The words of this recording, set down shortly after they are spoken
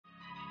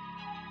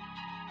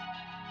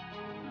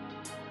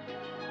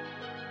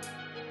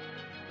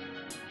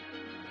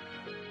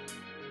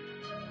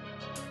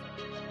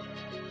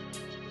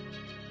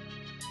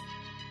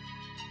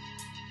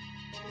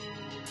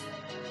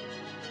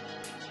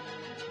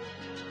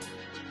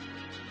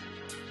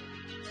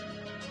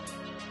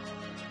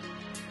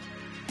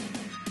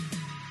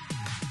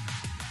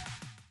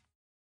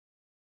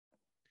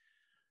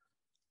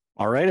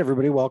All right,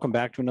 everybody, welcome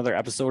back to another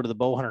episode of the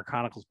Bowhunter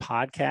Chronicles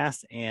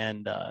podcast.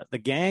 And the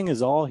gang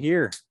is all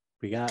here.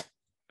 We got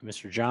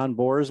Mr. John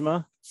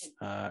Boersma,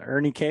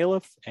 Ernie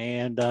Califf,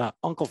 and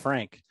Uncle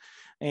Frank.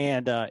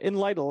 And in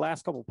light of the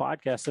last couple of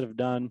podcasts that have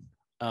done,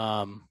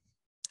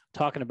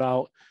 talking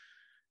about,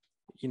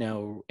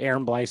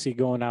 Aaron Blicey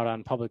going out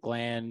on public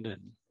land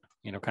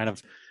and, kind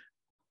of,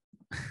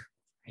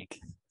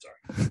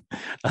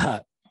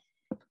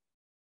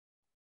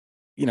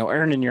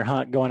 earning your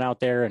hunt, going out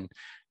there and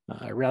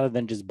rather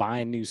than just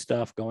buying new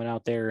stuff, going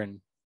out there and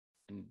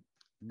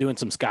doing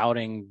some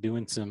scouting,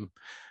 doing some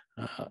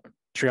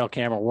trail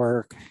camera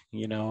work.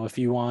 If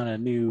you want a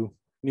new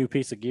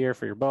piece of gear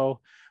for your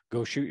bow,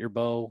 go shoot your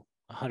bow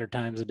 100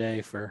 times a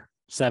day for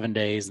 7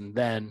 days and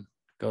then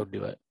go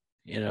do it.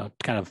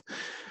 Kind of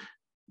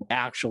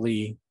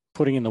actually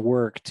putting in the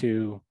work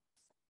to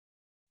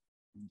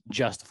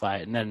justify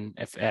it. And then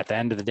if at the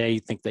end of the day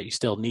you think that you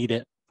still need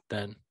it,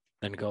 then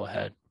go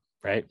ahead.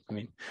 Right. I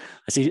mean,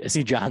 I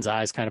see John's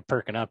eyes kind of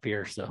perking up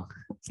here. So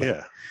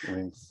yeah, I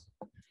mean,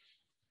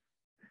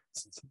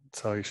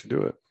 that's how you should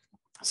do it.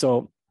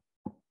 So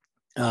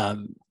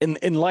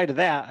in light of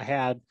that, I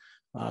had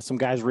some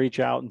guys reach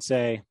out and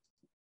say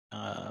they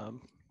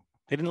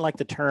didn't like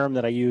the term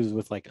that I use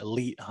with like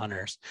elite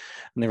hunters.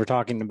 And they were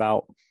talking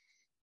about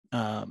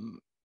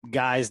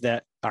guys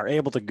that are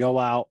able to go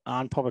out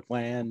on public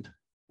land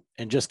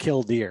and just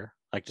kill deer,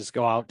 like just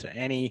go out to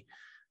any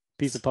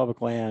piece of public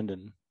land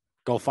and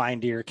go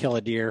find deer, kill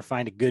a deer,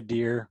 find a good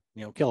deer,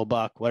 kill a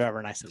buck, whatever.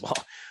 And I said, well,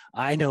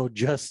 I know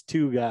just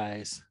two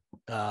guys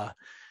that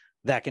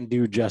can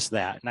do just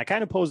that. And I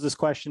kind of posed this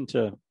question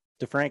to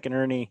Frank and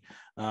Ernie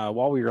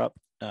while we were up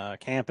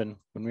camping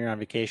when we were on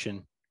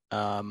vacation,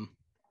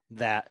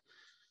 that,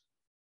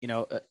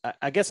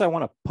 I guess I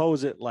want to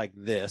pose it like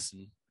this,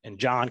 and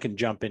John can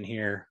jump in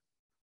here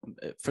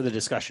for the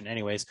discussion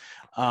anyways.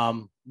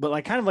 But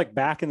like kind of like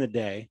back in the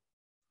day,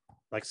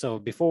 like, so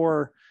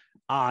before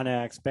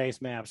Onyx, Base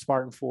Map,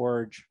 Spartan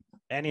Forge,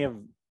 any of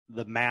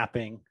the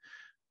mapping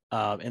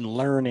and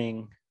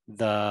learning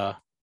the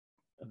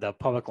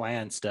public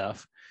land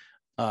stuff,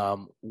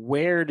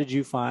 where did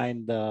you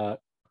find the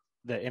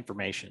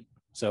information?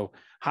 So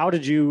how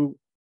would you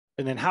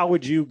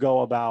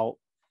go about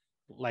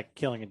like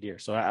killing a deer?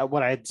 So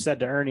what I had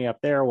said to Ernie up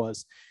there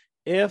was,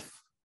 if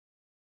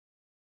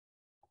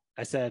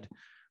I said,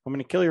 I'm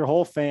going to kill your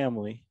whole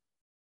family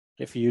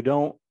if you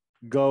don't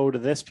go to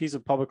this piece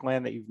of public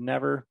land that you've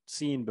never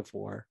seen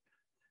before,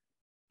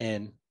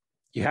 and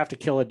you have to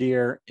kill a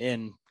deer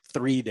in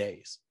 3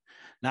 days,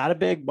 not a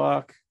big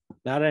buck,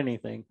 not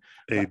anything,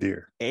 a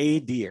deer.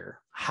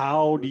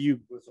 How do you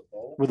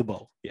with a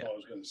bow? Yeah, I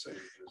was going to say,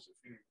 because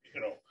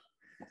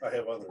if I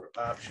have other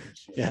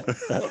options. Yeah,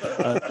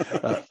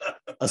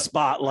 a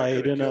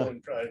spotlight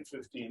and try in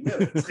 15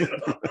 minutes.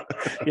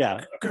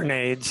 Yeah,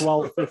 grenades,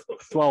 12,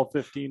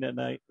 15 at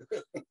night.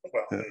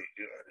 Well,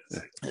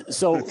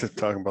 so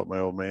talking about my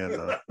old man.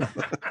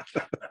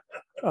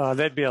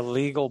 that'd be a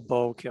legal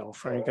bow kill,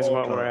 Frank, is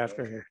what we're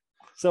after here.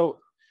 So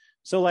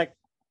like,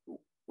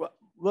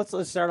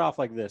 let's start off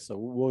like this. So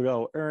we'll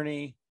go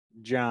Ernie,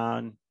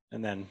 John,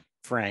 and then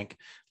Frank.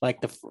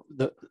 Like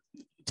the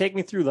take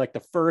me through like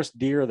the first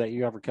deer that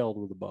you ever killed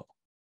with a bow.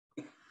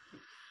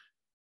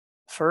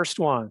 First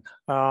one,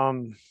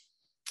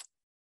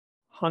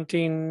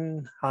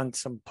 hunting on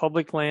some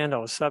public land. I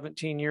was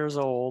 17 years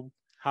old.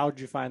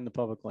 How'd you find the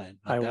public land?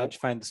 How'd you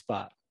find the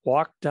spot?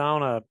 Walked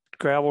down a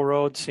gravel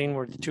road, seen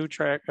where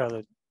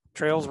the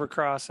trails were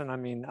crossing. I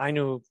mean, I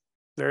knew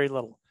very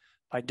little.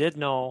 I did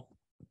know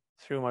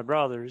through my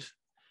brothers,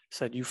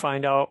 said, you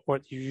find out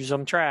what you use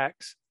them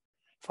tracks,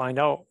 find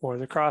out where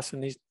they're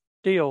crossing these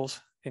deals,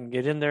 and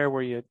get in there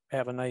where you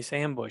have a nice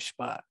ambush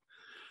spot.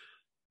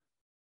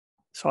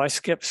 So I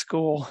skipped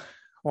school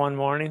one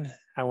morning.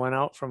 I went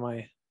out for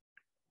I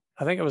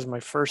think it was my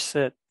first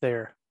sit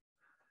there,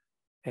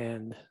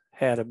 and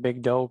had a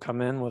big doe come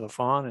in with a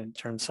fawn and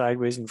turn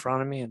sideways in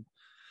front of me. And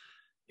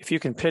if you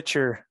can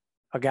picture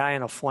a guy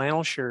in a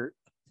flannel shirt,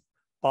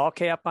 ball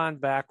cap on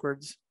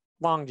backwards,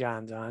 long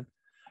johns on,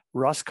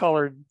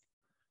 rust-colored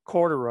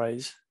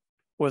corduroys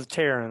with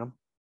tear in them.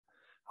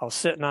 I was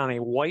sitting on a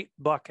white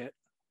bucket,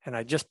 and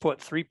I just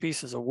put 3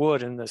 pieces of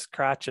wood in this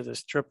crotch of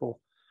this triple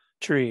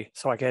tree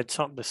so I had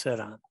something to sit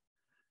on.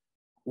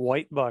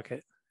 White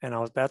bucket, and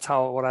that's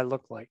what I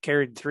looked like.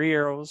 Carried 3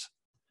 arrows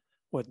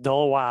with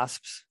dull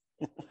wasps.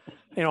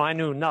 I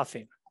knew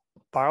nothing.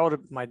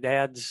 Borrowed my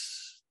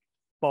dad's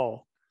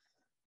bow,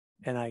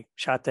 and I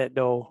shot that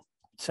doe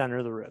center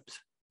of the ribs.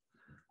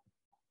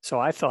 So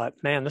I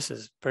thought, man, this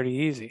is pretty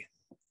easy.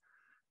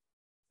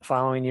 The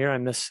following year, I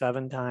missed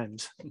 7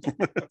 times.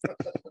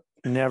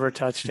 Never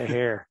touched a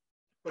hair.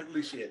 But at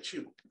least you had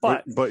shoot.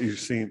 But you've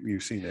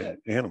seen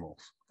animals.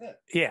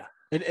 Yeah.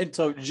 And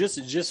so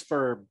just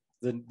for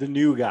the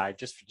new guy,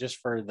 just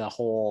for the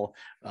whole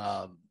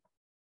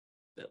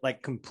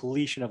like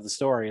completion of the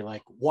story,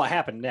 like what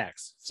happened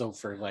next? So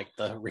for like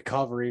the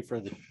recovery, for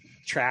the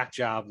track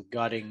job,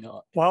 gutting.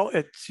 Well,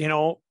 it's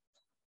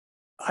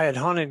I had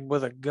hunted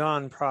with a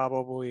gun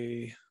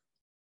probably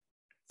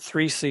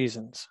 3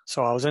 seasons.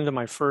 So I was into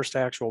my first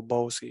actual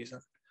bow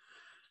season.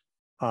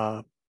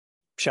 Shot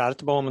at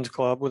the Bowman's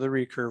Club with a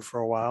recurve for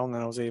a while, and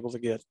then I was able to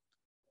get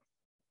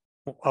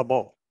a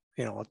bow,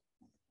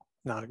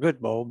 not a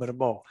good bow, but a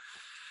bow.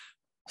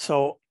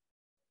 So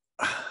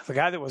the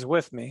guy that was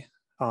with me,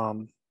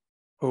 who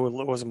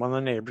was one of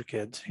the neighbor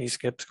kids, he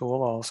skipped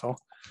school also.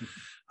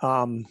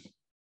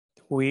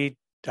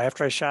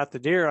 After I shot the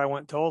deer, I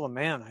went and told him,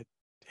 man, I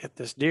hit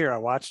this deer. I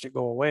watched it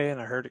go away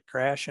and I heard it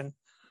crashing.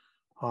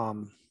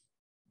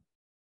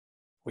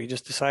 We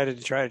just decided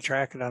to try to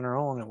track it on our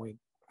own, and we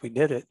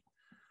did it.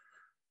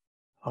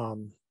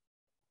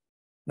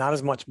 Not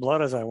as much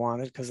blood as I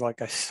wanted, because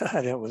like I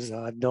said, it was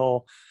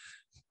dull.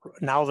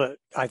 Now that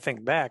I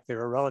think back, they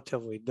were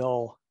relatively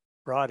dull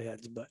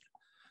broadheads, but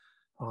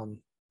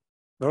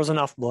there was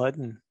enough blood,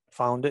 and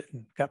found it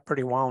and got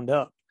pretty wound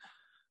up.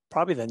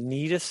 Probably the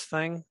neatest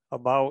thing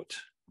about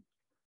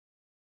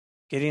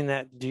getting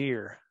that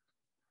deer,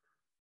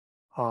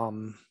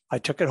 I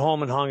took it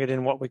home and hung it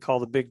in what we call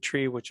the big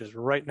tree, which is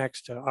right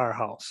next to our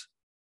house.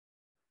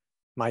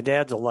 My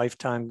dad's a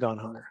lifetime gun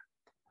hunter.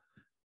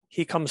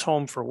 He comes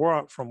home from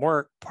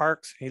work,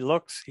 parks, he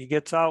looks, he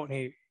gets out,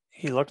 and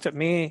he looked at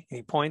me,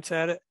 he points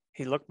at it,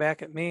 he looked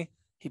back at me,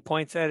 he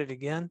points at it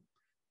again,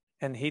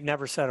 and he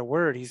never said a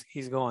word.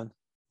 He's going,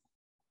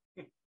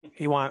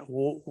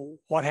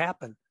 what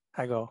happened?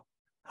 I go,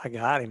 I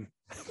got him.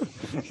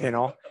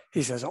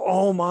 He says,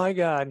 oh my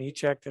God. And he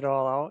checked it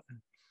all out.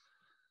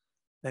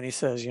 Then he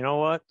says, you know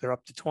what? They're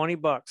up to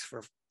 $20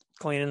 for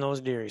cleaning those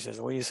deer. He says,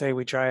 what do you say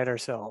we try it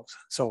ourselves?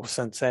 So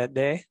since that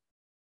day,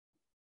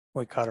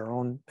 we cut our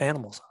own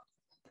animals.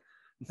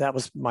 That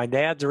was my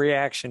dad's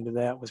reaction to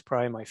that. Was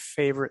probably my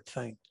favorite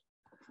thing.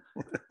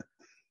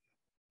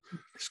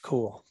 It's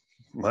cool.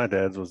 My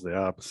dad's was the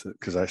opposite,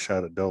 because I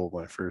shot a doe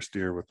my first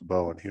deer with the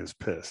bow, and he was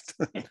pissed.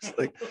 It's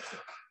like,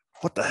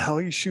 what the hell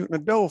are you shooting a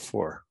doe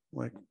for? I'm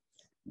like,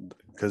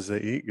 because they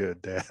eat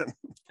good, Dad.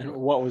 And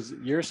what was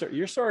your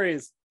story?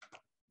 Is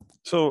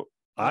so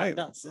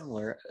not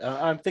similar.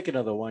 I'm thinking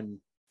of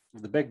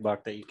the big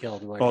buck that you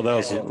killed. Oh, that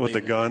was with the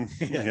gun.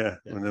 Yeah.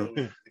 We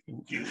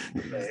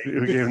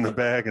We gave him the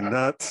bag of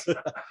nuts.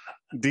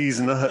 D's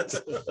nuts.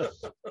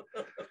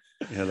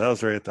 Yeah, that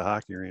was right at the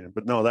hockey arena.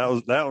 But no,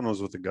 that one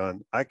was with the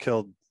gun. I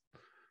killed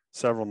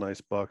several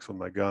nice bucks with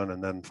my gun,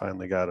 and then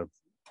finally got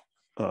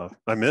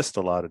I missed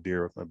a lot of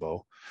deer with my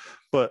bow.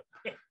 But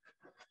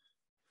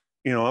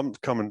I'm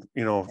coming,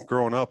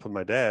 growing up with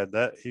my dad,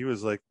 that he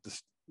was like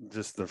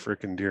just the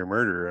freaking deer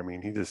murderer. I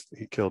mean,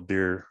 he killed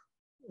deer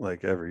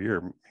like every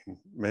year,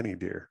 many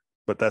deer,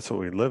 but that's what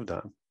we lived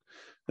on.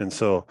 And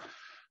so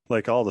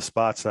like all the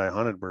spots that I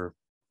hunted were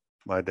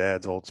my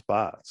dad's old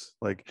spots.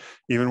 Like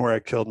even where I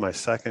killed my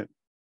second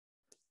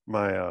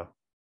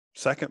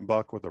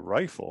buck with a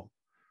rifle,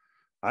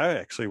 I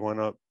actually went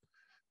up.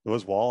 It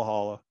was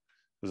Walhalla.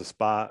 It was a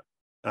spot.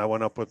 I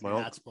went up with my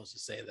You're not supposed to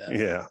say that.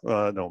 Yeah,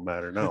 it don't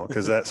matter now,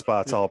 because that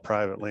spot's all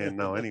private land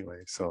now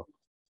anyway. So,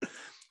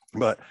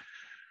 but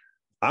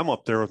I'm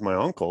up there with my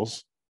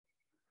uncles.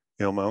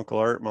 My Uncle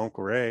Art, my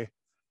Uncle Ray,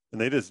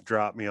 and they just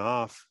dropped me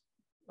off.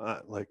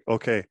 Like,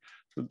 okay,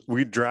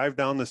 we drive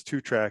down this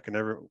 2-track, and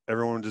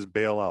everyone would just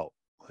bail out.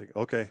 Like,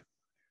 okay,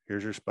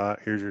 here's your spot.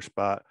 Here's your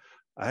spot.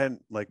 I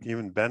hadn't like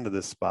even been to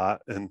this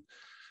spot, and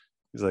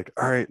he's like,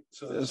 all right.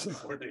 So this is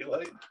before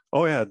daylight?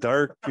 Oh yeah,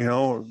 dark,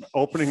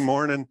 opening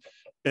morning.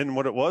 And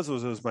what it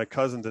was my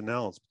cousin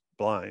Danelle's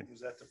blind. Was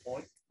that the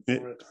point? Yeah.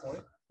 We're at the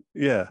point?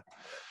 Yeah.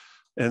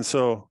 And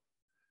so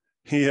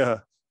he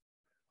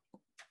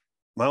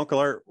my Uncle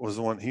Art was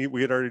the one,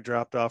 we had already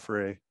dropped off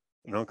Ray,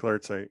 and Uncle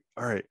Art's like,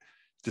 all right,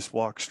 just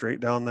walk straight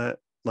down that,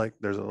 like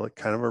there's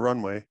kind of a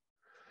runway,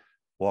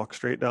 walk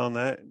straight down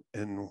that,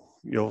 and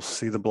you'll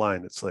see the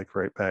blind. It's like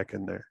right back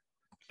in there.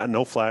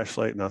 No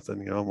flashlight,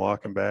 nothing, I'm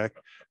walking back,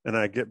 and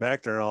I get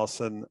back there, and all of a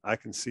sudden I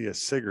can see a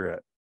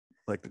cigarette,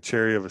 like the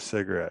cherry of a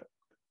cigarette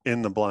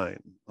in the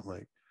blind. I'm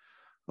like,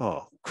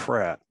 oh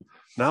crap.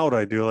 Now what do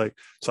I do?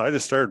 So I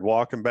just started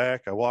walking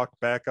back. I walked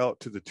back out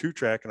to the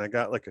 2-track, and I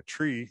got like a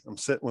tree. I'm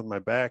sitting with my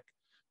back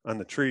on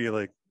the tree,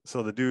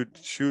 so the dude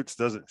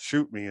doesn't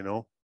shoot me, and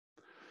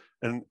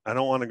I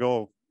don't want to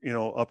go,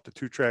 up the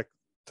 2-track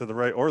to the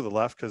right or the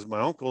left, because my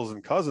uncles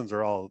and cousins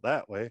are all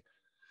that way.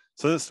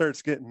 So it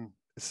starts getting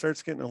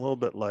a little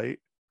bit light,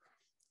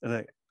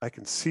 and I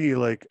can see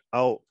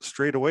out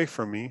straight away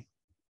from me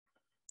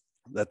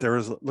that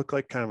looked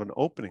like kind of an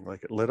opening,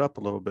 like it lit up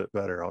a little bit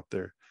better out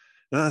there.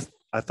 And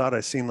I thought I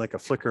seen like a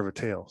flicker of a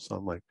tail. So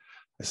I'm like,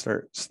 I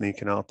start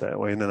sneaking out that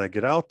way. And then I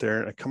get out there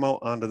and I come out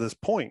onto this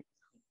point,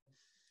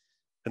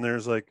 and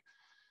there's like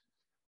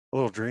a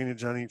little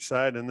drainage on each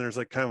side. And there's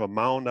like kind of a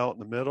mound out in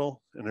the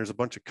middle, and there's a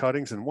bunch of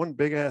cuttings and one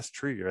big ass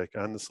tree, like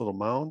on this little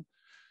mound.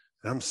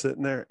 And I'm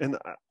sitting there, and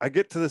I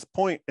get to this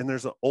point, and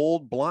there's an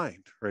old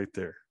blind right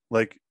there.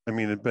 Like, I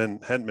mean,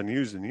 hadn't been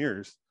used in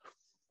years.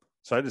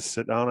 So I just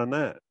sit down on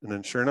that. And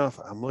then sure enough,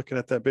 I'm looking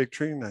at that big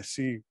tree, and I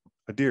see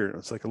a deer.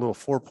 It's like a little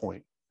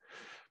 4-point.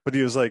 But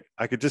he was like,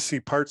 I could just see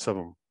parts of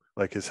him,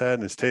 like his head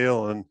and his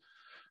tail. And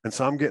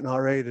so I'm getting all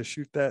ready to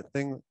shoot that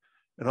thing.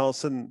 And all of a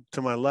sudden,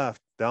 to my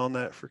left, down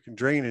that freaking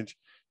drainage,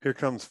 here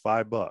comes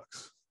 $5.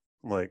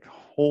 I'm like,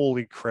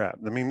 holy crap.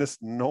 I mean, this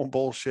no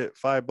bullshit.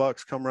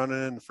 $5 come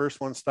running in. The first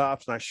one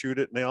stops and I shoot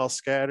it and they all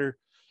scatter.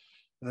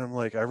 And I'm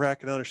like, I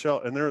rack another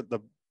shell. And there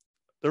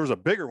was a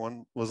bigger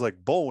one, was like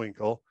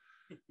bullwinkle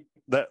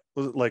that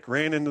was like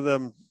ran into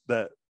them,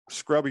 that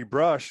scrubby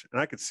brush.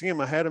 And I could see him.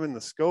 I had him in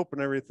the scope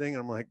and everything.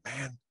 And I'm like,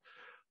 man,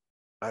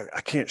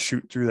 I can't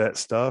shoot through that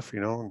stuff,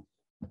 you know.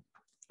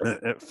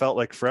 And it felt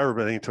like forever,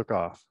 but then he took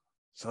off.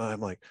 So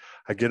I'm like,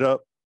 I get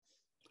up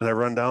and I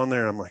run down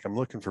there. And I'm like, I'm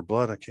looking for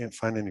blood. I can't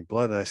find any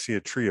blood. And I see a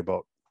tree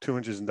about 2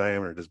 inches in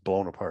diameter just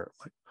blown apart.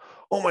 I'm like,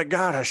 oh my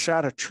God, I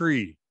shot a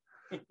tree,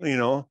 you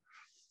know?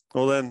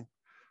 Well, then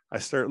I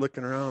start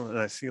looking around and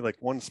I see like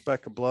one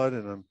speck of blood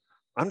and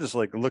I'm just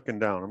like looking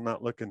down. I'm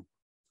not looking.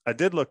 I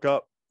did look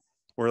up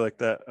where like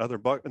that other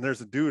buck, and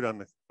there's a dude on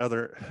the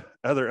other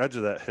edge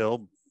of that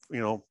hill, you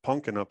know,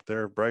 punking up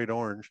there, bright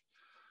orange.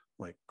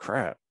 I'm like,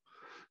 crap.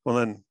 Well,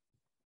 then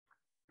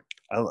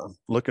I'm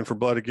looking for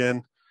blood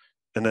again.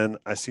 And then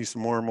I see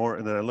some more and more.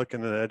 And then I look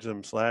into the edge of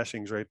them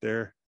slashings right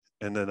there.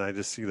 And then I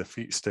just see the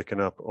feet sticking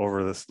up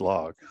over this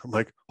log. I'm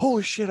like,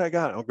 holy shit, I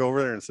got it. I'll go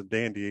over there and it's a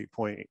dandy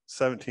 8.8,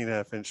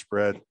 17.5-inch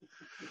spread.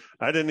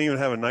 I didn't even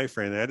have a knife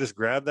or anything. I just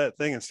grabbed that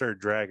thing and started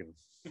dragging him.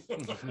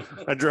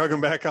 I drug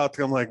him back out.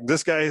 I'm like,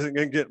 this guy isn't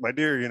going to get my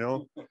deer, you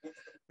know?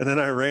 And then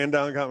I ran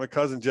down and got my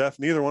cousin Jeff.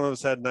 Neither one of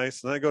us had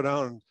knives. And I go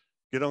down and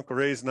get Uncle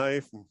Ray's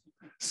knife and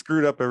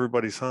screwed up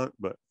everybody's hunt.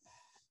 But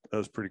that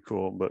was pretty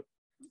cool.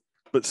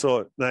 But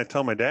so then I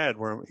tell my dad,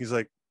 he's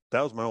like,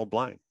 that was my old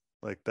blind.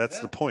 Like, that's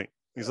the point.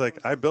 He's like,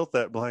 I built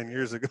that blind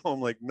years ago.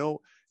 I'm like,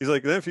 no. He's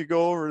like, then if you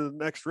go over the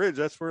next ridge,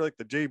 that's where like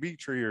the JB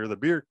tree or the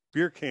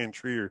beer can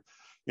tree, or,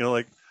 you know,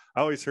 like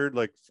I always heard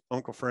like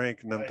Uncle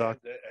Frank and them talk.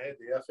 I had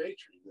the FA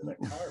tree that I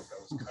carved.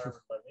 I was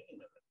carving my name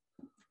in it.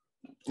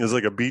 It was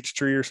like a beech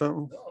tree or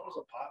something. No, it was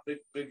a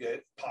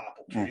big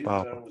popple tree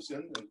popple. that I was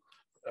in, and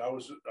I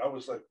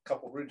was like a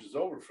couple ridges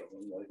over from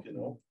him, like, you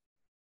know,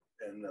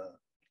 and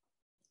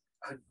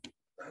I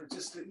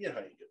just, you know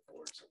how you get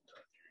bored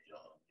sometimes. You're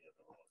young, you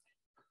know.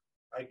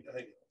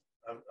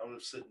 I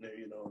was sitting there,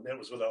 you know, and that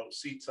was without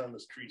seats on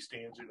this tree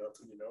stands or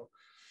nothing, you know.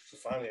 So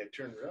finally, I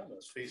turned around. And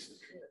I was facing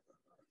the tree. I thought,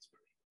 oh, that's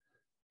pretty.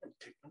 I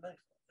take my knife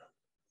out.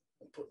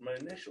 I'm putting my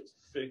initials,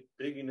 big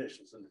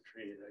initials in the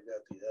tree, and I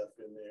got the F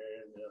in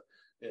there, and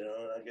you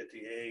know, and I get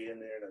the A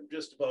in there, and I'm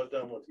just about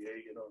done with the A,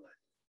 you know. And I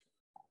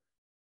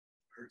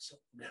heard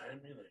something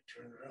behind me, and I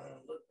turned around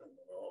and looked, and I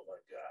went, oh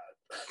my God.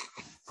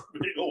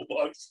 Big old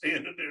buck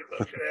standing there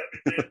looking at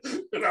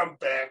me, and I'm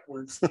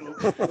backwards.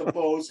 The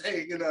bow's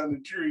hanging on the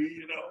tree,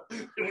 you know.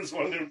 It was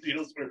one of them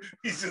deals where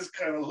he's just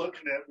kind of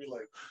looking at me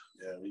like,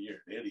 yeah, well,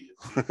 you're an idiot.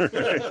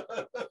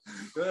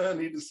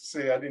 Needless to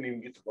say, I didn't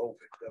even get the bow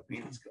picked up.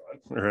 He was gone.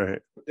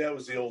 Right. But that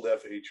was the old FA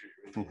tree.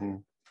 Right? Mm-hmm.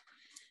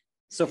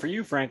 So for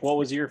you, Frank, what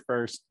was your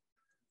first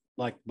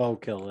like bow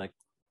kill? Like,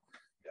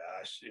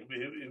 gosh,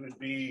 it would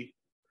be,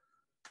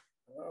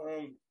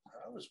 I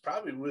was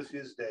probably with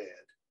his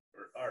dad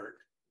or Art.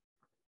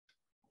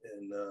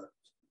 And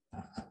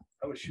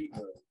I was shooting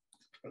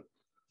a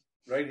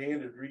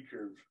right-handed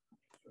recurve,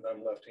 and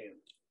I'm left-handed.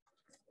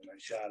 And I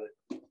shot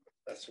it.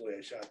 That's the way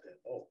I shot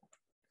that bow.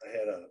 I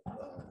had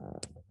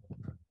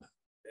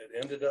it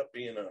ended up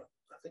being I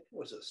think it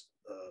was a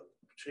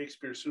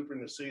Shakespeare Super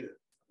Nisita.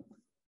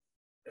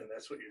 And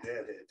that's what your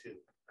dad had too.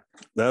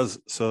 That was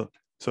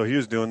so he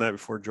was doing that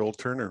before Joel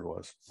Turner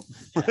was.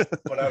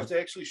 But I was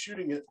actually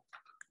shooting it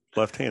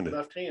left-handed,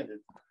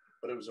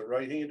 but it was a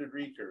right-handed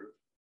recurve.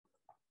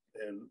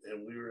 And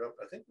we were up,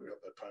 I think we were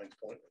up at Pines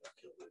Point when I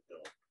killed it.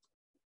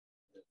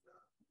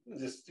 And,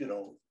 just, you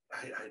know,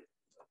 I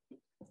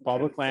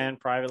public land,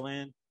 private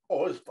land?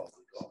 Oh, it was public,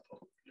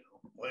 you know.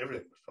 Well,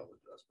 everything was public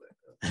to us back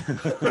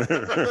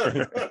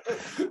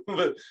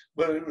then.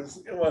 but it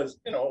was,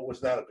 you know, it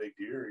was not a big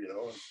deer, you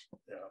know.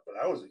 Yeah, but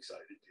I was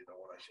excited, you know,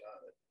 when I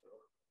shot it.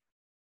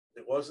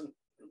 It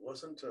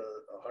wasn't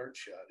a hard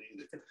shot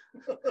either.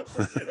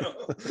 You know,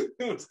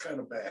 it was kind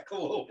of back a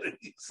little bit.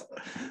 So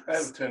I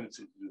have a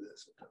tendency to do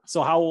this.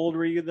 So how old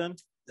were you then?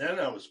 Then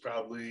I was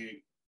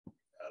probably,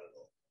 I don't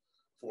know,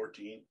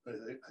 14, I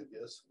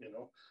guess, you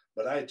know.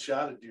 But I had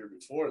shot a deer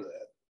before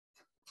that.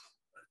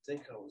 I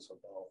think I was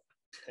about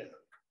 10.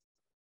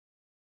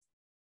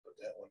 But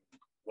that one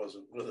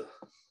wasn't with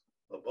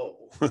a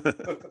bow.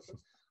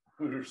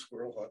 We were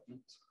squirrel hunting,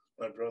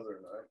 my brother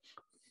and I.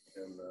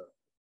 And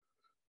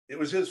it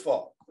was his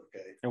fault.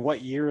 Okay. And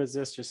what year is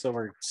this? Just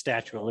over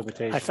statute of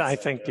limitations. I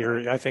think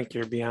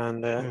you're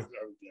beyond that.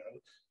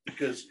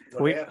 Because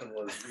what happened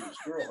was we were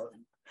squirrel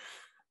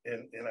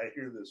hunting, and I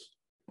hear this.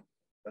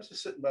 I was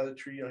just sitting by the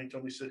tree, you know. He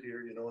told me sit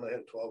here, you know, and I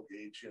had a 12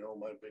 gauge, you know,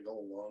 my big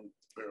old long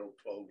barrel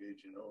 12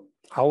 gauge, you know.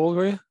 How old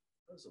were you?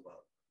 I was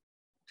about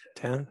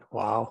 10.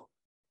 Wow.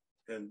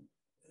 And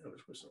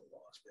it was no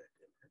loss back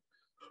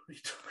then.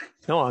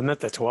 No, I meant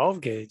the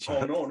 12 gauge.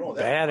 Oh no,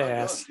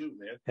 badass. Too,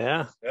 man.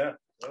 Yeah,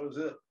 that was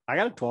it. I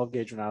got a 12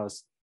 gauge when I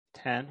was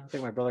 10. I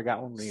think my brother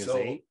got one when he was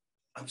 8.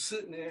 I'm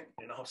sitting there,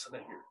 and all of a sudden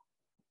I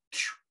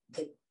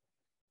hear,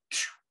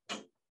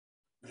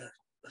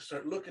 I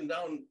start looking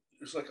down.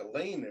 There's like a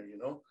lane there, you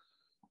know,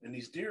 and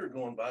these deer are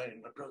going by,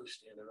 and my brother's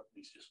standing up, and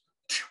he's just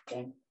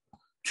boom,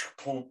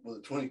 boom with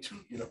a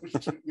 22, you know.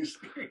 He's shooting his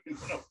deer, and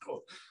I'm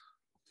going,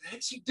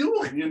 what's he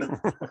doing, you know?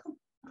 And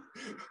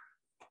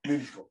then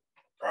he's going,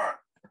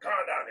 come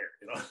on down here,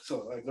 you know.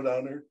 So I go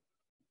down there.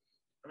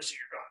 Let me see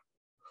your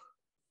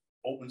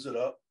gun. Opens it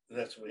up, and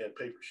that's when we had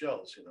paper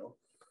shells, you know.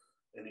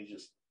 And he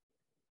just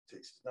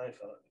takes his knife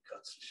out and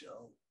cuts the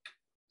shell,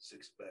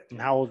 sticks it back.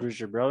 And how old was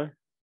your brother?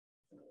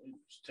 He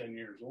was 10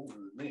 years older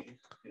than me,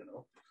 you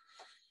know.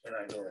 And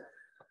I go,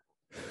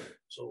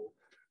 so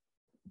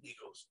he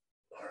goes,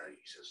 all right,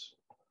 he says,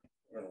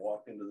 we're going to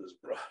walk into this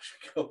brush.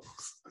 He goes,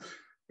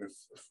 if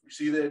we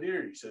see that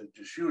deer, he said,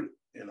 just shoot it,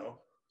 you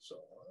know. So,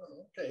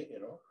 okay, you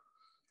know.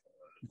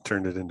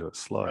 Turned it into a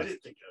slug. I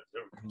didn't think I was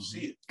ever going to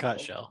see it. Cut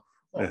shell.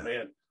 Oh, Yeah.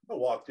 man. I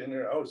walked in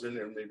there. I was in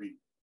there maybe,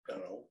 I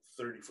don't know,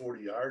 30,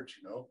 40 yards,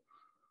 you know.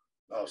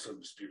 All of a sudden,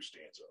 the steer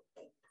stands up,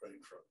 boom, right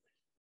in front of me,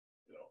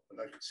 you know. And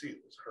I could see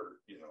it was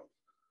hurt, you know.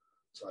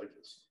 So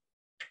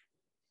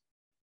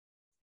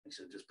he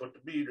said, just put the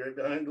bead right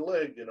behind the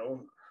leg, you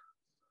know.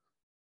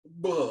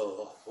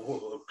 Whoa,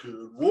 oh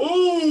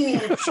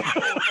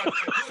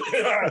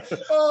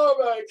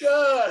my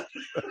God.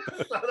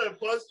 I thought I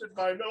busted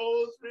my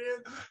nose,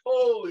 man.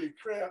 Holy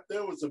crap.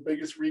 That was the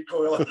biggest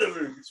recoil I've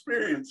ever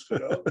experienced, you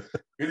know.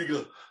 And he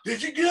goes,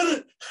 did you get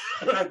it?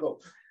 And I go,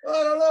 I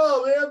don't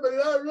know, man, but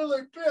I'm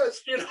really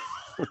pissed, you know.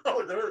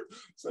 It hurt.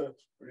 So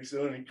pretty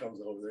soon he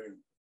comes over there and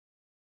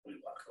we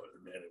walk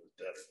over, man. It was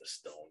dead in the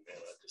stone, man.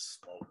 I just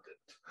smoked it.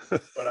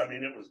 But I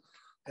mean,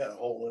 had a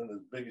hole in it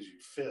as big as your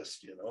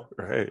fist, you know.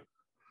 Right.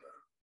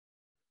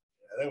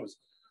 Yeah,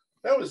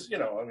 that was, you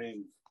know, I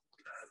mean,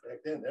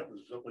 back then that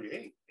was what we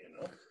ate, you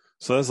know.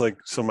 So that's like,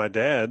 so my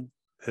dad,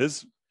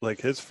 his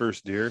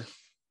first deer,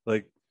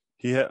 like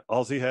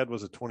all he had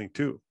was a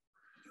 22.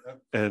 Yeah.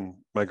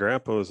 And my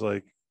grandpa was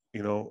like,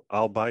 you know,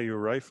 I'll buy you a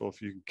rifle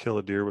if you can kill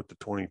a deer with the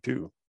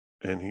 22.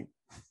 And he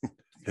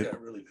got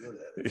really good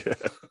at it. Yeah.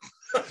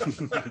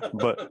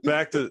 But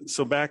back to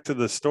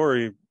the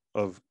story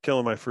of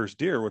killing my first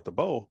deer with the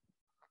bow.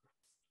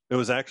 It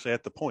was actually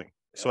at the point.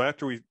 Yeah. So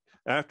after you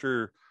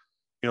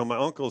know, my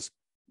uncles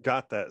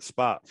got that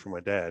spot for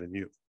my dad and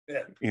you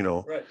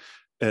know, right.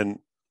 And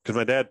because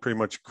my dad pretty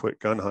much quit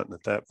gun hunting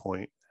at that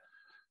point.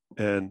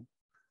 And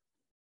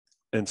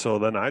so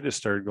then I just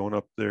started going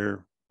up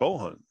there bow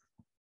hunting.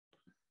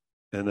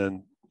 And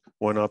then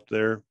went up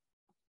there.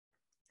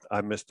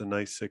 I missed a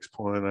nice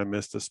 6-point. I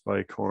missed a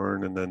spike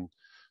horn. And then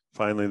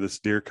finally this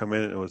deer come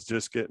in and it was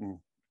just getting,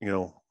 you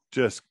know,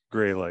 just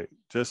gray light,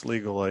 just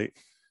legal light.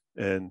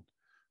 And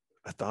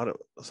I thought it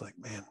was like,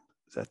 man,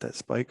 is that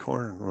spike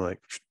horn? And we're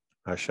like,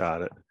 I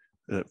shot it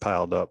and it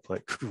piled up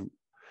like, and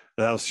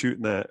I was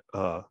shooting that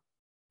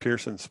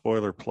Pearson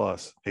Spoiler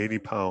Plus, 80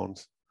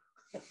 pounds.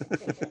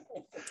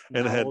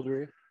 And How old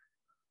were you?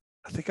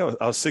 I think I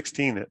was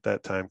 16 at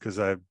that time because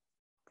I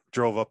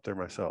drove up there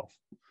myself.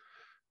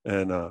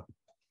 And I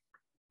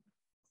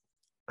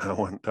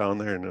went down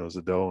there and it was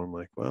a doe. I'm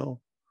like,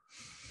 well,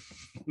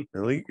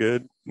 really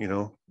good, you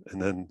know,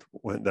 and then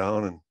went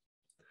down and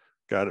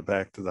got it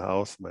back to the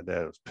house. My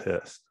dad was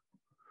pissed.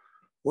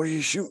 What are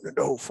you shooting a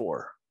doe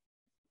for?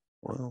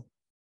 Well,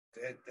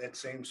 that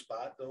same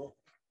spot though,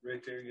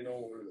 right there, you know,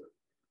 where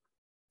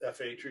the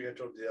FA tree, I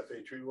told you the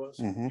FA tree was.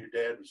 Mm-hmm. Your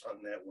dad was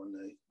hunting that one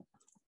night.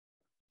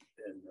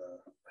 And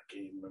I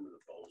can't even remember the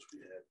bows we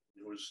had.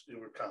 They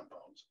were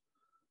compounds.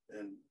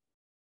 And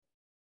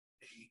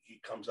he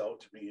comes out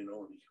to me, you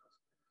know, and he goes,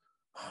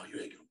 oh, you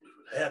ain't gonna believe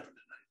what happened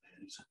tonight,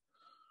 man. He said,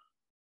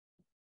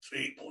 it's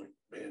 8-point,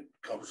 man,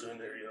 comes in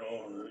there, you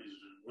know, and he's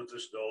with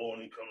this doe,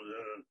 and he comes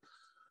in, and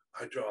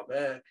I draw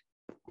back,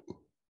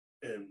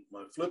 and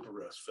my flipper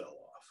rest fell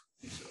off,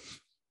 he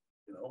says,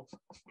 you know,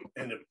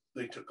 and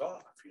they took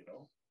off, you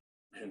know,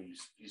 and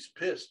he's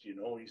pissed, you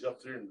know, he's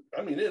up there, and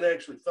I mean, it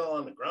actually fell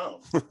on the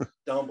ground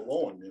down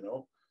below him, you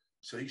know,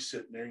 so he's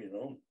sitting there, you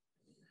know,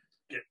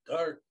 getting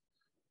dark.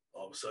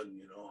 All of a sudden,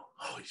 you know,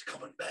 oh, he's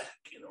coming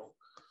back, you know.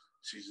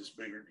 Sees this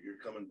bigger deer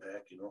coming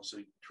back, you know. So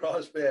he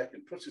draws back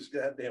and puts his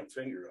goddamn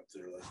finger up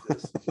there like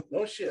this.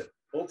 No shit.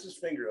 Holds his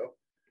finger up,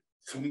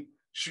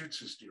 shoots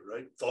his deer,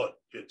 right? Thought,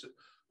 hits it.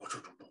 He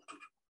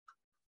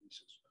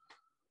says,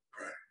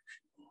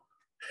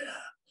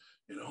 yeah,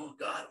 you know,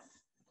 got him.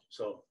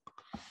 So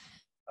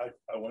I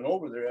went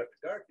over there after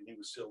dark and he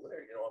was still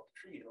there, you know, up the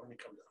tree, you know, and he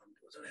comes down and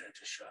goes, I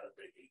just shot a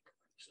big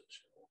 8-point. He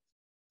says,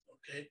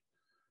 okay.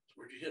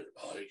 Where'd you hit it?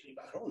 Oh, I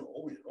don't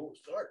know. You know, it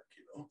was dark,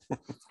 you know.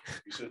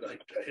 He said, I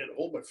had to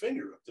hold my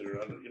finger up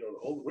there, on, you know, to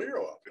hold the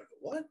arrow up. I go,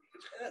 what?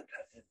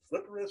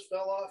 Flipper wrist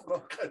fell off and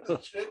all kinds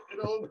of shit, you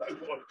know. And I'm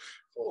going,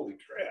 holy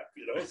crap,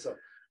 you know. So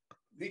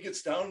he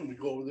gets down and we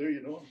go over there,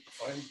 you know,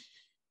 find,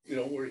 you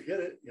know, where he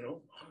hit it, you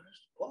know. Oh,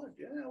 there's blood.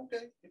 Yeah,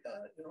 okay, you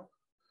got it, you know.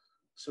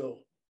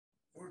 So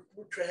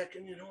we're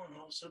tracking, you know, and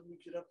all of a sudden we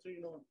get up there,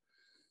 you know, and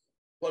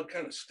blood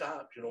kind of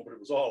stopped, you know, but it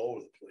was all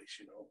over the place,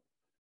 you know.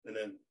 And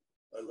then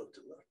I looked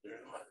to the left there,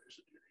 and there's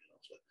a deer, you know.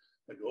 So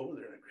I go over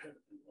there and I grab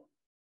it and go,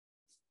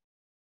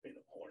 ain't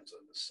no horns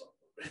on this son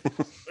of a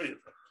bitch.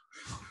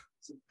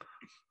 So said,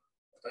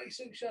 I thought you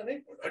said you shot an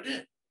acorn. I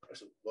did. I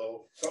said,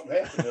 well, something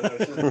happened. And I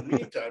said, in the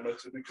meantime, I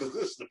said, because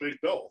this is the big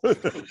doe.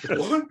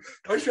 What?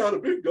 I shot a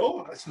big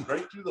doe? I said,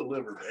 right through the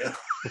liver, man.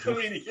 I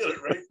mean, he hit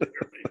it right there,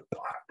 right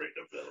in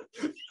the middle.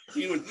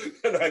 He was,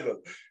 and I go,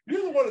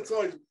 you're the one that's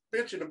always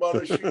bitching about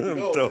us shooting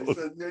doe. I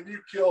said, then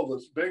you killed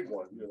this big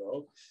one, you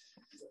know.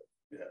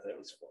 Yeah, that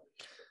was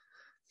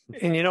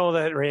funny. And you know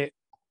that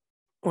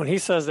when he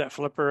says that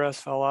flipper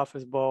rest fell off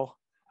his bow,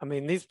 I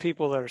mean, these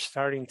people that are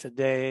starting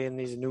today and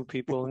these new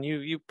people, and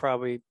you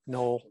probably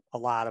know a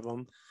lot of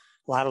them,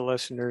 a lot of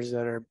listeners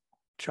that are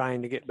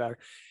trying to get better.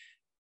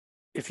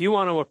 If you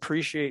want to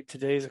appreciate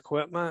today's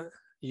equipment,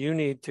 you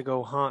need to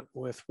go hunt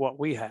with what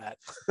we had.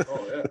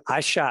 Oh, yeah. I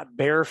shot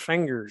bare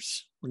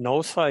fingers,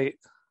 no sight,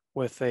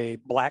 with a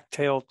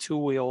blacktail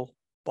 2-wheel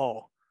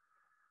bow.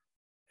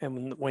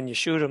 And when you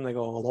shoot them, they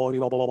go like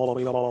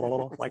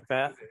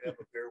that. Did they have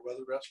a bare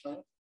weather rest on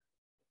it?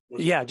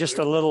 Yeah, just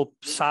a little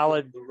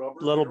solid,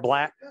 little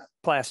black Yeah.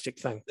 plastic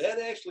thing. That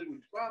actually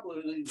was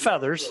probably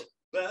Feathers.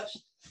 the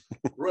best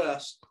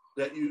rest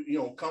that you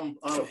know come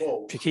on a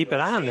bow. If you keep it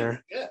on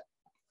there. Yeah.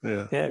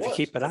 Yeah. Yeah, if you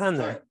keep it on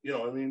there. You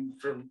know, I mean,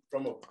 from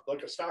a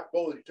stock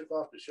bow that you took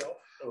off the shelf,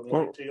 or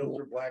Well, white tails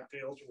or black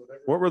tails or whatever.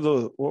 What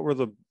were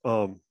the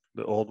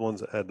old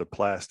ones that had the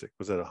plastic?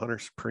 Was it a Hunter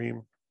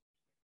Supreme?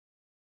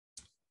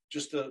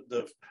 Just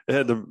the It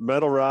had the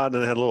metal rod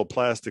and it had a little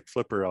plastic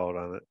flipper out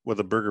on it with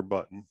a burger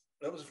button.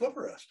 that was a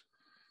flipper rest.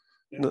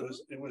 No.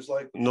 It was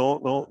like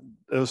No,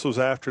 this was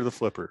after the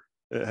flipper.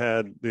 It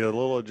had the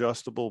little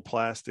adjustable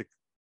plastic.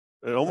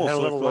 It almost Had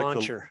a looked little like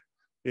launcher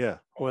yeah,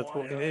 with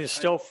oh, it is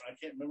still. I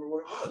can't remember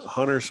what it was.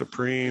 Hunter It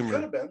Supreme.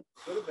 could have been.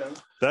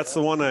 That's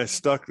the one I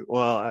stuck.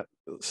 Well,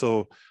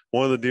 so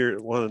one of the deer,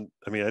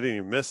 I mean, I didn't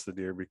even miss the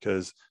deer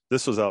because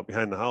this was out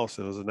behind the house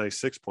and it was a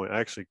nice 6-point. I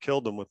actually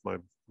killed him with my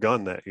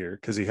gun that year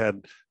because he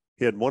had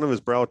one of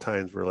his brow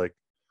tines were like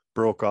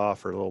broke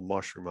off or a little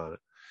mushroom on it.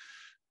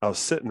 I was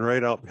sitting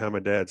right out behind my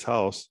dad's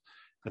house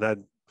and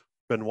I'd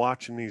been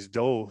watching these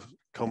doe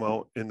come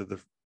out into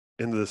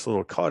this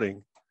little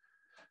cutting.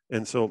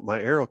 And so my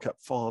arrow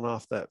kept falling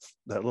off that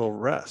little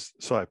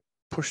rest. So I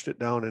pushed it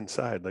down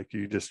inside, like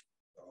you just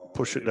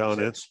push it down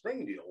in.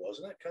 Spring deal,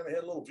 wasn't it? Kind of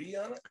had a little V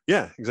on it.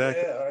 Yeah,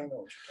 exactly. Yeah, I know what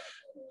you're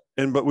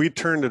talking about. But we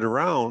turned it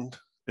around,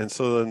 and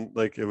so then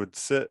like it would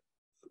sit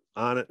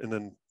on it and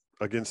then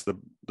against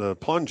the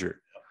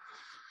plunger.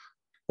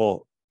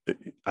 Well,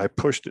 I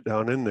pushed it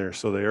down in there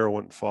so the arrow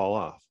wouldn't fall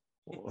off.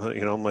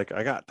 You know, I'm like,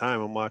 I got time.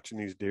 I'm watching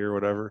these deer,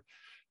 whatever.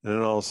 And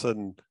then all of a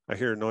sudden I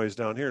hear a noise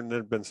down here and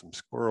there'd been some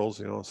squirrels,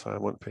 you know, so I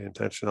wasn't paying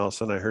attention. All of a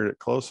sudden I heard it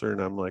closer and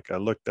I'm like, I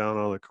looked down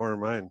out of the corner of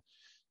my eye and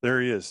there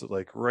he is,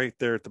 like right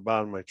there at the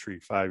bottom of my tree,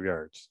 5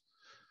 yards.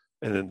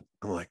 And then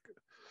I'm like,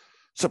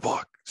 it's a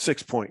buck,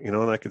 6-point, you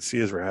know, and I could see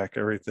his rack,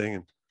 everything.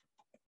 And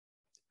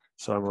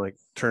so I'm like,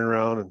 turn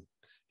around and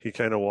he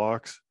kind of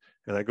walks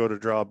and I go to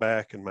draw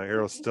back and my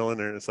arrow's still in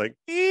there and it's like,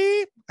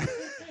 eep.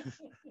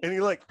 And he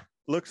like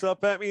looks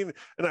up at me and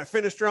I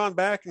finish drawing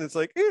back and it's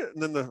like, eh.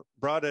 And then the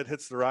broadhead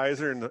hits the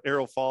riser and the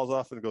arrow falls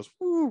off and it goes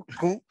whoo,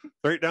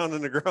 right down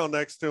in the ground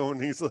next to him.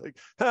 And he's like,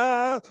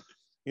 ah,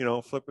 you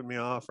know, flipping me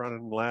off, running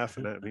and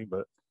laughing at me.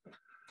 But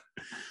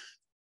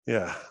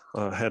yeah,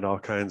 I had all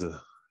kinds of,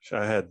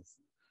 I had,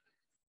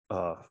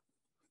 I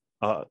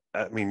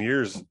mean,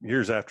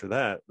 years after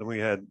that, then we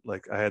had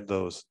like, I had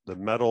the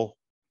metal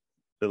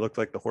that looked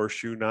like the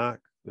horseshoe knock,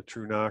 the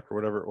true knock or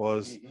whatever it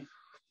was. Mm-hmm.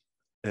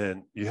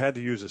 And you had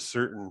to use a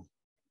certain,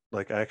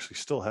 like I actually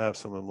still have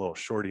some of them little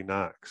shorty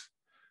knocks,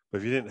 but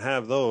if you didn't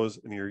have those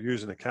and you're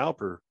using a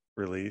caliper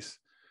release,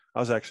 I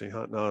was actually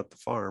hunting out at the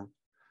farm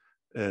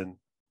and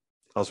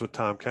I was with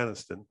Tom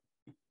Keniston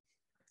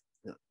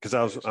because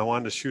I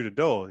wanted to shoot a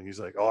doe and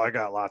he's like, oh, I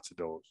got lots of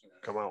does,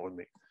 come out with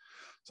me.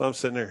 So I'm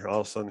sitting there,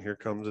 all of a sudden here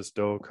comes this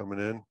doe coming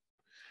in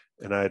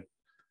and I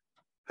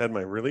had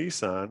my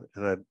release on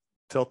and I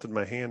tilted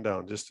my hand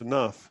down just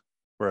enough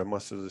where I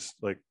must have just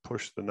like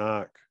pushed the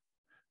knock.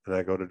 And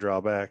I go to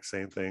draw back,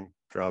 same thing,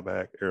 draw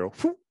back, arrow,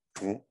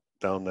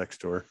 down next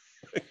to her.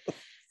 Man, it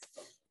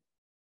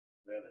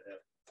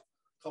happened a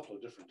couple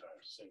of different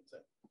times, same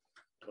thing.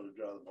 Go to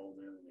draw the bow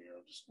in and the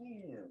arrow just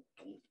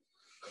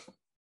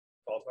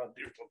falls on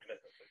deer looking at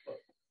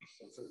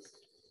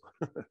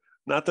it.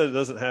 Not that it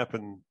doesn't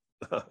happen,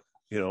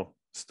 you know,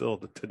 still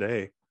to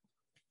today.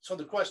 So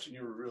the question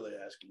you were really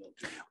asking though,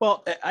 too.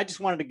 Well, I just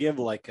wanted to give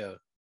like an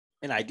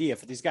idea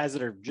for these guys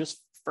that are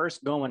just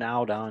first going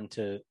out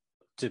onto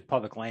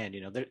public land,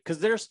 you know, because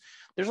there's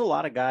a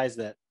lot of guys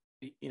that,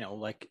 you know,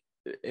 like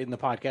in the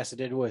podcast I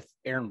did with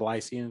Aaron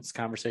Blysian's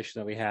conversation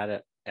that we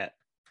had at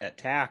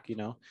TAC, you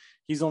know,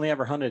 he's only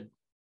ever hunted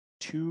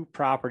 2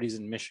 properties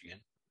in Michigan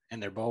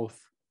and they're both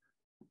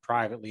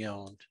privately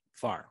owned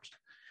farms.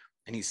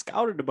 And he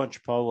scouted a bunch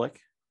of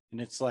public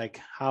and it's like,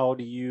 how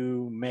do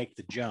you make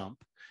the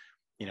jump?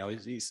 You know,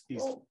 he's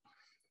Well,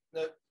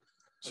 the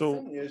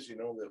thing is, you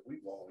know, that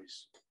we've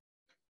always,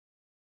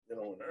 you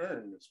know, and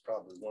Ernie is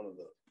probably one of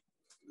the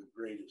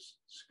greatest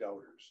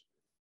scouters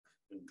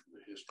in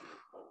the history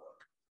of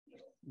Bowhunter. You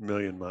know.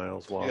 Million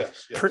miles long.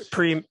 Yes.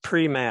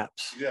 Pre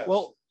maps. Yes.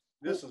 well,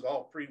 This is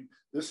all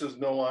this is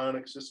no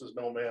Onyx. This is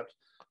no maps.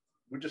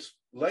 We just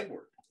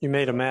legwork. You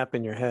made a map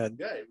in your head.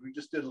 Yeah, we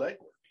just did legwork,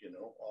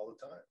 all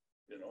the time,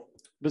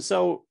 But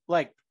so,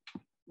 like,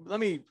 let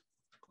me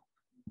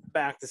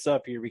back this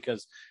up here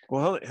because.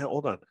 Well,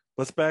 hold on.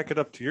 Let's back it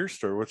up to your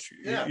story.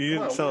 You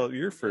didn't tell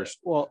your first.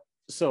 Well,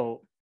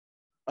 so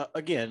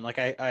again, like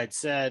I had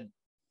said,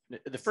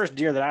 the first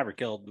deer that I ever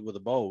killed with a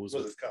bow was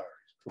with a car.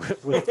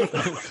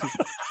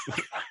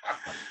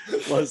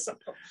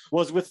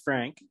 was with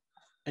Frank.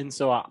 And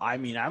so, I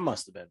mean, I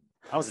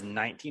was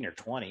 19 or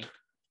 20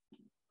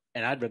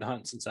 and I'd been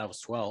hunting since I was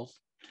 12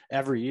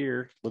 every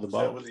year with a bow.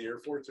 That with the Air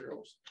Force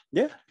arrows?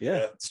 Yeah.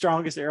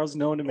 Strongest arrows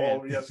known to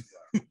man. Oh, yes.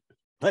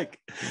 Like,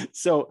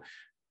 so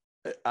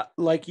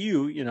like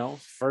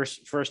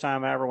first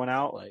time I ever went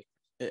out, like,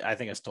 I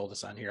think I told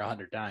this on here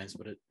 100 times,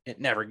 but it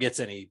never gets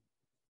any,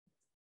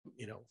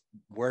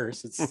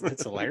 worse.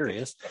 It's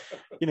hilarious,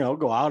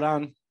 go out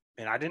on,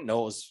 and I didn't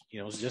know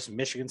it was just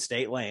Michigan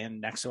state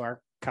land next to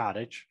our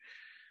cottage.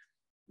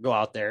 Go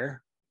out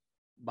there,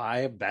 buy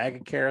a bag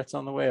of carrots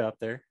on the way up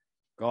there,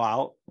 go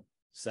out,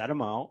 set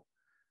them out.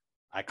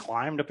 I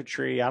climbed up a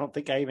tree. I don't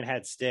think I even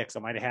had sticks. I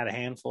might have had a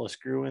handful of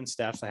screw-in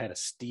steps. I had a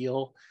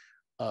steel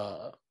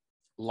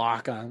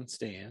lock-on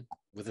stand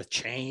with a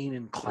chain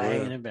and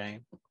clang and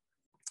bang.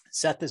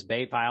 Set this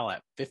bait pile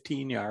at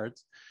 15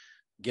 yards.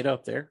 Get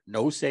up there.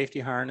 No safety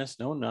harness.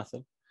 No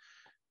nothing.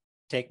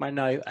 Take my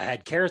knife. I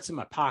had carrots in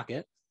my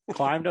pocket.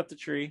 Climbed up the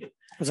tree.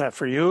 Was that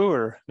for you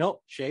or?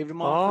 Nope. Shaved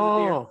them off for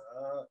the deer.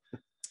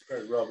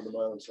 Started rubbing them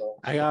on himself.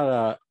 I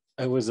got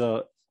it was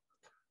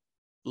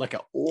like an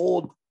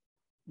old,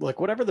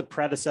 like whatever the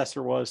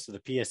predecessor was to the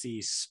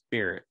PSE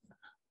Spirit.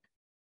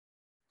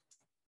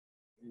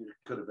 It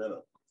could have been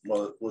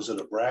was it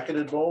a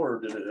bracketed bow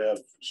or did it have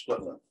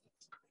split limb?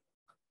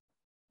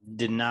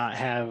 Did not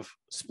have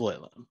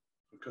split limb.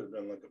 It could have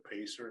been like a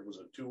pacer. Was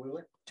it a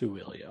two-wheeler?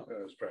 Two-wheel, yeah.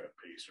 It was probably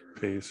a pacer.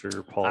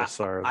 Pacer,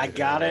 Pulsar. I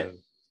got it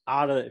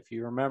out of, if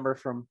you remember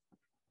from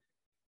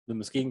the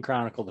Muskegon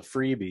Chronicle, the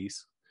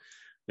freebies.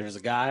 There's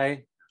a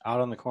guy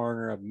out on the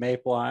corner of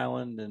Maple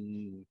Island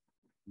and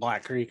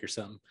Black Creek or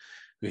something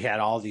who had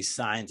all these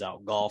signs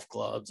out, golf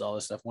clubs, all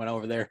this stuff. Went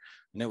over there,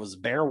 and it was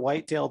Bear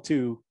Whitetail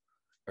 2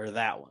 or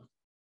that one.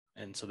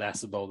 And so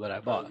that's the bow that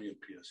I bought. Probably a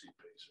PSE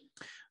pacer.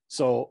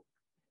 So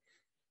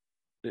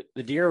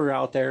the deer were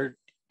out there.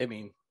 I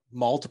mean,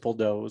 multiple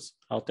does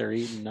out there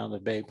eating on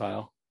the bait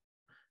pile.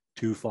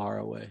 Too far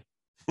away.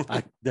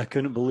 I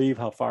couldn't believe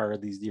how far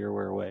these deer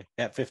were away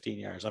at 15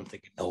 yards. I'm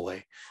thinking,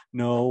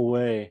 no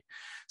way.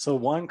 So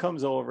one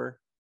comes over,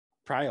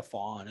 probably a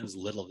fawn. It was a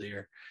little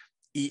deer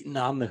eating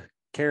on the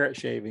carrot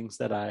shavings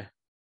that I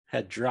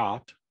had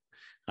dropped.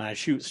 And I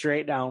shoot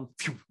straight down,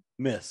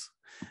 miss.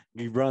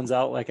 He runs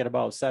out like at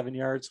about 7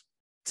 yards,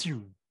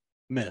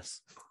 miss.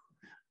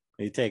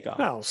 You take off.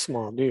 Oh,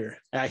 small deer.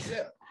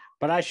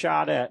 But I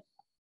shot at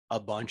a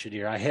bunch of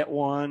deer. I hit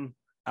one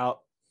out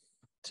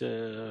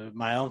to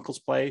my uncle's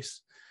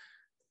place,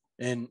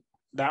 and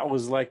that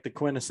was like the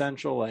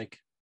quintessential like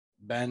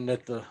bend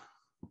at the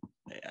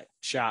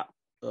shot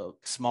a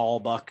small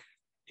buck,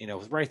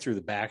 right through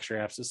the back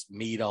straps, just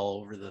meat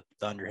all over the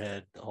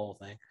thunderhead, the whole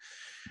thing.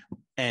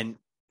 And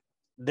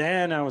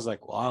then I was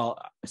like,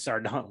 well, I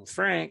started hunting with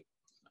Frank.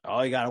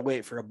 Oh, you gotta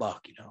wait for a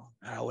buck,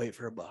 Gotta wait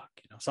for a buck,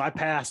 So I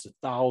passed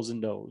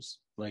 1,000 does,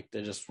 like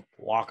they just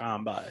walk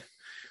on by.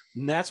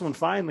 And that's when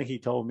finally he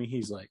told me,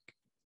 he's like,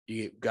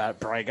 you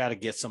probably got to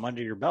get some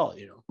under your belt,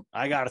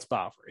 I got a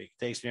spot for you.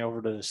 He takes me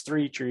over to his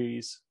 3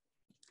 trees,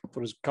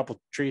 put a couple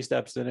tree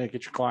steps in it,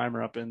 get your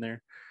climber up in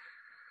there.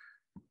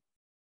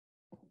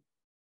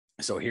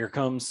 So here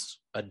comes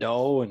a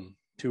doe and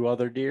 2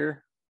 other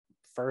deer.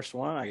 First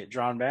one, I get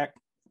drawn back.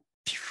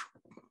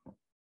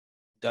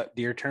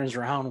 Deer turns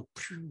around,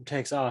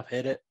 takes off,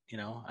 hit it.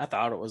 I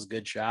thought it was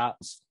good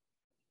shots.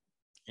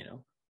 It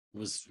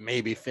was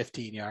maybe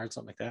 15 yards,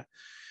 something like that.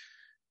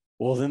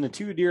 Well, then the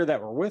 2 deer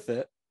that were with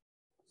it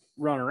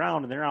run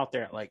around, and they're out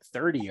there at like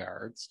 30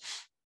 yards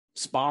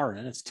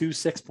sparring. It's 2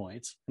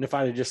 6-points. And if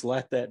I'd have just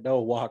let that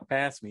doe walk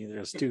past me,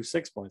 there's 2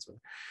 6-points with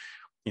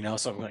her.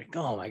 So I'm like,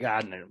 oh my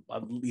God. And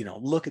I'm,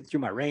 looking through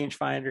my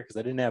rangefinder because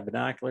I didn't have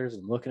binoculars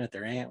and looking at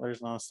their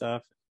antlers and all that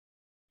stuff.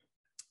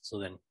 So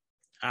then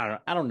I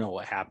don't know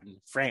what happened.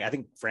 I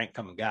think Frank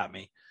come and got me.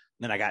 And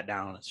then I got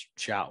down and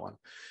shot one.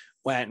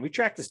 We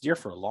tracked this deer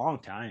for a long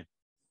time.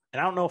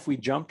 And I don't know if we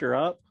jumped her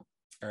up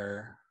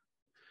or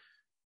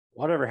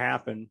whatever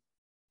happened,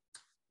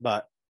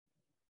 but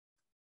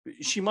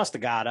she must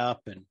have got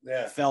up and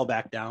fell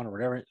back down or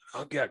whatever.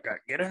 Oh, get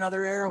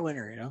another arrow in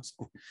her,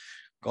 So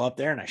go up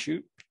there and I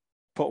shoot,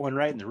 put one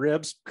right in the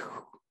ribs,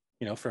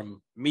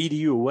 from me to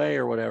you away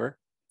or whatever.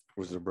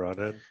 Was it a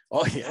broadhead?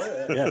 Oh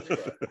yeah.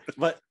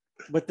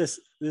 But this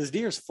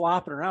deer's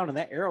flopping around and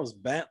that arrow's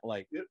bent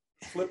like it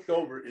flipped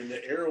over and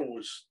the arrow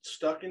was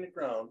stuck in the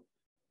ground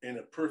in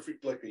a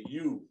perfect like a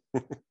U,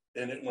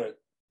 and it went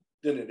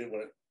like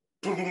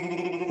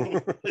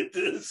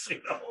this.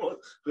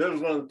 That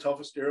was one of the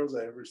toughest arrows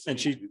I ever seen. And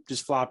she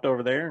just flopped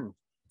over there and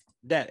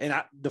dead.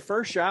 And the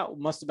first shot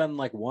must have been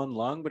like one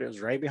lung, but it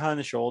was right behind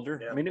the shoulder.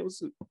 Yeah. I mean, it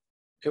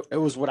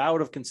was what I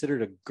would have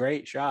considered a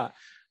great shot.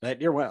 That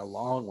deer went a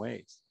long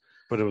ways.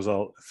 But it was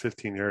all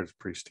 15 yards,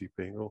 pretty steep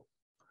angle.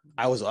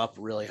 I was up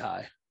really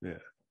high. Yeah.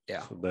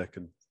 Yeah. So that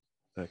can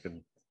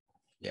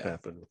Yeah.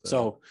 happen with that.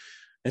 So,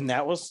 and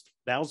that was,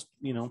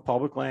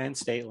 public land,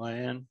 state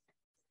land,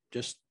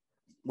 just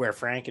where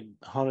Frank had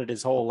hunted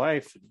his whole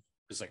life.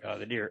 It's like, oh,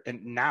 the deer.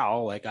 And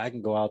now, like, I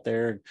can go out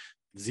there and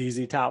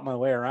ZZ top my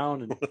way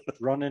around and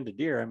run into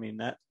deer. I mean,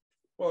 that.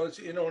 Well, it's,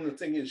 and the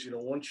thing is,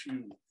 once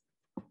you've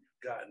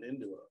gotten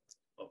into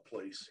a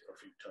place a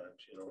few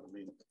times, what I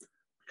mean,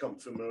 become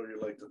familiar,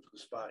 like the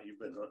spot you've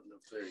been hunting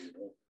up there,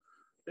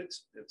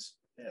 it's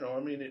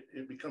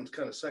it becomes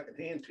kind of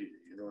secondhand to you.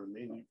 You know what I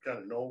mean? You kind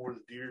of know where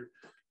the deer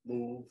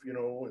move,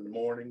 in the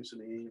mornings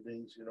and the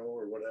evenings,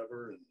 or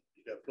whatever, and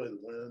you got to play the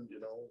wind,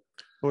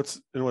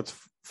 What's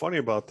funny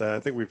about that, I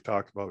think we've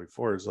talked about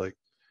before, is like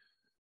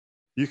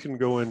you can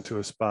go into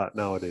a spot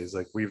nowadays,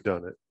 like we've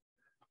done it,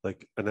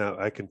 like, and now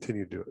I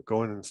continue to do it.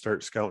 Go in and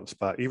start scouting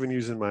spot, even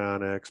using my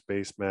Onyx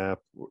base map,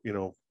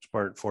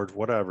 Spartan Forge,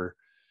 whatever.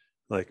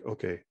 Like,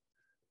 okay,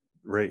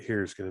 right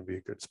here is going to be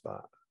a good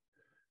spot.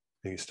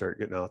 And you start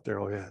getting out there.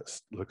 Oh yeah,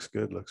 it looks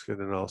good. And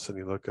all of a sudden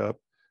you look up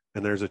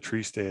and there's a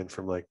tree stand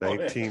from like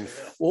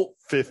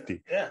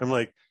 1950. Yeah. I'm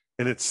like,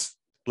 and it's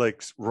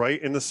like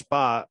right in the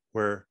spot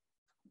where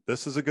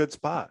this is a good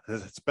spot.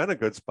 It's been a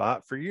good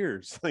spot for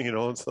years.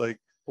 It's like,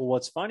 Well,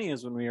 what's funny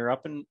is when we were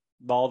up in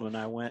Baldwin,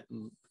 I went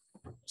and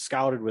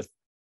scouted with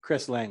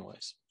Chris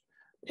Langlois,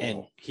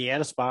 and he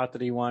had a spot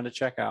that he wanted to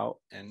check out,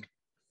 and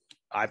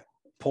I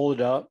pulled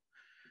it up,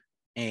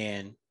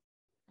 and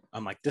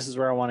I'm like, this is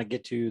where I want to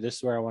get to. This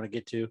is where I want to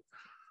get to.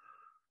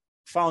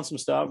 Found some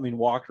stuff. I mean,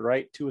 walked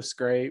right to a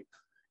scrape,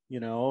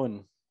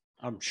 and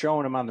I'm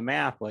showing him on the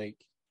map, like,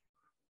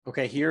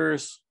 okay,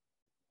 here's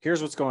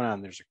what's going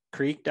on. There's a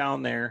creek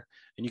down there,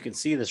 and you can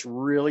see this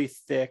really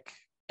thick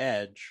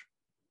edge.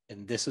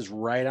 And this is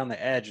right on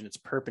the edge and it's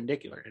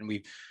perpendicular. And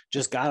we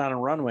just got on a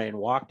runway and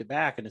walked it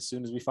back. And as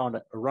soon as we found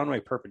a runway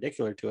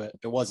perpendicular to it,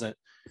 it wasn't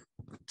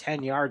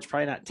 10 yards,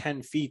 probably not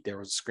 10 feet. There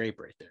was a scrape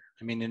right there.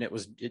 I mean, and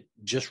it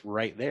just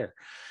right there.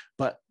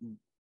 But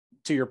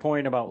to your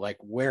point about like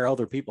where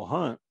other people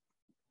hunt,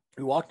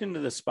 we walked into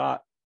this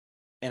spot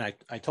and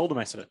I told him,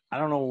 I said, I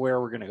don't know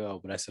where we're going to go,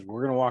 but I said,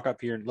 we're going to walk up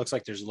here. And it looks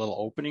like there's a little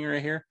opening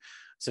right here.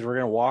 I said, we're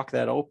going to walk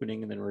that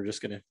opening and then we're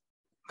just going to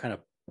kind of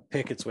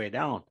pick its way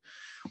down.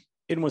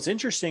 And what's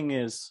interesting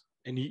is,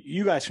 and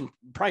you guys can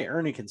probably,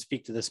 Ernie can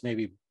speak to this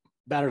maybe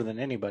better than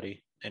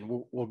anybody. And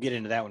we'll get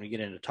into that when we get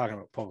into talking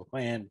about public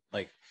land,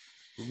 like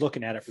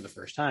looking at it for the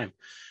first time.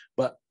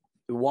 But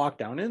we walked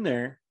down in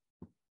there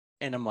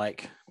and I'm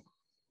like,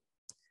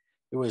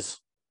 it was,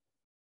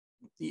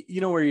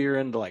 where you're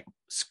into like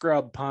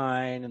scrub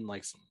pine and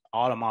like some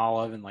autumn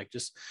olive and like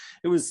just,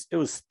 it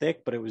was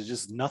thick, but it was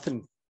just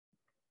nothing,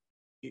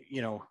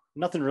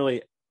 nothing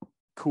really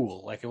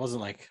cool. Like it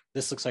wasn't like,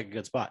 this looks like a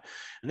good spot.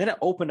 And then it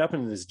opened up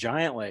into this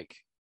giant, like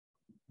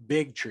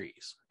big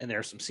trees, and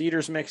there's some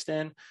cedars mixed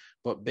in,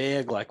 but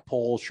big like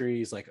pole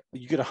trees. Like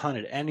you could have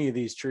hunted any of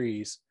these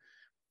trees,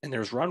 and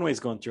there's runways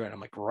going through it. I'm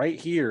like, right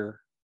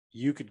here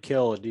you could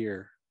kill a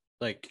deer.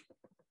 Like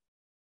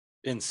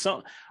in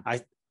some,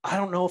 I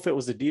don't know if it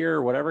was a deer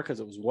or whatever, because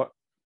it was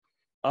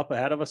up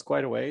ahead of us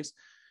quite a ways,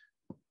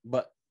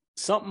 but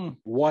something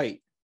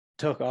white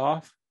took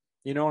off,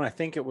 and I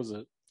think it was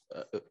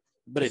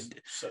but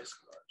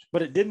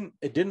it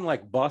didn't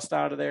like bust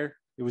out of there.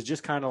 It was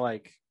just kind of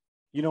like,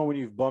 when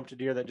you've bumped a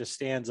deer that just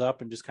stands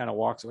up and just kind of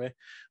walks away.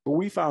 But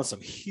we found some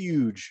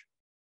huge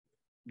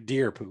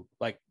deer poop,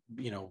 like,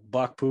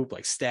 buck poop,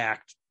 like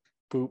stacked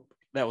poop.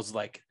 That was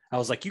like, I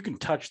was like, you can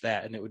touch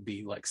that and it would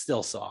be like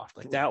still soft.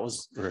 Like that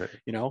was, right.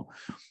 When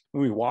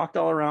we walked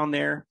all around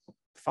there,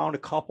 found a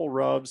couple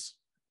rubs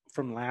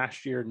from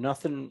last year,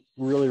 nothing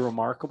really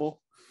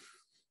remarkable,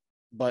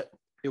 but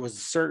it was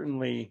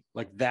certainly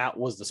like that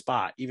was the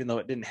spot, even though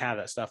it didn't have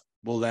that stuff.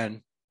 Well,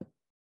 then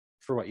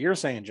for what you're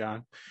saying,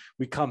 John,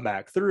 we come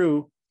back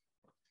through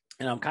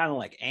and I'm kind of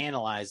like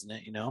analyzing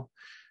it, and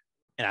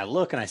I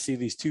look and I see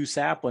these two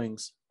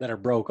saplings that are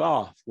broke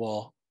off.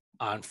 Well,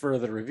 on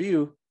further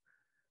review,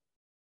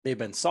 they've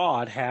been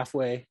sawed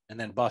halfway and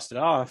then busted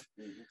off.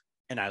 Mm-hmm.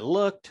 And I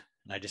looked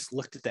and I just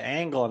looked at the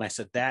angle and I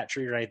said, that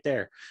tree right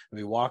there. And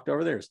we walked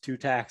over there. There's two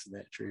tacks in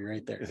that tree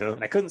right there. Yeah.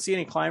 And I couldn't see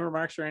any climber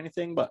marks or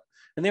anything,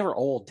 and they were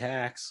old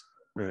tacks.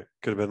 Right.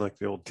 Could have been like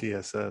the old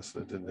TSS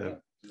that didn't have.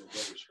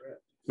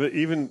 But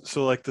even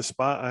so, like the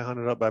spot I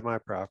hunted up by my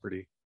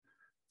property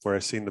where I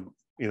seen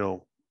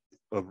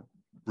a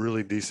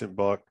really decent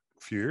buck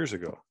a few years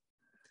ago.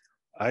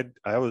 I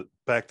was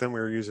back then we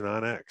were using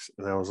Onyx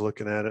and I was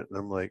looking at it and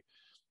I'm like,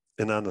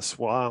 and on the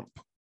swamp,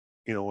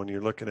 when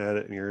you're looking at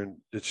it and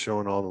it's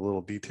showing all the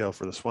little detail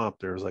for the swamp,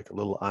 there was like a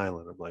little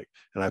island. I'm like,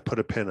 and I put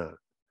a pin on it.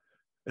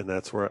 And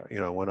that's where,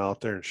 I went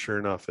out there and sure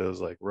enough, it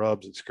was like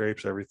rubs and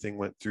scrapes. Everything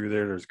went through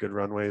there. There's good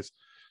runways.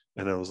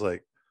 And I was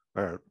like,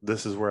 all right,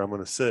 this is where I'm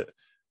going to sit.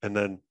 And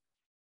then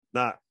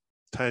not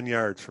 10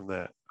 yards from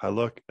that, I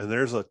look and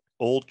there's a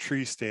old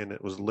tree stand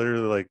that was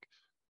literally like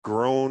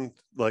grown,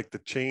 like the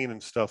chain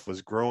and stuff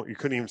was grown. You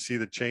couldn't even see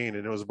the chain,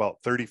 and it was about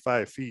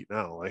 35 feet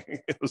now. Like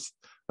it was,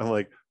 I'm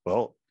like,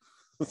 well,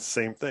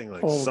 same thing.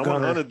 Like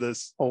someone hunted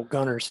this. Old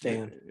gunner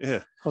stand.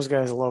 Yeah. Those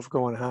guys love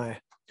going high.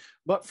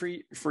 But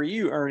for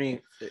you,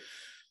 Ernie,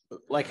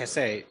 like I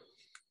say,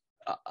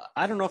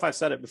 I don't know if I've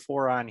said it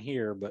before on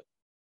here, but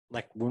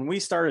like when we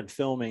started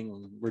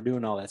filming, we're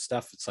doing all that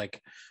stuff. It's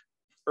like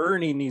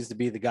Ernie needs to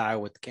be the guy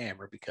with the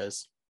camera,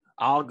 because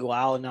I'll go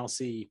out and I'll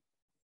see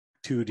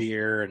 2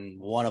 deer and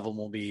one of them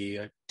will be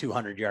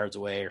 200 yards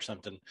away or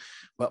something.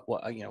 But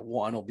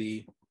one will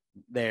be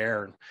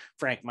there, and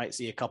Frank might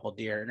see a couple of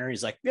deer, and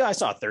Ernie's like, yeah, I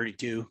saw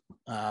 32,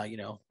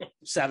 $7.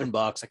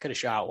 I could have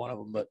shot one of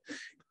them, but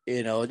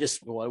it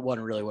just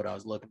wasn't really what I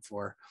was looking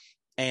for.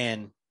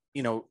 And,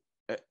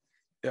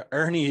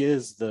 Ernie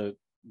is the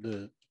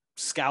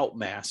scout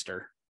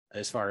master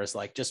as far as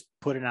like just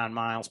putting on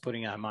miles.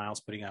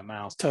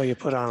 Till you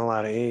put on a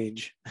lot of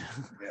age,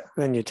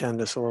 then you tend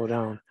to slow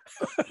down.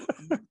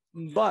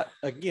 But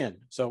again,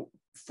 so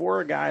for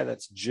a guy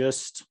that's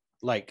just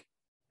like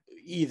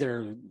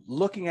either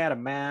looking at a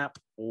map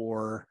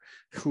or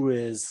who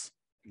is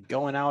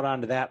going out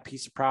onto that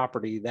piece of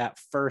property that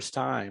first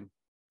time,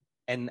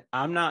 and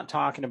I'm not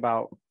talking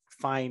about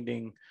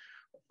finding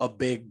a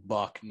big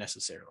buck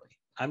necessarily.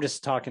 I'm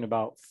just talking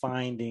about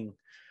finding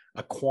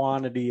a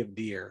quantity of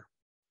deer,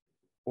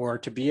 or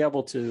to be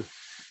able to,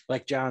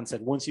 like John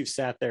said, once you've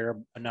sat there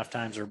enough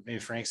times, or maybe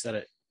Frank said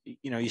it,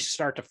 you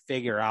start to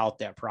figure out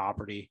that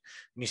property,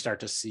 and you start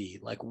to see,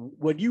 like,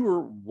 when you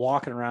were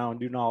walking around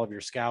doing all of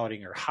your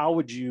scouting, or how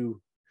would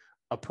you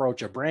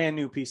approach a brand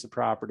new piece of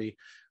property?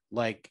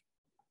 Like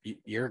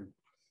you're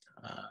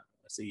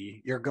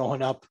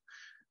going up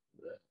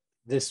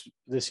this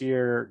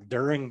year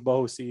during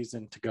bow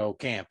season to go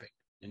camping,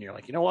 and you're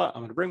like, you know what,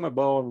 I'm going to bring my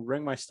bow, I'm going to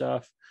bring my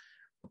stuff.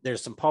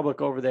 There's some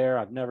public over there.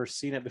 I've never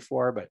seen it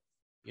before, but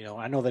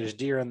I know there's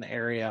deer in the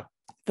area.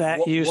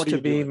 That used to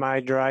be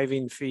my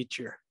driving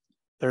feature.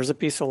 There's a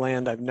piece of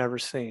land I've never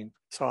seen.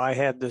 So I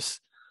had to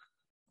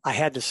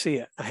see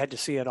it. I had to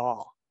see it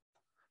all.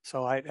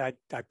 So I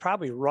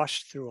probably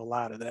rushed through a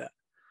lot of that.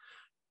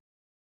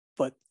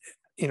 But,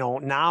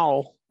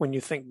 now when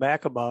you think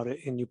back about it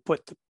and you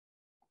put the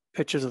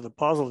pictures of the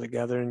puzzle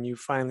together and you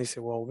finally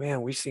say, well,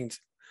 man,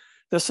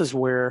 this is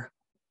where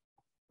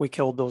we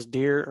killed those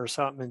deer or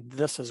something, and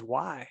this is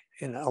why.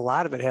 And a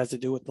lot of it has to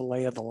do with the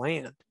lay of the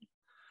land,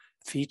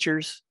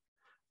 features.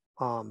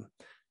 And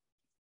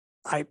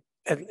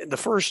the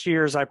first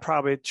years, I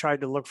probably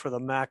tried to look for the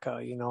Mecca.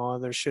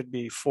 There should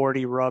be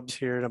 40 rubs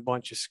here and a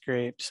bunch of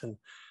scrapes, and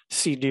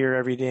see deer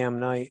every damn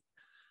night.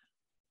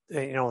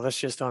 That's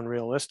just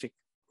unrealistic,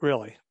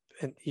 really.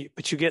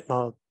 But you get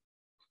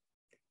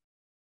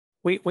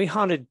we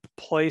hunted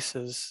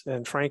places,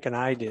 and Frank and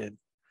I did,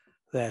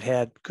 that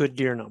had good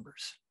deer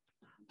numbers.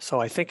 So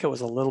I think it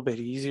was a little bit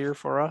easier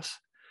for us,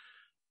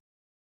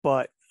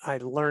 but I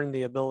learned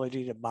the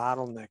ability to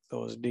bottleneck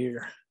those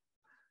deer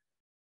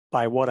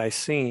by what I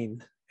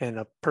seen. And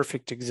a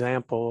perfect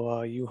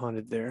example, you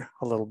hunted there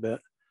a little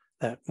bit,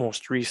 that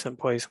most recent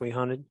place we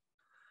hunted.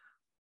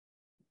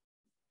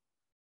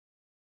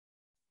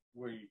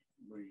 Where you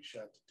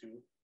shot the 2?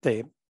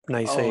 The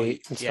nice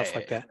 8 and stuff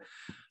like that.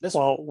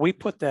 Well, we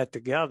put that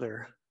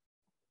together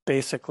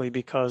basically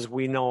because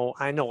I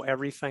know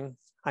everything.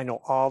 I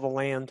know all the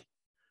land.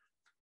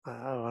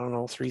 I don't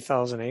know,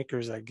 3,000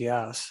 acres, I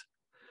guess.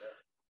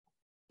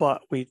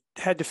 But we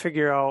had to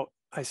figure out,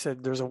 I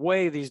said, there's a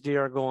way these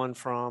deer are going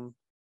from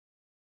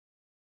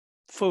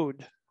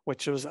food,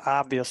 which was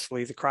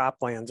obviously the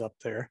croplands up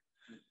there,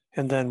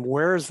 and then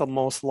where's the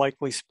most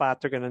likely spot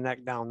they're going to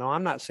neck down. Now,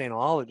 I'm not saying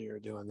all the deer are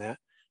doing that.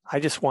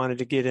 I just wanted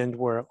to get into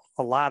where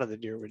a lot of the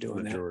deer were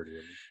doing that.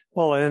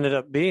 Well, it ended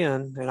up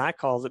being, and I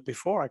called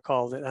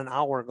it an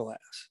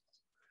hourglass.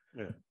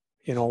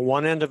 Yeah.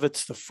 One end of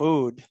it's the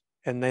food,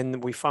 and then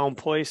we found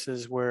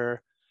places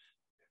where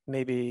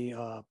maybe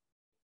a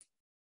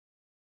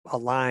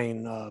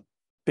line,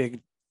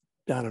 big,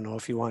 I don't know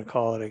if you want to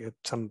call it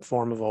some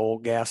form of an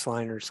old gas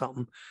line or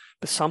something,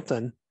 but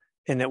something,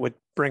 and it would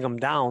bring them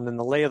down, and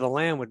the lay of the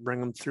land would bring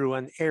them through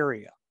an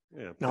area.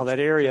 Yeah, now that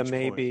area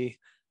may be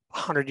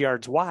 100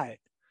 yards wide.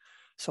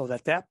 So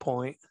at that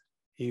point,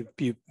 you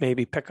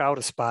maybe pick out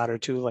a spot or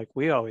two like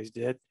we always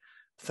did.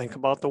 Think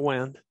about the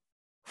wind.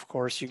 Of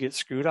course, you get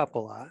screwed up a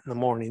lot in the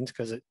mornings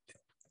because it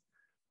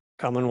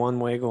coming one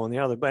way, going the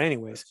other. But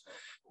anyways,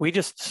 we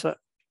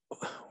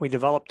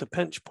developed the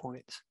pinch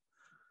points.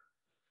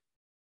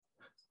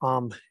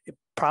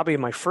 Probably in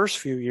my first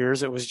few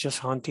years, it was just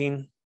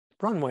hunting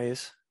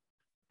runways,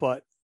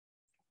 but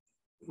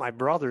my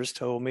brothers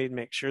told me to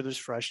make sure there's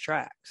fresh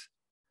tracks.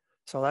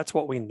 So that's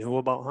what we knew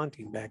about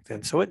hunting back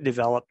then. So it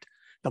developed.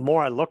 The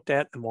more I looked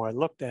at, the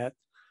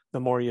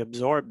more you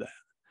absorb that.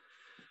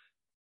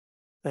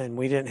 And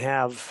we didn't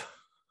have,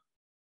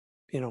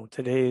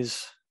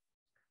 today's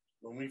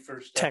when we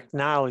first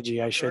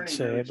technology, I should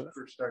say. But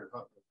first started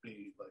hunting with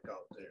me, like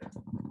out there,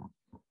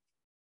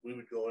 we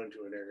would go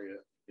into an area,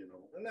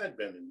 and I'd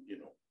been in,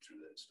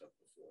 through that stuff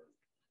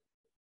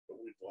before. But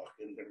we'd walk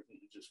in there and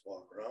he'd just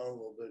walk around a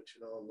little bit,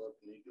 you know, and look,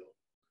 and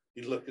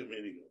he'd look at me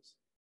and he goes,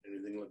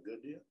 anything look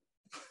good to you?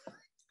 I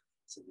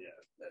said, yeah,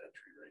 that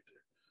tree right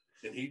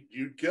there. And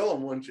you'd kill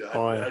him, wouldn't you?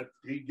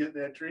 He'd get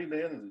in that tree,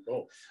 man, and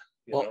boom,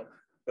 you know.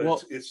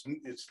 But it's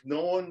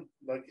knowing,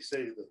 like you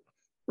say,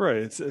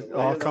 right. It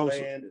all comes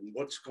land and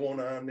what's going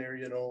on there,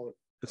 you know.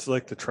 It's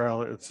like the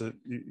trial. It's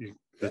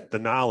the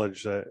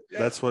knowledge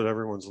that's what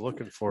everyone's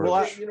looking for.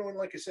 Well, you know, and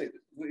like I say,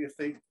 if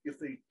they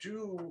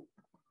do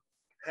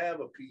have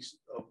a piece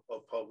of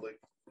public,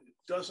 it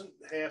doesn't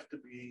have to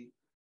be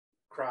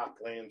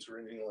croplands or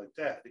anything like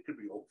that. It could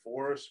be oak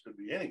forest, it could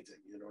be anything.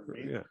 You know what I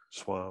mean? Yeah,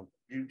 swamp.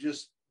 You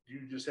just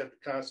have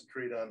to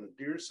concentrate on the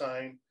deer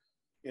sign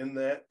in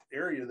that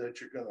area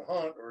that you're going to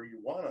hunt or you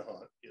want to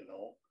hunt. You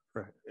know,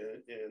 right?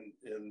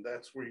 And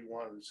that's where you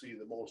want to see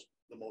the most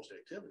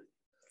activity.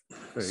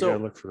 Right, so you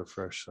gotta look for the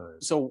fresh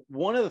signs. So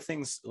one of the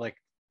things, like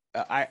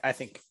I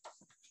think,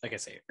 like I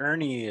say,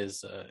 Ernie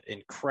is an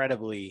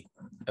incredibly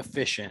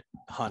efficient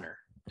hunter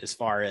as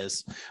far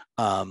as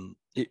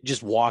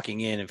just walking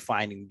in and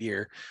finding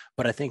deer.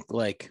 But I think,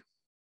 like,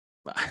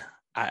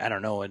 I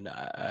don't know, and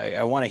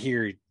I want to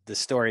hear the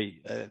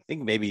story. I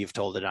think maybe you've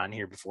told it on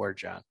here before,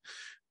 John.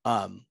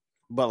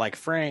 But like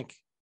Frank,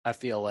 I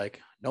feel like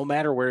no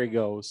matter where he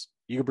goes,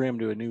 you can bring him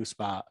to a new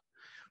spot.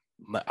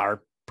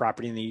 Our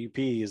property in the UP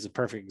is a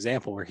perfect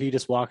example where he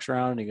just walks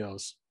around and he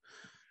goes,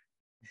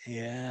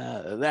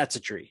 yeah, that's a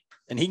tree.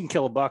 And he can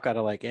kill a buck out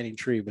of like any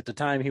tree. But the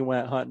time he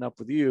went hunting up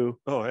with you.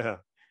 Oh, yeah.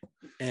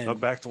 And up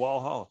back to Wall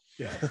Hall.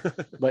 Yeah.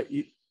 But,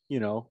 you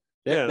know,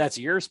 that's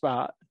your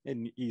spot.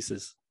 And he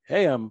says,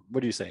 hey, what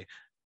do you say?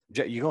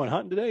 You going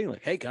hunting today?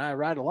 Like, hey, can I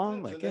ride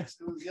along? Like, yeah.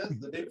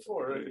 The day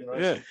before. You know,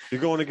 yeah.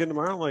 You're going again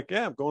tomorrow? I'm like,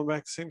 yeah, I'm going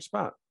back to the same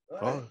spot.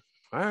 All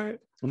right.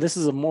 And this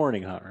is a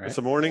morning hunt, right? It's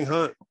a morning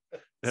hunt.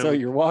 And so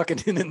you're walking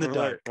in the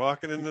dark. Like,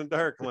 walking in the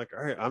dark. I'm like,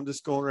 all right, I'm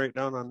just going right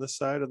down on this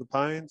side of the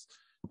pines.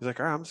 He's like,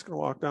 all right, I'm just going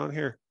to walk down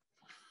here.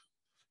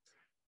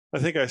 I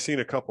think I seen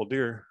a couple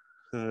deer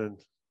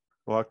and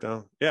walk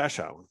down. Yeah, I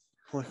shot one.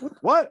 I'm like,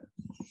 what?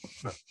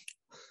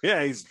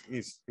 Yeah, he's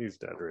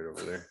dead right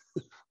over there.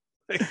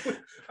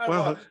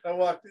 I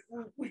walked.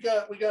 We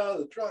got out of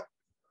the truck,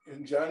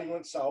 and Johnny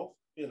went south.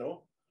 You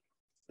know,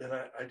 and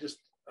I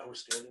was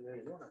standing there.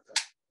 You know, and I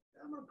thought,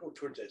 I'm gonna go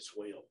towards that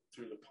swale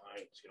through the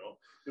pines. You know,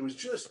 it was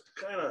just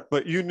kind of.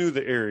 But you knew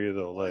the area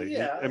though, like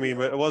yeah. I mean,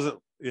 but it wasn't.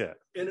 Yeah.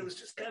 And it was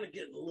just kind of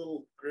getting a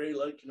little gray,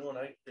 like, you know, and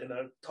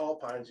I tall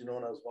pines, you know,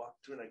 and I was walking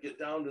through, and I get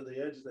down to the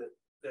edge of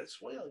that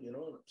swale, you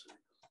know, and I'm saying,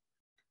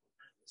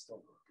 this don't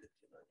look good,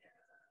 you know.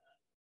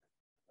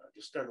 I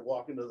just started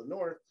walking to the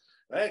north.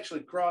 I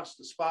actually crossed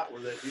the spot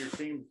where that deer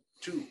came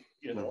to,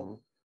 you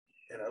know,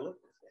 and I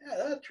looked. Yeah,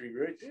 that tree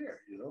right there,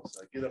 you know.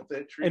 So I get up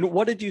that tree. And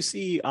what did you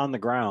see on the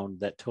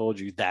ground that told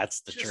you that's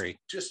the tree?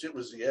 Just it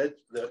was the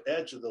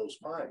edge of those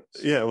pines.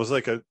 Yeah, it was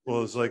like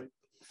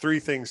three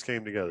things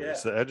came together. Yeah.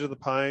 It's the edge of the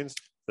pines,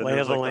 then there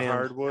was like the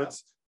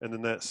hardwoods, and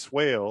then that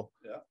swale.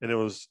 Yeah. And it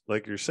was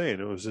like you're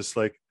saying, it was just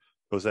like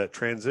it was that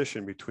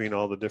transition between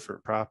all the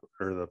different And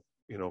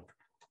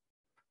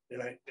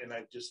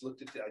I just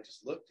looked and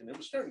it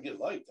was starting to get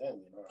light then,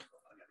 you know. I gotta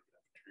get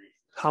up the tree.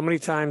 How many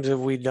times have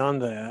we done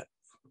that?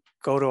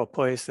 Go to a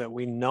place that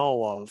we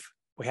know of.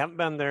 We haven't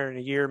been there in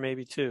a year,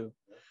 maybe two.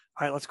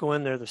 All right, let's go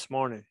in there this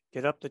morning.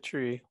 Get up the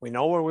tree. We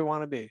know where we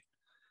want to be.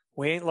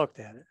 We ain't looked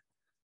at it.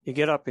 You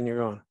get up and you're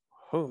going,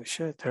 holy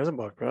shit, there's a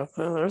buck up.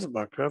 Oh, there's a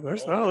buck up.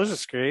 This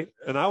is great.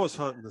 And I was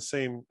hunting the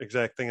same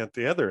exact thing at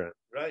the other end.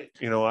 Right.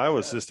 You know, I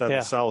was just on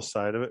the south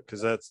side of it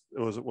because it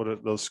was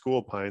those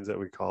school pines that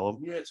we call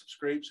them. You had some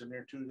scrapes in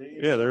there too, didn't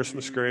you? Yeah, there were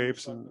some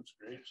scrapes and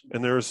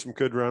there was some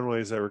good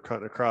runways that were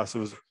cutting across.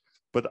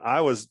 But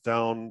I was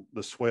down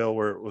the swale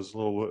where it was a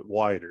little bit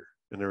wider,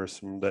 and there were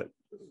some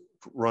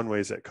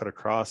runways that cut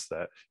across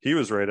that. He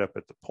was right up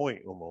at the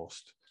point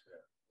almost.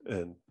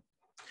 And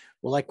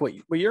well, like what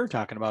you're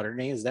talking about,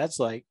 Ernie, is that's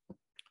like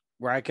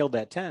where I killed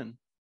that 10.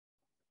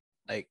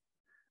 Like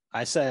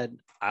I said,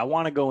 I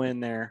want to go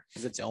in there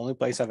because it's the only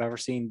place I've ever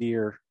seen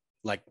deer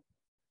like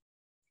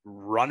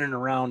running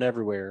around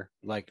everywhere,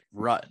 like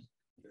rutting,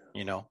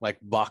 you know, like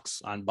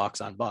bucks on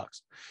bucks on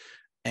bucks.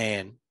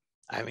 And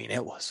I mean,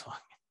 it was fucking.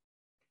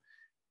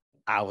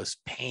 I was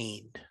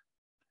pained.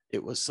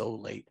 It was so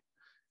late.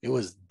 It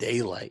was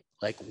daylight,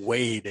 like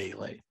way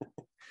daylight.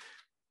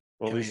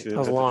 Well, at least it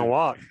was a long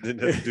walk.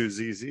 Didn't have to do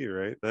ZZ,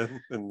 right?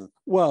 Then.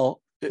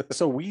 Well,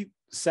 so we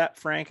set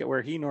Frank at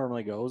where he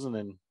normally goes, and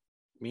then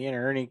me and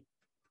Ernie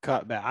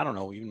cut back. I don't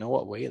know even know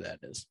what way that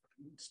is.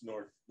 It's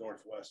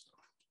northwest.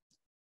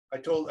 I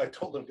told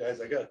them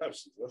guys I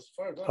was as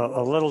far as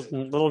a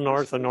little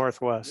north of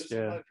northwest. This is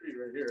my tree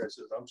right here. I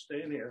said I'm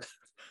staying here.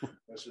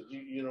 I said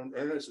you know,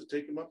 and I said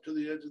take him up to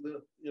the edge of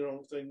the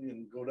thing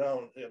and go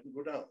down. Have him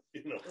go down.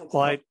 You know.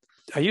 Well,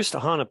 I used to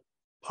hunt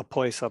a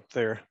place up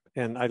there,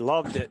 and I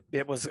loved it.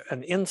 It was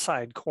an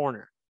inside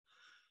corner,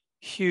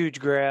 huge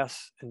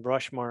grass and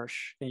brush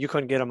marsh, and you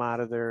couldn't get them out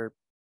of there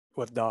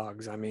with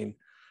dogs. I mean,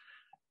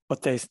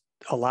 but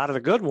a lot of the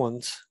good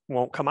ones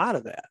won't come out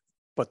of that,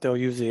 but they'll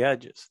use the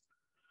edges.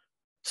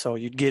 So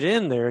you'd get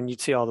in there and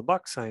you'd see all the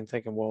buck sign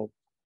thinking, well,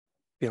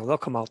 they'll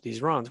come out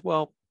these runs.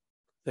 Well,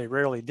 they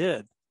rarely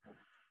did.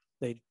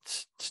 They'd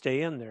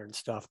stay in there and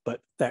stuff,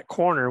 but that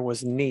corner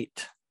was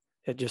neat.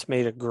 It just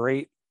made a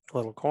great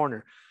little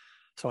corner.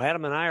 So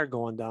Adam and I are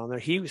going down there.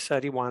 He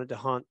said he wanted to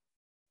hunt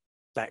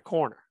that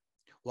corner.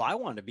 Well, I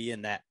wanted to be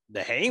in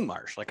the hay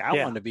marsh. Like I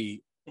wanted to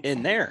be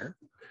in there.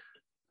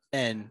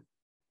 And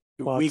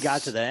we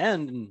got to the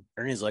end and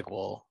Ernie's like,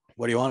 well,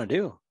 what do you want to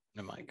do?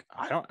 And I'm like,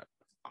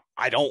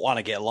 I don't want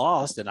to get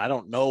lost. And I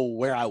don't know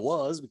where I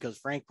was because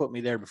Frank put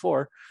me there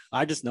before.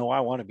 I just know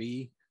I want to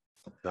be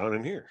down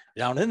in here,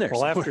 down in there.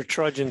 Well, after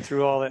trudging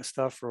through all that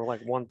stuff for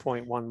like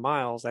 1.1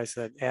 miles, I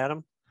said,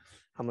 Adam,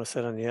 I'm going to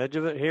sit on the edge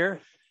of it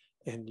here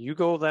and you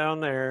go down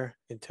there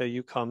until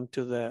you come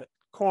to that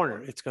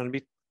corner. It's going to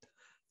be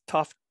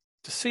tough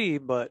to see,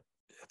 but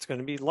it's going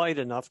to be light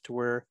enough to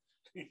where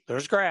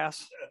there's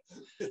grass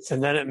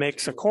and then it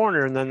makes a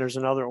corner and then there's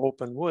another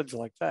open woods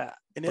like that.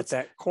 And it's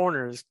that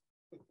corner is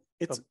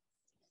a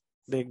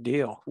big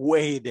deal.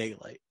 Way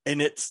daylight.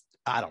 And it's,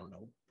 I don't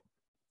know,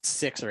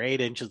 6 or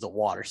 8 inches of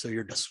water. So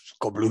you're just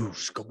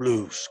skabloosh,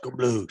 skabloosh,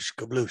 skabloosh,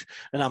 skabloosh.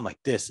 And I'm like,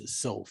 this is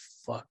so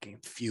fucking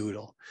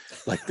futile.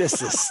 Like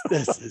this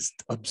is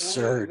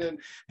absurd. Well,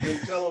 then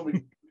tell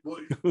me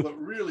what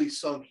really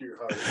sunk your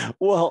heart.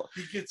 Well,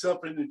 he gets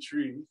up in the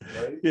tree,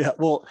 right? Yeah.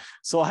 Well,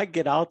 so I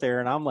get out there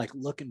and I'm like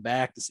looking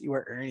back to see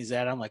where Ernie's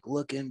at. I'm like,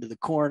 look into the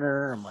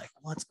corner. I'm like,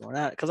 what's going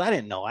on? Because I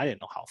didn't know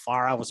how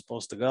far I was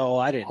supposed to go.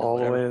 I didn't know all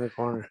the way to the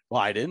corner.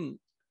 Well, I didn't.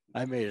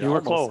 I made it. You were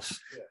close.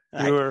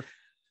 Yeah.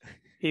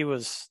 He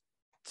was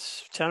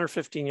 10 or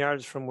 15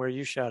 yards from where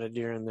you shot a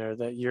deer in there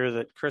that year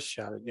that Chris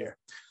shot a deer.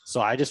 So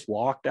I just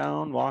walked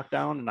down,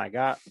 and I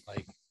got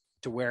like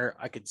to where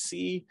I could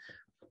see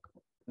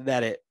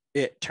that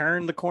it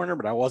turned the corner,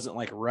 but I wasn't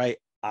like right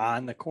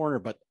on the corner.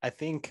 But I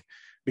think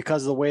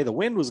because of the way the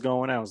wind was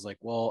going, I was like,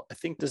 well, I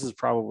think this is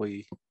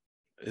probably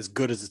as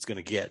good as it's going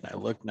to get. And I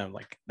looked and I'm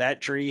like,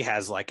 that tree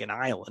has like an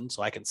island,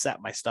 so I can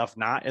set my stuff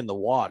not in the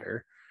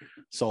water.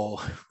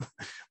 So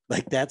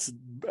like that's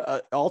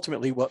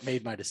ultimately what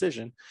made my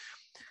decision.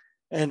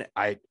 And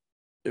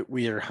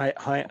we are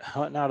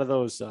hunting out of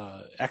those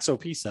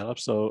XOP setups.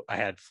 So I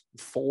had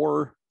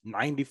 4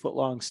 90-foot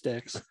long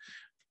sticks,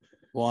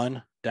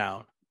 1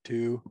 down,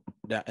 2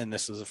 down. And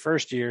this was the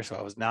first year, so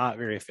I was not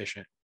very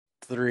efficient.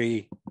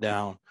 3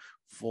 down,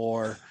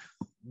 4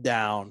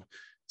 down,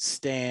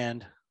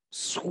 stand,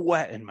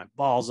 sweating my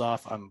balls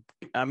off. I'm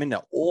in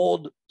an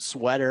old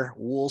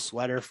wool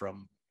sweater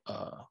from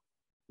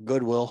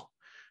Goodwill,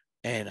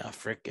 and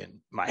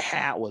my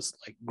hat was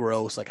like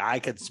gross. Like I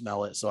could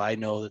smell it, so I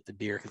know that the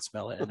deer could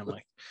smell it. And I'm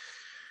like,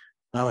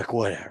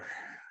 whatever.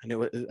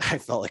 And I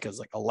felt like it was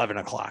like 11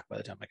 o'clock by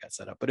the time I got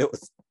set up, but it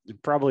was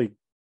probably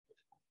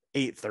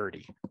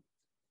 8:30.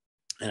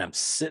 And I'm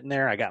sitting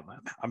there.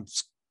 I'm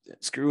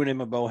screwing in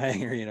my bow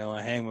hanger.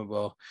 I hang my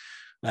bow.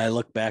 And I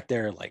look back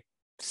there, like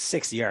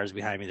 60 yards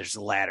behind me, there's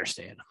a ladder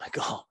stand. I'm like,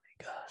 oh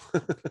my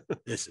God,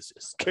 this is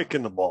just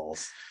kicking the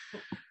balls.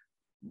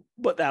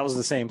 But that was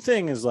the same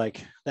thing as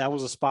like, that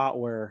was a spot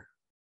where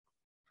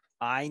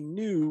I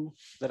knew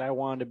that I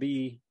wanted to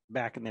be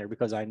back in there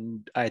because I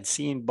had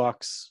seen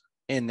bucks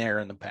in there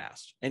in the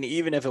past. And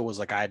even if it was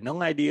like, I had no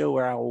idea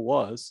where I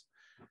was,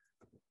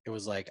 it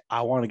was like,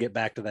 I want to get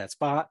back to that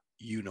spot.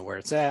 You know where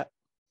it's at.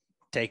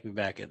 Take me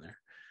back in there.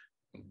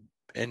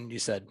 And you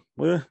said,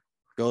 well,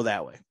 go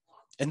that way.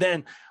 And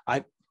then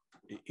I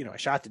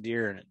shot the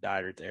deer and it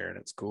died right there, and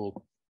it's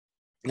cool.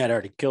 And I'd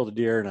already killed a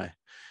deer, and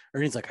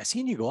Ernie's like, I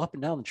seen you go up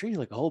and down the tree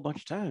like a whole bunch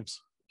of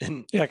times.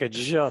 And yeah, I could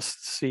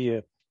just see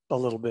it a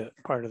little bit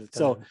part of the time.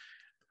 So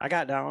I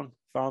got down,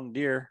 found the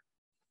deer,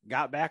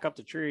 got back up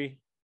the tree.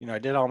 I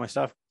did all my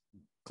stuff,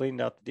 cleaned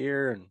out the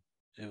deer, and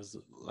it was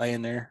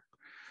laying there.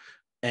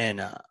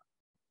 And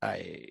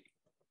I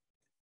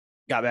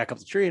got back up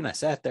the tree and I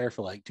sat there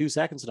for like 2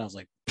 seconds, and I was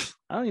like,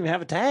 I don't even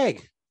have a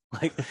tag.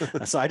 Like,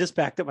 so I just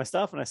packed up my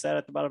stuff and I sat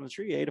at the bottom of the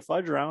tree, ate a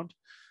fudge round.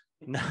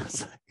 And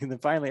then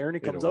finally Ernie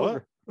comes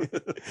over and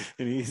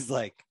he's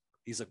like,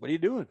 what are you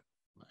doing?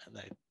 And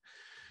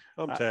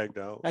I'm tagged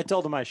out. I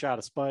told him I shot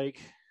a spike,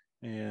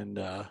 and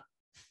I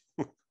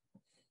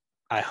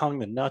hung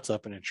the nuts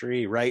up in a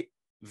tree, right?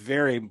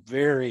 Very,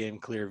 very in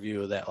clear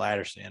view of that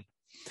ladder stand.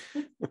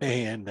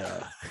 And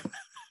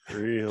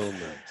real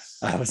nice.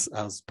 I was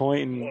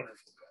pointing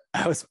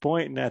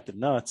at the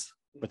nuts,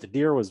 but the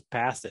deer was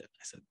past it.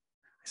 I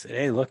said,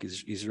 hey, look,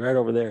 he's right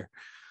over there.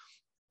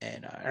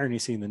 And Ernie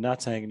seen the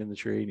nuts hanging in the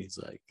tree, and he's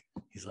like,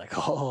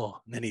 oh,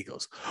 and then he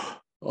goes,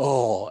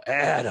 oh,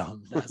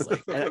 Adam. And I was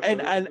like,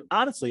 and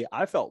honestly,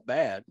 I felt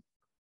bad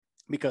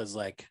because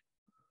like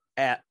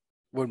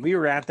when we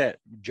were at that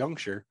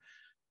juncture,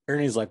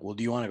 Ernie's like, well,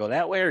 do you want to go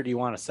that way or do you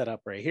want to set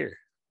up right here?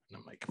 And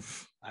I'm like,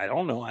 I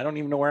don't know. I don't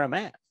even know where I'm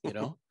at.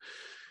 I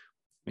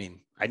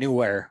mean, I knew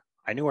where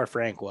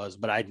Frank was,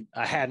 but I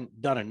hadn't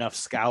done enough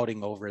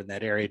scouting over in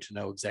that area to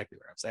know exactly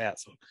where I was at.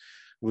 So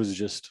it was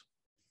just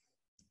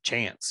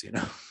chance,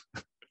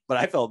 but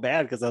I felt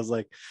bad because I was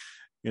like,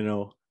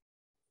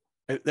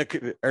 that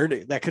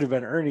could have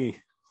been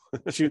Ernie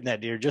shooting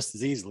that deer just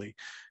as easily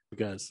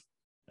because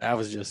I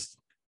was just,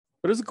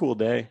 but it was a cool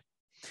day.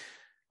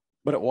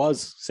 But it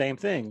was same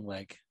thing,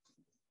 like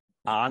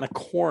on a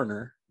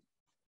corner,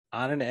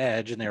 on an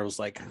edge, and there was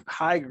like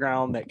high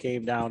ground that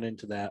came down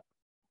into that.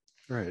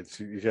 Right.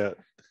 So you got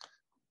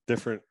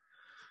different,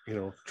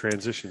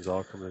 transitions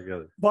all coming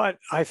together. But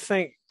I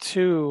think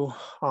too,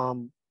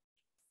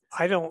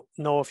 I don't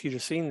know if you'd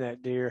have seen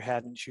that deer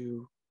hadn't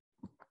you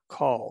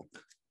called.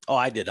 Oh,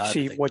 I did.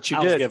 See, what you I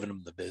was did, giving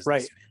him the business.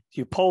 right?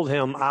 You pulled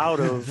him out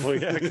of. Well,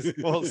 yeah.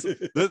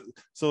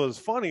 So it was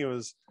funny. It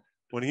was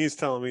when he's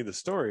telling me the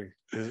story.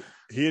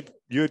 You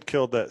had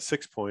killed that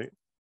 6 point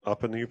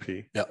up in the UP.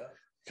 Yep.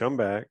 Come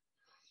back,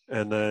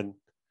 and then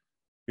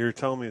you're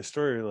telling me a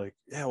story like,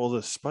 yeah, well,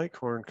 the spike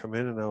horn come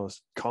in, and I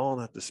was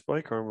calling at the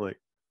spike horn. I'm like,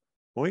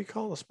 what are you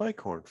calling the spike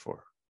horn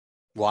for?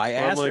 Well, I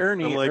asked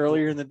Ernie like,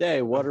 earlier in the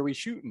day, what are we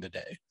shooting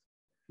today?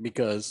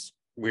 Because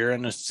we're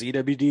in a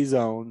CWD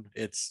zone.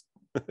 It's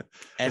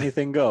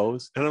anything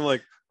goes. And I'm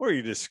like, what, are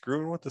you just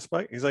screwing with the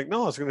spike? He's like,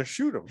 no, I was going to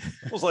shoot him.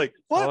 I was like,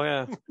 what? Oh,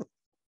 yeah.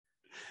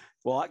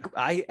 Well,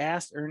 I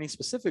asked Ernie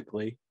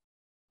specifically,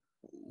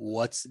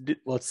 what's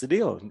the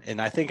deal? And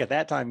I think at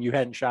that time you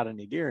hadn't shot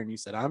any deer, and you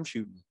said, I'm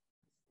shooting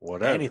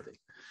Whatever. anything.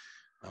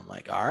 I'm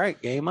like, all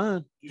right, game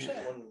on. You shot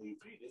one in the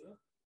UP, didn't you?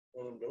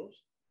 One of those?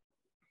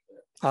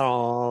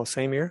 Oh,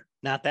 same year?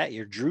 Not that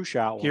year. Drew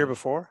shot one. Year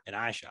before? And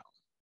I shot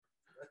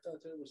I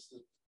thought that was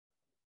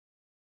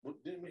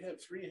didn't we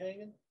have 3 hanging?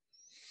 one.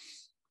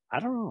 I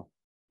don't know.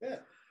 Yeah.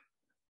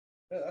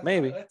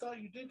 Maybe. I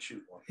thought you did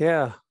shoot one.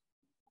 Yeah.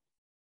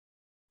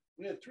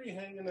 We had 3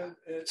 hanging.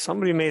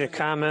 Somebody made a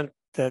comment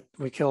that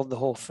we killed the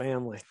whole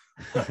family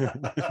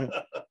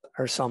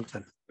or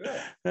something.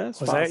 Yeah.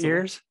 That's Was possible. that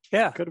yours?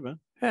 Yeah. Could have been.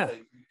 Yeah.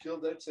 You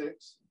killed that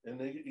 6, and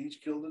they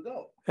each killed a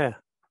doe. Yeah.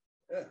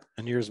 Yeah.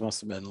 And yours must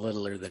have been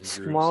littler than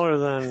Drew's. Smaller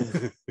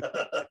than,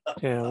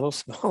 yeah, a little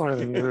smaller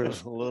than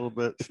yours. A little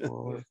bit.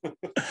 Smaller.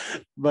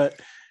 But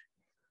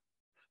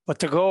But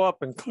to go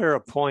up and clear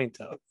a point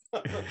up,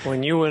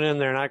 when you went in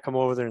there and I come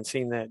over there and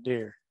seen that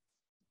deer,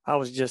 I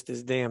was just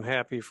as damn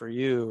happy for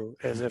you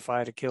as if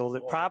I'd have killed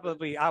it.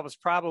 I was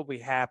probably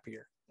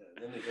happier.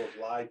 And then they both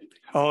lied to me.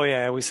 Oh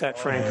yeah, we set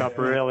Frank up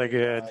really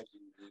good.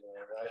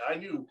 I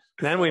knew.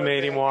 Then we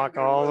made him walk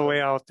all the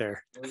way out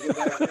there. When we get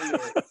back in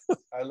there,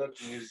 I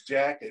looked, and his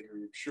jacket or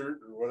shirt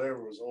or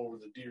whatever was over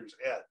the deer's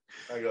head.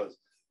 I goes,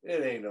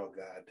 it ain't no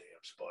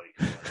goddamn spike.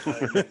 I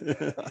knew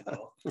that,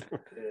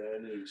 Yeah, I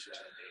knew he shot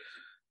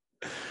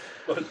a deer.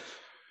 But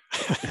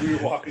we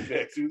were walking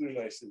back through there, and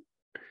I said,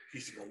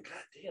 he's going, God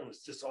damn,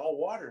 it's just all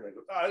water. And I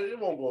go, it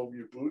won't blow over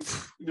your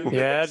boots.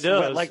 Yeah, it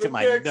does. Like to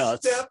my next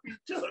nuts. step he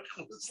took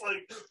was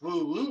like,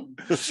 ooh.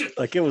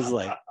 like it was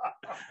like,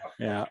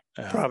 yeah.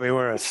 Probably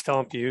where a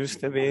stump used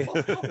to be. It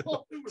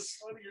was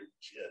funnier than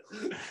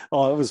shit.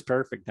 Oh, it was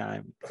perfect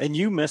time. And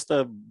you missed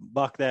a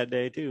buck that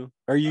day too,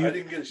 or I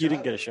didn't get a shot. you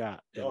didn't get a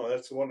shot. No,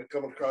 that's the one that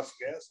coming across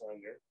the gas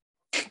line there.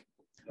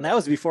 And that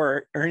was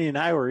before Ernie and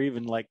I were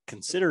even like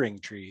considering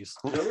trees.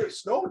 Remember, it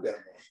snowed that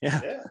morning.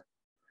 Yeah.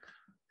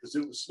 Because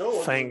it was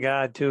snowing. Thank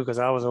God too, because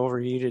I was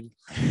overheated.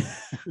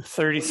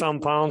 30 some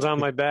pounds on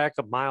my back,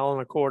 a mile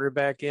and a quarter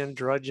back in,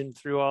 drudging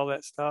through all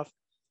that stuff.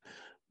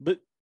 But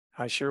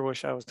I sure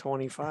wish I was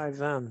 25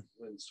 then.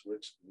 Wind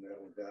switched and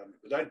that went down.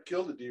 But I'd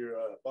killed a deer,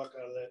 buck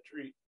out of that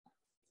tree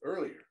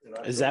earlier.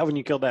 is that when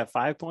you killed that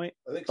 5 point?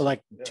 I think Or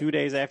like yeah. 2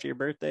 days after your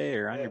birthday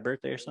or on Yeah. your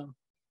birthday or something?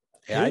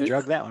 Yeah, I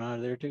drug that one out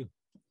of there too.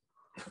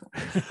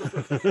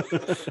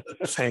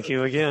 Thank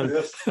you again.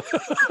 Yes.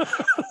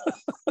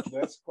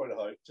 That's quite a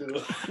hike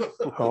too.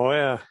 Oh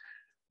yeah.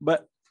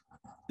 But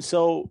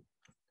so,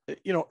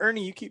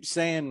 Ernie, you keep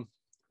saying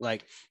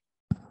like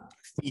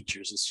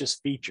features. It's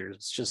just features.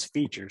 It's just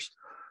features.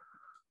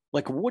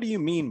 Like, what do you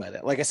mean by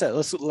that? Like I said,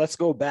 let's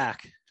go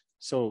back.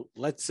 So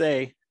let's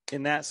say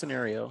in that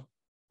scenario,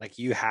 like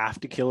you have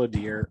to kill a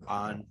deer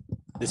on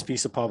this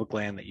piece of public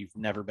land that you've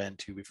never been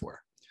to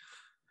before.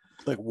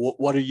 Like,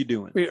 what are you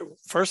doing?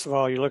 First of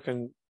all, you're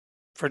looking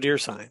for deer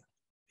sign,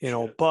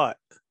 but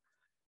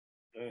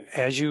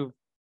as you.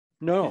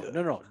 No,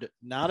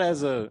 not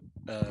as a,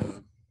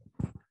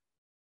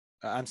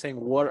 I'm saying,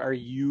 what are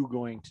you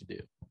going to do?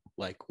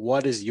 Like,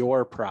 what is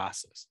your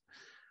process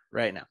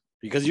right now?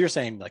 Because you're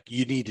saying like,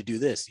 you need to do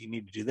this,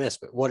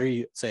 but what are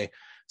you say,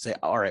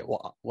 all right,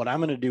 well, what I'm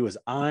going to do is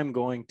I'm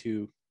going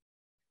to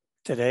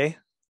Today?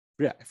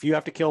 Yeah. If you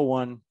have to kill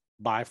one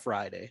by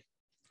Friday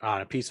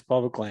on a piece of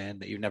public land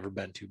that you've never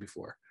been to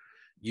before,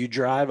 you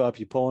drive up,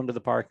 you pull into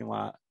the parking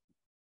lot,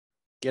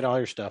 get all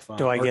your stuff on.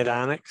 Do I get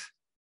Onyx?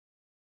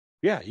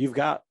 Yeah, you've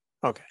got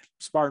Okay.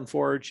 Spartan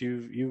Forge.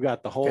 You've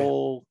got the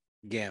whole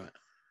gamut.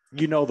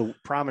 The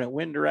prominent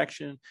wind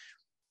direction.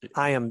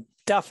 I am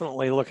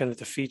definitely looking at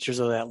the features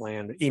of that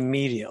land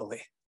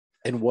immediately.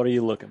 And what are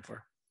you looking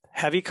for?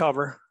 Heavy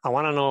cover. I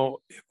want to know,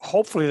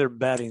 hopefully they're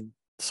bedding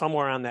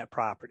somewhere on that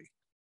property.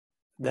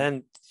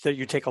 Then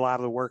you take a lot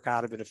of the work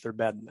out of it if they're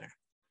bedding there.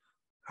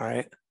 All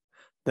right.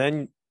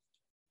 Then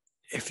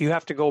if you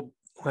have to go,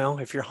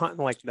 if you're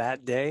hunting like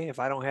that day, if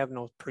I don't have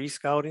no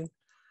pre-scouting,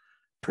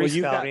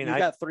 pre-scouting. You've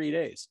got 3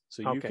 days,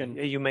 so you can.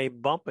 You may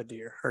bump a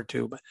deer or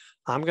two, but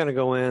I'm going to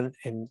go in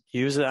and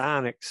use the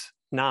Onyx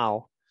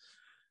now,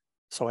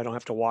 so I don't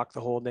have to walk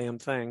the whole damn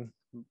thing,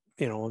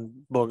 and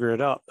booger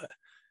it up.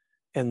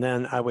 And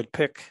then I would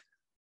pick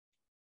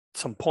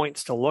some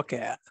points to look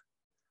at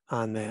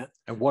on that.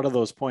 And what do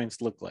those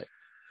points look like?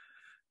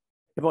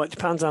 Well, it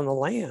depends on the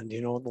land.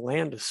 The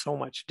land is so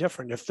much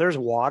different. If there's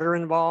water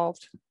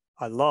involved,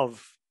 I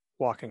love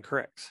walking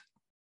creeks.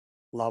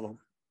 Love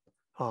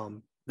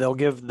them.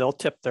 They'll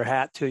tip their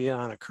hat to you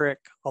on a creek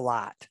a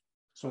lot.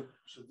 So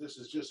this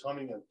is just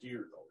hunting a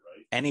deer, though,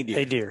 right? Any deer.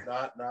 A deer.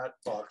 Not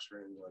bucks or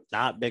anything like that.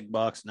 Not big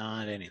bucks,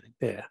 not anything.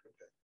 Yeah.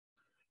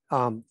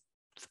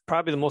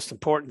 Probably the most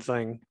important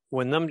thing,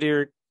 when them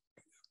deer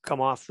come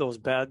off those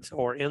beds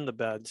or in the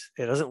beds,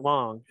 it isn't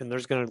long, and they're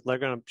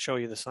gonna show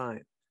you the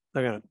sign.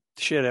 They're gonna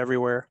shit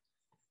everywhere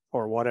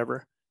or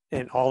whatever,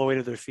 and all the way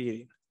to their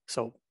feeding.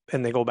 So,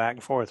 and they go back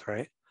and forth,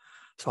 right?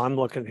 So I'm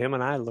looking, him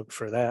and I look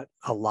for that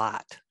a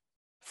lot.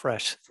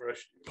 Fresh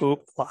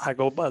poop. I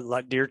go by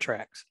like deer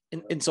tracks.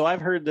 And so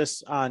I've heard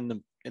this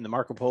in the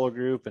Marco Polo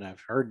group, and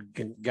I've heard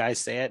guys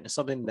say it, and it's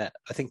something that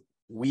I think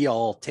we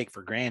all take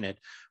for granted.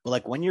 But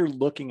like when you're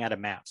looking at a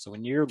map, so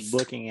when you're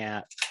looking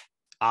at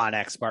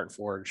Onyx, Spartan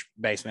Forge,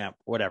 base map,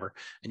 whatever,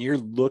 and you're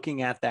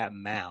looking at that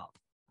map,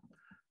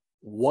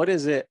 what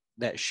is it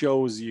that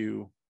shows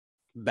you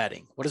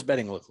bedding? What does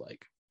bedding look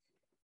like?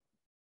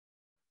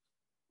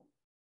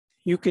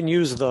 You can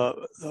use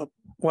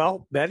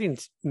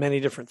bedding's many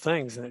different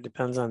things, and it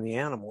depends on the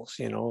animals.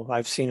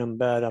 I've seen them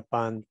bed up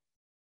on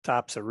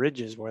tops of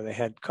ridges where they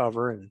had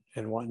cover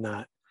and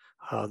whatnot.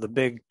 The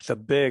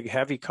big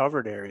heavy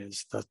covered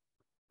areas, a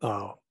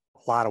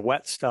lot of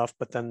wet stuff,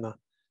 but then the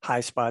high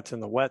spots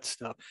and the wet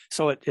stuff.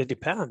 So it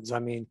depends. I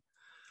mean,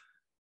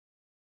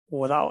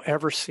 without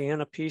ever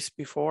seeing a piece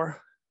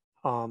before,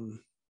 and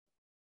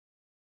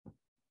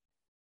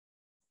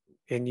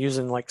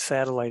using like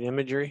satellite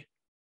imagery,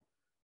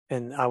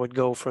 and I would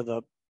go for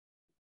the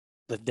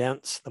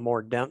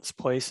more dense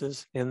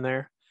places in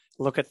there.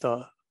 Look at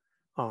the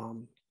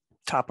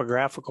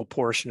topographical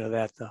portion of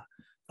that, the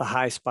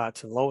high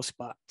spots and low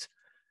spots.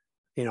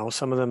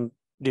 Some of them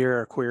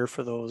deer are queer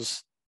for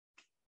those,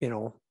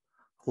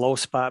 low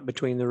spot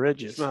between the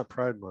ridges. It's not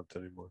Pride Month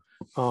anymore.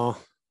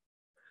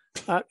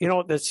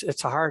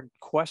 It's a hard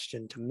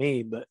question to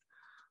me, but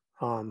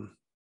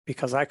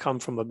because I come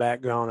from a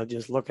background of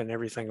just looking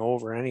everything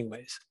over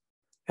anyways,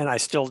 and I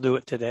still do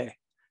it today.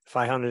 If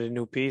I hunted a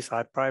new piece,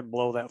 I'd probably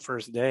blow that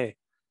first day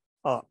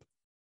up.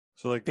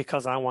 So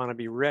because I want to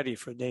be ready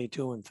for day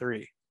 2 and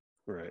 3.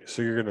 Right.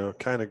 So you're going to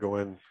kind of go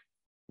in,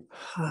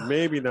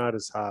 maybe not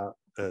as hot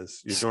as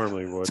you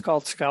normally would. It's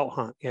called scout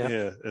hunt. Yeah.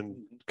 Yeah. And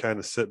kind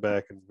of sit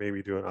back and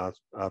maybe do an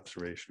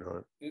observation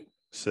hunt.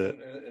 Sit.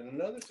 And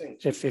another thing,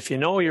 if you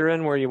know you're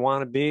in where you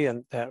want to be,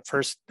 and that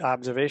first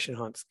observation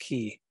hunt's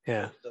key.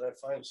 Yeah. That I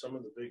find some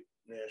of the big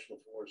national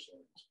forest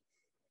lands,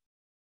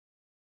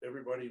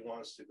 everybody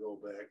wants to go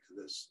back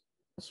to this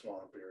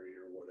swamp area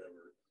or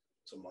whatever.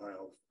 It's a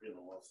mile,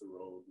 off the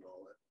road and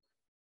all that.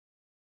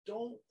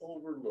 Don't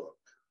overlook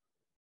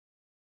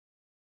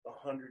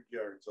 100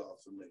 yards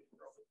off the main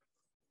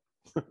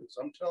road. Because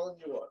I'm telling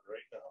you what,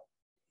 right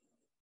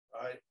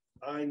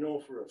now, I know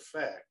for a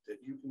fact that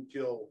you can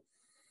kill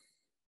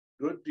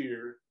good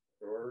deer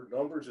or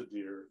numbers of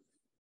deer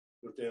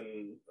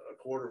within a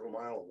quarter of a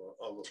mile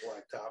of a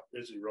blacktop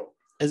busy road.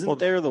 Isn't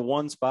there the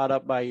one spot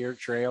up by your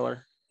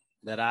trailer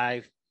that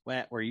I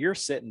went where you're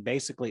sitting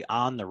basically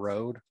on the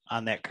road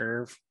on that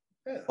curve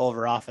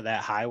over off of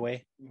that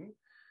highway? Mm-hmm.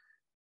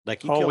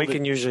 Like we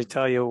can usually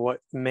tell you what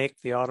make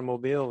the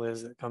automobile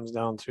is that comes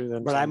down through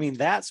them. But I mean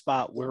that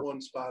spot where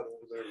one spot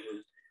over there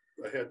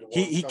where I had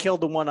he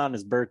killed the one on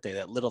his birthday,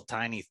 that little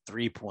tiny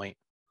 3-point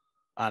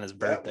on his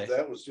birthday.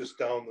 That was just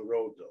down the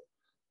road though.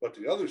 But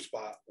the other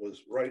spot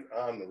was right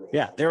on the road.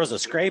 Yeah, there was a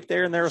scrape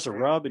there and there was a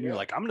rub, and you're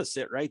like, I'm going to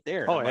sit right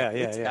there. Oh, yeah,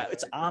 yeah.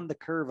 It's on the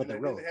curve of the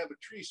road. I didn't have a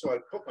tree, so I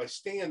put my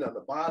stand on the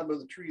bottom of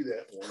the tree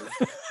that morning.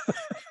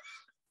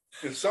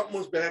 And something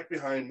was back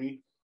behind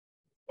me,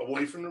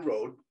 away from the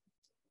road,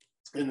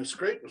 and the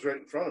scrape was right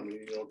in front of me,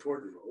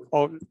 toward the road.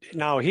 Oh,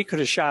 no, he could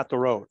have shot the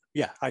road.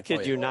 Yeah. I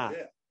kid you not.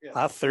 Yeah.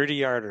 A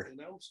 30-yarder.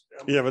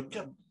 But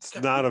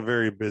it's not a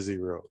very busy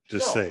road.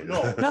 Just saying.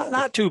 No.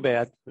 Not too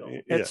bad. No.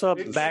 It's a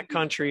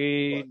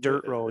backcountry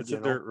dirt road. It's a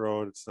dirt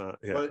road. It's not.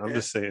 Yeah, but I'm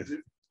just saying.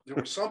 There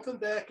was something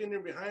back in there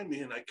behind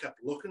me, and I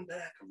kept looking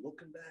back. I'm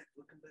looking back.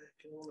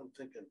 And I'm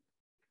thinking,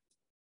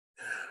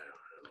 I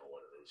don't know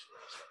what it is.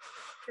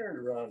 Turned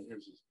around,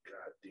 here's this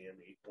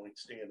goddamn 8-point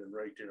standing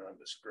right there on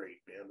the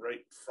scrape, man, right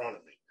in front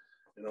of me.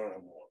 And I'm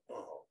going,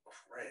 oh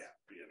crap,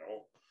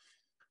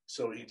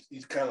 So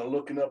he's kind of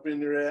looking up in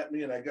there at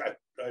me, and I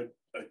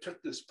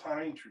took this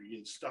pine tree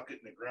and stuck it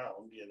in the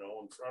ground,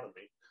 in front of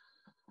me.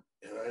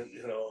 And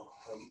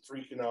I'm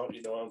freaking out,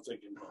 I'm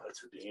thinking, oh,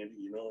 that's a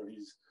dandy,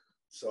 and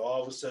so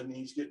all of a sudden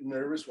he's getting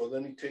nervous. Well,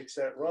 then he takes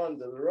that run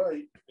to the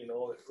right, it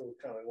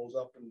kind of goes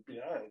up and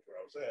behind where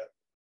I was at.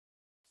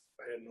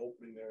 I had an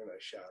opening there and I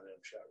shot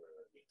right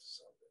underneath the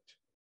son of a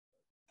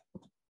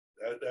bitch.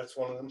 that's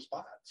one of them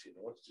spots.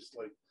 It's just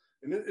like,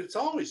 and it's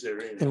always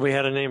there. Ain't it? And we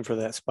had a name for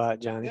that spot,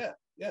 Johnny.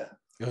 Yeah.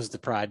 It was the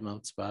Pride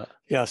Month spot.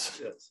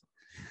 Yes. Yes.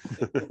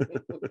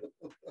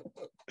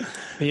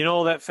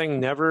 That thing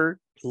never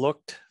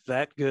looked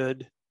that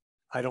good,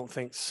 I don't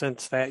think,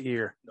 since that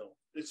year. No,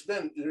 it's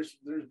been there's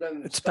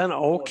been It's stuff been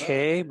going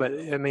okay, on, but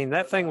I mean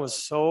that thing was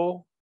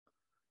so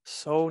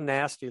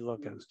nasty It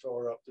looking. was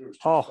tore up. There was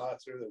two Oh.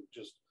 spots there that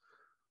just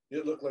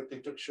it looked like they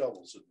took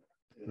shovels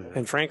in there.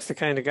 And Frank's the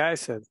kind of guy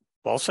said,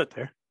 "Well, I'll sit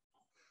there."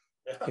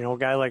 Yeah. A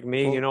guy like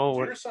me,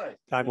 Deer sign.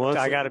 I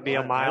got to be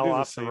a mile do the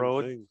off the same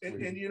road. thing.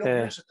 And Yeah.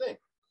 here's the thing.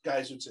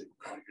 Guys would say,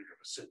 "Oh, you're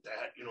gonna sit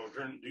that,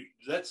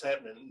 that's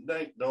happening at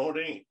night." No,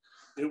 it ain't.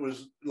 It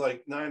was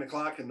like 9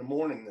 o'clock in the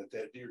morning that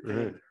deer came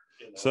Right.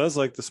 there. So that's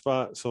like the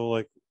spot. So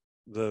like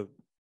the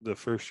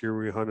first year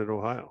we hunted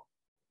Ohio.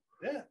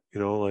 Yeah.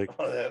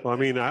 I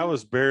mean, I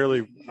was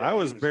barely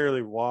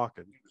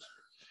walking.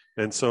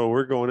 And so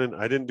we're going in.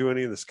 I didn't do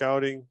any of the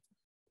scouting,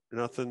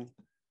 nothing.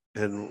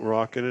 And we're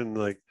walking in,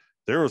 like,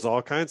 there was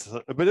all kinds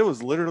of, but it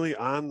was literally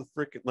on the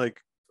freaking, like,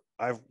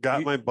 I've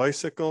got my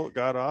bicycle,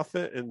 got off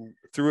it, and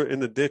threw it in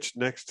the ditch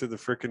next to the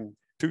freaking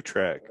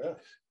 2-track. Yeah.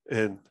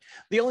 And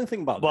The only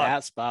thing about But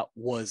that spot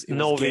was it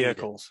No was gated.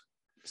 vehicles.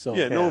 So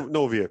yeah,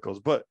 no vehicles.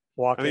 But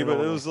Walking. I mean,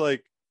 but it was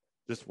like,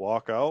 just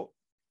walk out.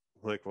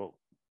 Like, well,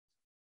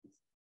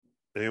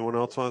 anyone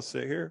else want to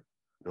sit here?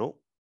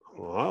 Nope.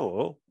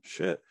 Well,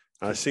 shit.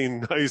 I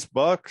seen nice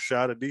buck,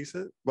 shot a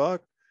decent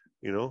buck,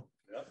 Yeah.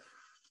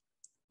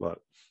 But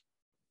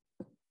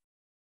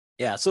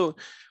yeah, so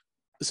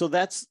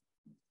that's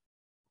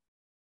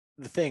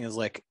the thing is,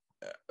 like,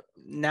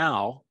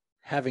 now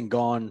having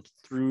gone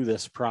through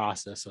this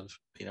process of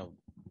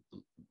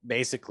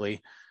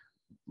basically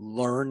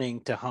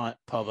learning to hunt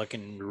public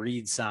and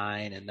read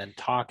sign, and then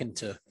talking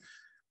to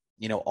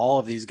all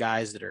of these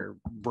guys that are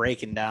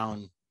breaking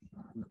down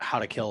how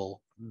to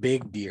kill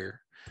big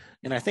deer.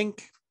 And I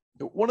think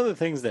one of the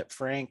things that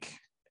Frank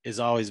has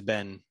always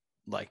been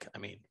like, I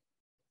mean,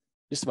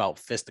 just about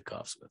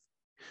fisticuffs with,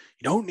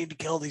 you don't need to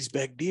kill these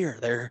big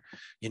deer.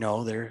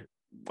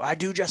 I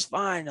do just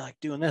fine, like,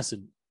 doing this.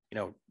 And,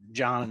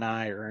 John and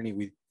I, or Ernie,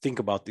 we think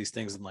about these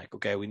things and like,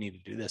 okay, we need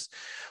to do this.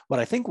 But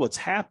I think what's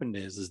happened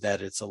is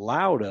that it's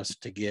allowed us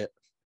to get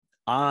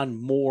on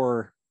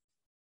more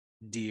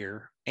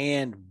deer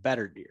and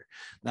better deer.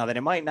 Now that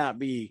it might not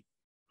be,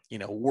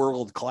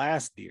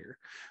 world-class deer,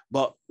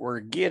 but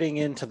we're getting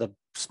into the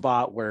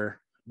spot where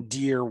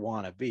deer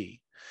want to be.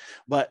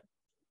 But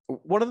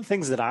one of the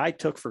things that I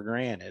took for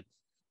granted,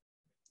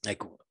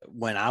 like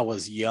when I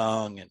was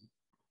young, and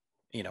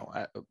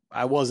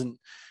I wasn't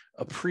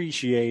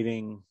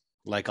appreciating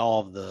like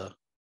all of the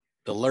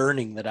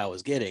learning that I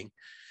was getting.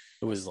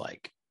 It was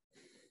like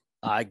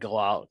I go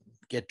out,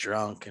 get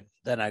drunk, and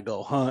then I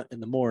go hunt in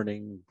the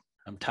morning.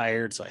 I'm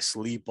tired, so I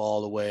sleep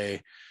all the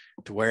way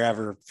to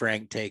wherever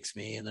Frank takes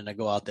me, and then I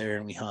go out there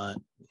and we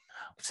hunt.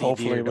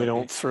 Hopefully we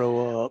don't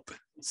throw up.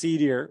 See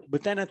deer.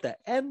 But then at the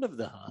end of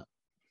the hunt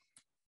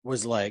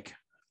was like,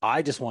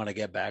 I just want to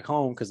get back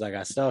home because I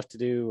got stuff to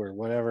do or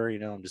whatever.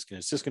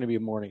 It's just gonna be a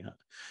morning hunt.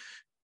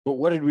 But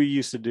what did we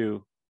used to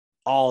do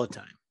all the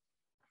time,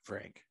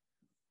 Frank?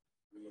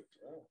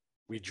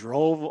 We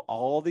drove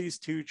all these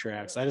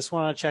 2-tracks. I just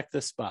want to check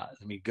this spot.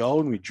 And we go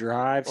and we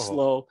drive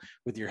slow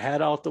with your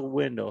head out the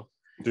window,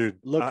 dude,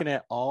 looking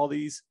at all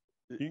these.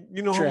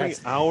 You know tracks.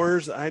 how many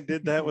hours I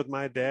did that with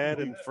my dad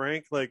and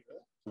Frank? Like,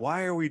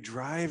 why are we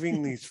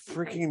driving these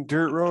freaking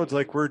dirt roads?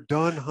 Like, we're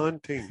done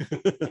hunting.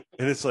 And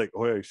it's like,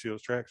 oh yeah, you see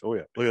those tracks? Oh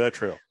yeah, look at that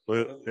trail.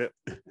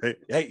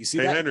 Hey, You see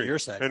that? Henry, Your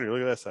side. Henry,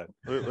 look at that side.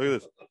 Look at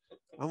this.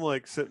 I'm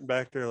like sitting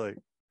back there, like,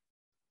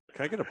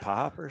 can I get a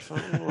pop or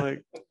something?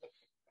 Like,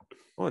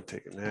 I want to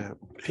take a nap.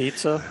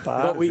 Pizza,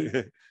 pop.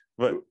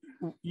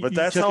 But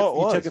that's how it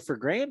was. You took it for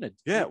granted.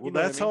 Yeah, well,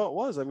 that's how it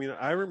was. I mean,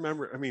 I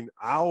remember. I mean,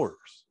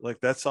 hours. Like,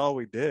 that's all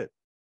we did,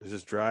 is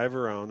just drive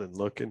around and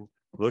looking.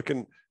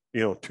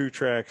 2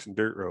 tracks and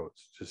dirt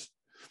roads.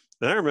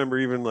 And I remember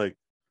even like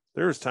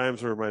there was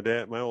times where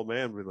my old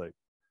man would be like,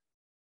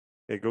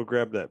 "Hey, go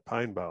grab that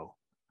pine bough,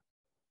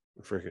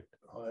 and freaking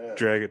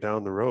drag it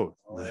down the road."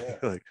 Oh, yeah.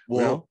 Like,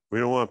 Well, we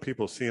don't want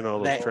people seeing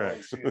all those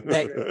tracks.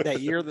 that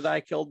year that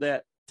I killed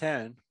that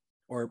 10,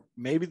 or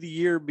maybe the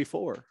year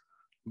before,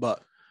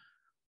 but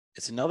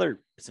it's another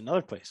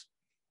place,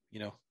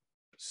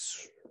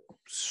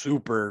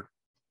 super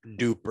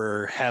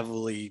duper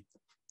heavily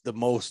the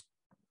most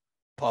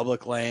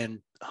public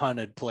land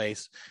hunted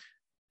place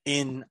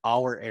in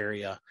our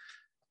area,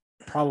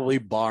 probably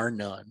bar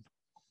none,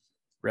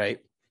 right?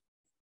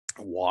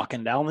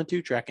 Walking down the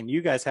 2-track, and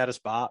you guys had a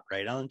spot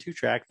right on the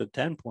 2-track, the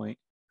 10 point,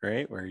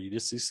 right, where you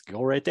just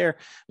go right there.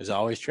 There's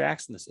always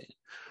tracks in the sand.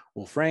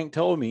 Well, Frank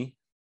told me,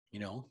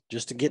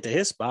 just to get to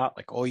his spot,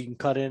 like, oh, you can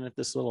cut in at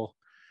this little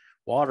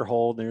water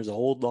hole. There's an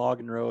old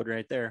logging road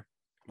right there.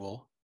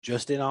 Well,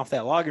 just in off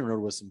that logging road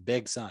was some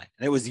big sign.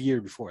 And it was the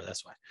year before.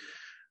 That's why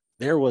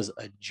there was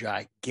a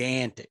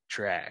gigantic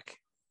track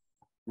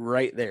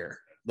right there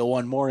the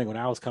one morning when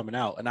I was coming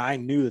out. And I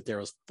knew that there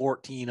was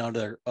 14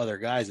 other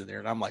guys in there.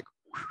 And I'm like,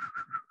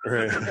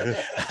 Right.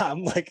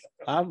 I'm like,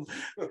 I'm.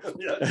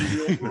 Yeah,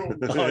 the old room.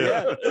 Oh,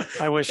 yeah.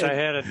 I wish I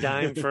had a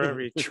dime for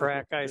every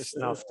track I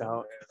snuffed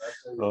out.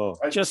 Oh,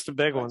 Just the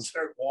big I'd ones.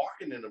 start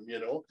walking in them, you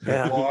know.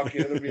 Yeah. Walk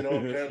in them, you know,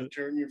 kind of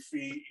turn your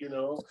feet, you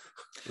know.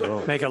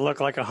 oh. Make it look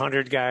like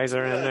 100 guys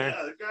are in there.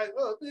 Yeah, the guy,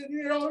 well, then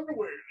you know,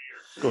 underwear in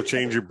here. Go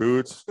change your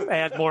boots.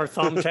 Add more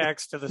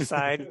thumbtacks to the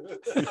side.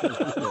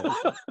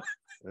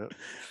 Well,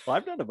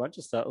 I've done a bunch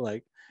of stuff.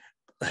 Like,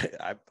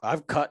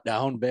 I've cut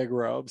down big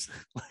rubs,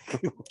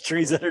 like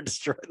trees that are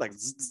destroyed. Like,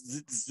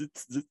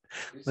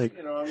 like,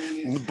 you know, I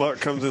mean, And the buck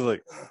comes in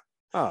like,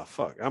 oh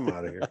fuck, I'm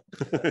out of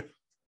here.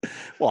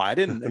 well, I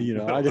didn't, you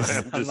know, I'm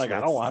just like, I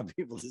don't want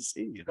people to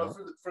see, you but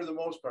know. for the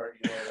most part,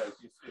 you know, like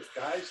if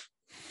guys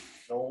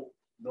know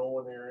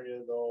an area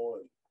though,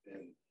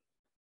 and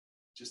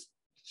just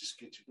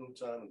get your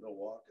boots on and go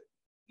walk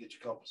it, get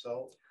your compass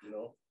out, you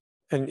know.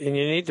 And you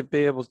need to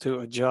be able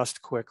to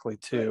adjust quickly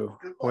too.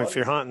 Right. If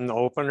you're hunting the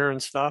opener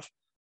and stuff,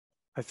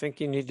 I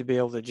think you need to be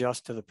able to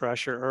adjust to the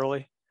pressure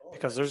early,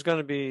 because they're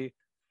going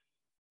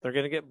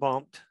to get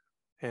bumped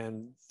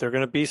and they're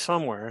going to be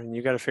somewhere, and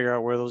you got to figure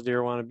out where those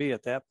deer want to be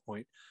at that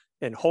point.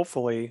 And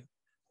hopefully,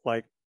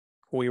 like,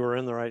 we were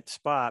in the right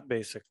spot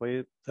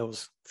basically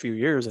those few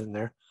years in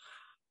there,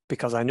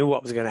 because I knew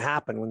what was going to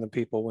happen when the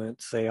people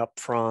went, say, up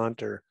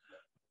front or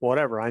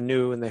whatever. I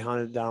knew when they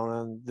hunted down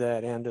on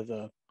that end of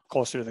the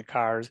closer to the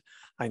cars,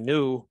 I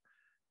knew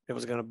it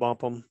was going to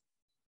bump them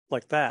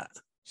like that,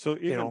 So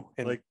even you know,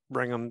 and like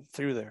bring them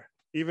through there.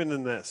 even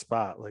in that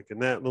spot, like in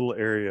that little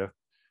area,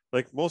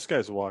 like most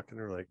guys walk and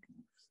they're like,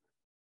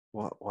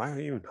 why are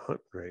you even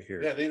hunting right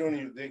here? Yeah, they don't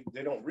even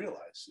they don't realize.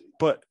 See.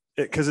 But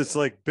because it's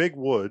like big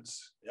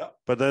woods, Yeah.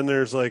 but then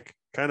there's like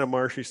kind of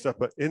marshy stuff.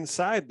 But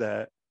inside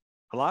that,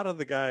 a lot of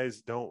the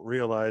guys don't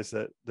realize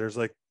that there's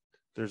like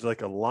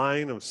a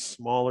line of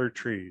smaller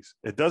trees.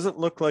 It doesn't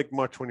look like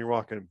much when you're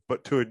walking,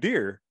 but to a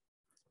deer,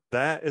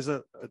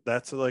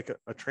 that's like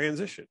a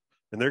transition.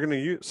 And they're going to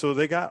use, so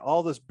they got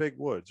all this big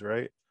woods,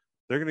 right?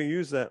 They're going to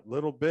use that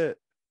little bit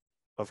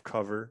of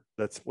cover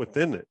that's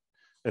within it.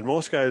 And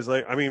most guys,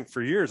 like, I mean,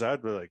 for years,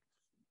 I'd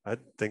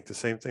think the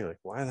same thing. Like,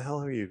 why the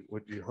hell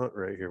would you hunt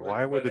right here?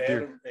 Why would the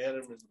deer?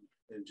 Adam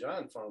and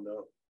John found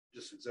out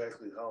just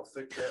exactly how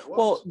thick that was.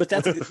 Well, but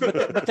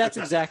that's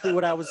exactly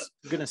what I was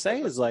gonna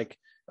say. Is like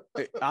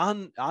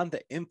on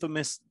the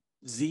infamous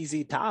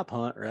ZZ top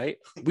hunt, right?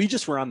 We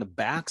just were on the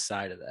back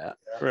side of that,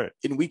 Right.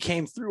 and we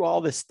came through all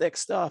this thick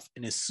stuff.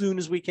 And as soon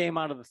as we came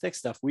out of the thick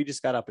stuff, we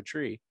just got up a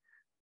tree,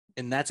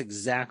 and that's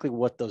exactly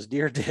what those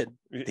deer did.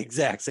 The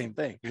exact same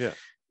thing. Yeah.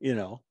 You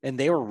know, and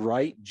they were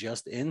right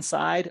just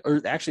inside,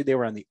 or actually they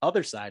were on the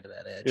other side of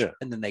that edge, Yeah.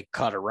 and then they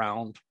cut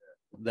around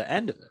the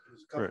end of it.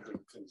 There's a couple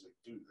different things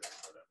they do there,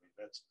 but I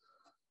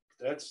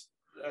mean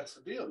that's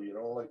the deal, you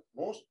know. Like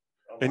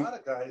a lot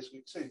of guys,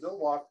 we say they'll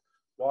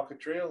walk a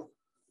trail,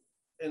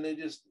 and they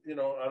just, you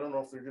know, I don't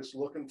know if they're just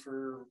looking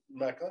for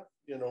Mecca,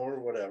 you know, or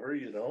whatever,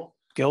 you know.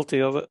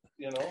 Guilty of it.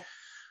 You know,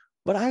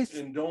 But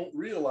and don't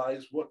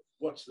realize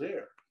what's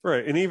there.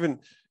 Right. And even,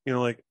 you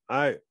know, like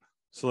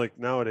so like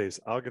nowadays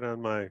I'll get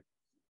on my,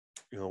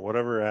 you know,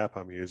 whatever app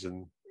I'm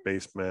using,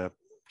 Base Map,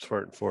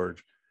 Spartan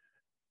Forge,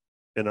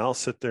 and I'll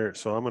sit there.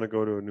 So I'm going to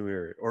go to a new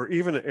area, or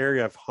even an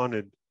area I've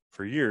hunted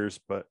for years,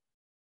 but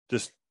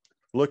just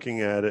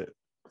looking at it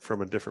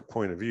from a different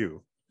point of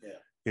view. Yeah.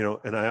 You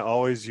know, and I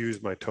always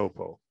use my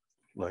topo,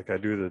 like I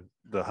do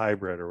the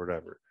hybrid or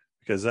whatever,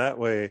 because that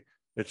way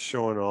it's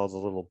showing all the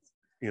little,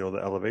 you know, the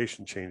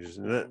elevation changes,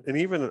 and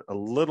even a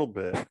little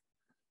bit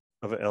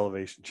of an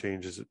elevation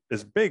changes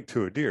is big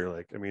to a deer.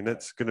 Like, I mean,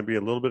 that's going to be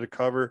a little bit of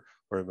cover,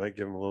 or it might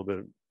give them a little bit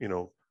of, you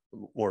know,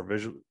 more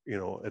visual, you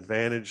know,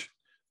 advantage.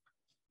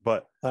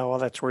 But well,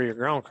 that's where your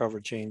ground cover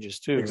changes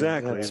too.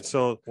 exactly. And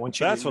so once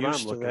you that's get what I'm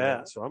used to looking that.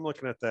 at. So I'm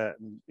looking at that,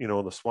 and, you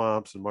know, the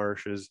swamps and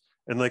marshes,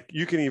 and like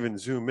you can even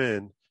zoom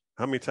in.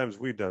 How many times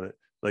we've done it?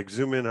 Like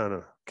zoom in on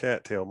a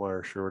cattail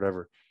marsh or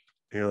whatever,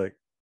 and you're like,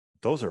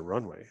 those are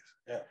runways.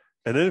 Yeah.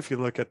 And then if you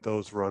look at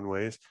those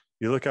runways,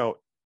 you look out,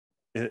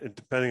 and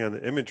depending on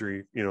the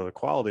imagery, you know, the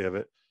quality of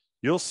it,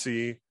 you'll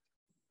see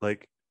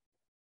like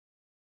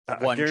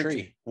One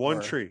tree.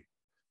 one tree,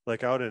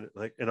 like out in,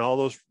 like, and all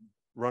those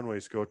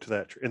runways go to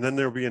that tree, and then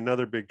there'll be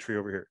another big tree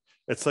over here.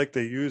 It's like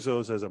they use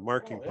those as a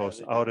marking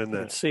post out in You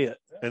can that, see it.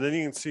 and then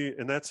you can see,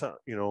 and that's how,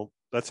 you know,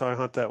 that's how I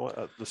hunt that one,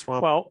 the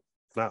swamp. Well,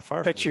 Not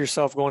far. picture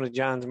yourself going to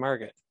John's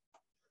Market.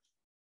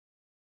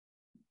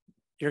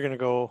 You're going to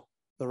go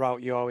the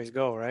route you always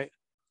go, right?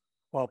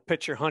 Well,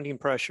 picture hunting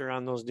pressure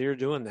on those deer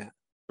doing that.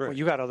 Right. Well,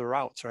 you got other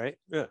routes, right?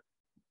 Yeah.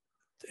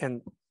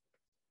 And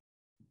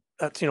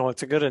that's, you know,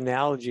 it's a good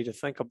analogy to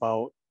think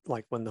about,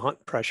 like when the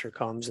hunt pressure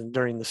comes and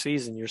during the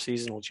season, your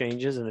seasonal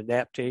changes and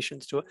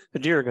adaptations to it. The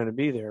deer are going to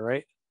be there,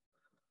 right?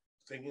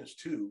 Thing is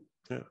too,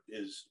 Yeah.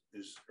 is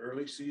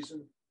early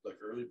season, like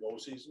early bow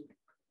season,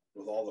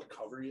 with all the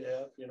cover you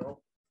have, you know,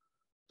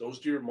 those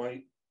deer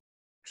might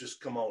just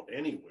come out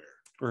anywhere.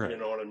 Right. You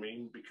know what I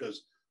mean?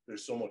 Because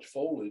there's so much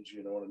foliage,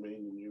 you know what I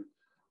mean?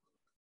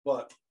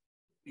 But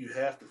you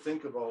have to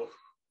think about,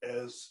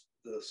 as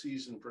the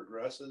season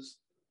progresses,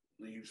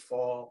 leaves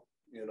fall,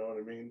 You know what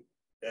I mean?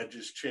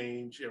 Edges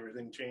change,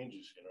 everything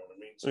changes. You know what I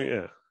mean? So,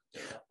 Yeah.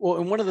 Well,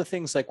 and one of the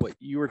things like what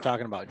you were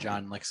talking about,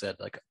 John, like I said,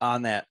 like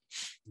on that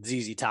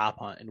ZZ Top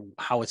hunt and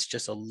how it's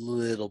just a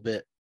little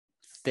bit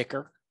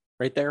thicker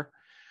right there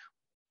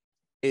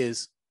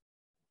is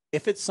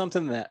if it's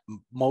something that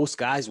most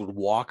guys would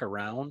walk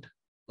around,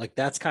 like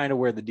that's kind of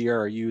where the deer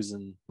are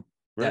using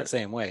that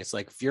same way. It's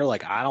like, if you're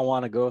like, I don't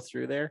want to go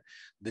through there,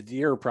 the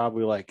deer are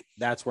probably like,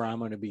 that's where I'm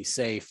going to be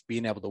safe,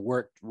 being able to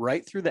work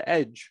right through the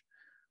edge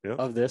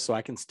of this. So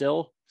I can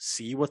still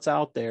see what's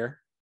out there,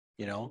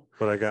 you know,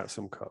 but I got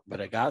some cover.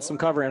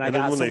 And I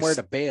got somewhere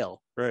to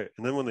bail. Right.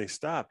 And then when they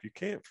stop, you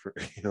can't,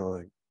 you know,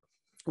 like,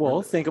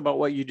 well, think about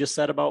what you just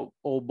said about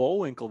old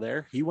Bullwinkle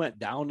there. He went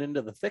down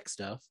into the thick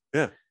stuff.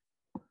 Yeah.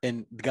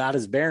 And got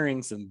his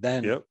bearings and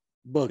then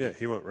boogie. Yeah,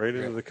 he went right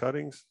into the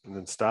cuttings and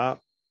then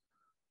stopped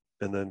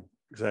and then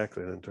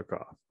then took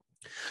off.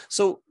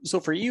 So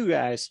for you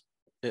guys,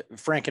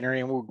 Frank and Ernie,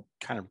 and we'll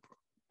kind of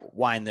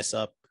wind this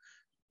up.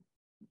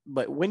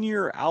 But when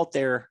you're out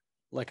there,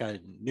 like a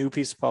new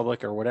piece of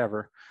public or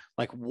whatever,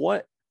 like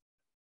what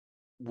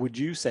would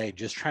you say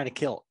just trying to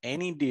kill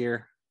any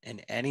deer in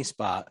any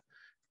spot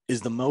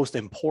is the most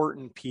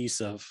important piece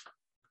of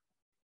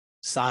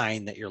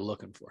sign that you're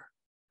looking for?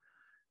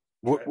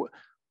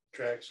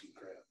 Tracks and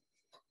crap.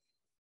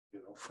 You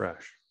know,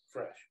 fresh.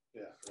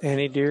 Yeah.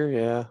 Any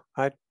deer,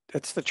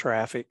 it's the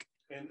traffic.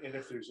 And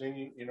if there's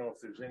any, you know, if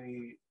there's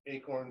any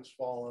acorns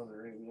falling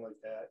or anything like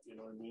that, you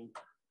know what I mean?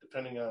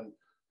 Depending on,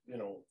 you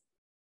know,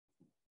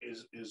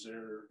 is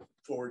there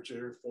forage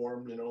there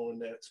formed, you know, in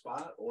that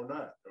spot or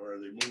not? Or are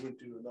they moving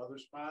to another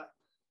spot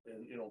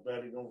and, you know,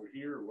 bedding over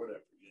here or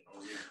whatever, you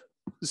know what I mean?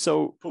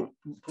 So poop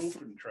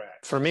and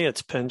tracks. For me,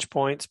 it's pinch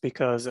points,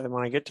 because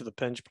when I get to the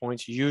pinch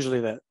points,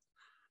 usually that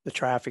the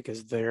traffic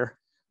is there.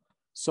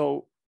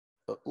 So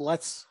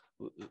let's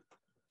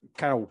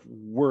kind of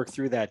work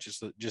through that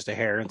just a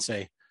hair and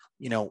say,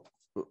 you know,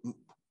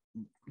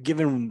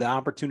 given the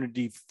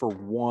opportunity for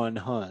one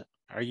hunt,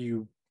 are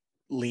you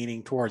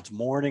leaning towards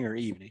morning or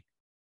evening?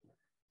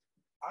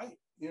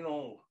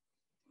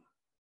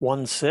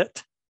 One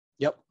sit.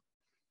 Yep.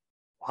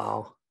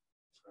 Wow.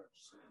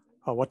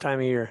 What time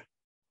of year?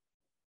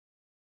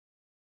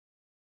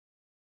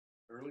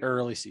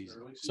 Early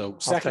season. So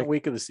second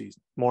week of the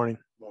season. Morning.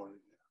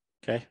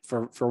 Okay.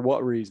 For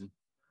what reason?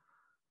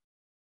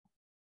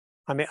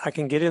 I mean, I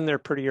can get in there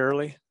pretty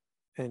early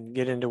and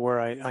get into where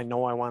I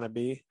know I want to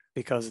be,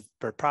 because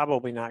they're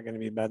probably not going to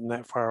be bedding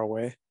that far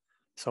away.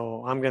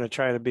 So I'm going to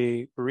try to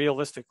be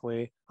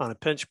realistically on a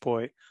pinch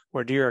point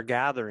where deer are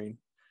gathering,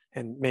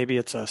 and maybe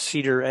it's a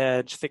cedar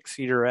edge, thick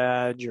cedar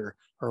edge, or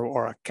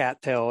a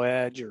cattail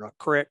edge, or a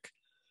crick,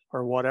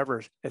 or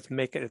whatever.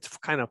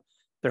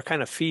 They're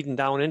kind of feeding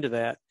down into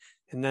that,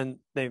 and then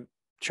they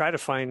try to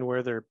find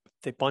where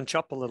they bunch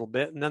up a little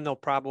bit, and then they'll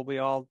probably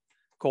all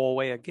go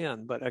away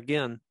again. But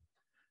again,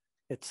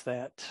 it's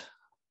that,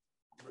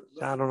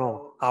 I don't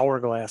know,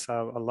 hourglass.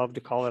 I love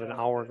to call it an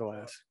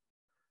hourglass.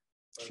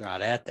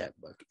 Shot at that,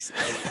 Bucky's.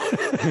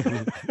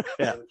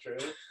 Yeah.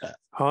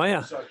 Oh,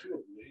 yeah.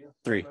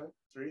 3.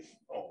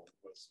 Oh,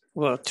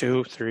 well,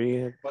 2,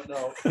 3. But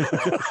no, look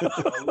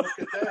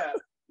at that.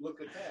 Look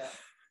at that.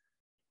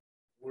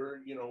 Where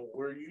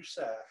you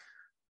sat,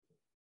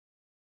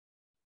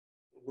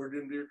 where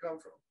did deer come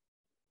from?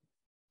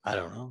 I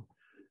don't know.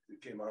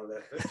 It came out of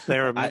that thing. They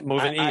were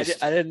moving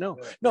east. I didn't know.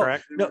 Yeah. No,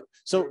 Correct. no.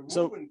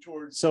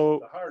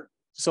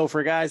 So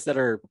for guys that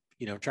are,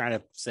 you know, trying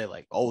to say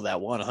like, oh,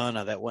 that one hunt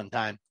at that one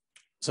time.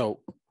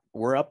 So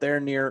we're up there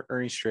near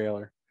Ernie's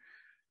trailer,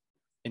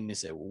 and you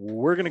say,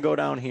 we're going to go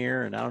down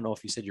here. And I don't know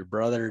if you said your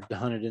brother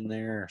hunted in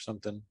there or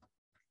something.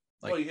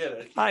 Like,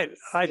 I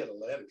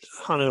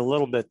hunted a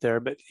little bit there,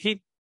 but I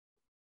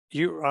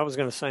was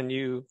going to send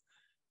you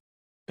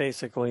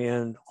basically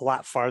in a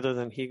lot farther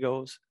than he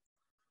goes,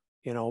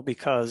 you know,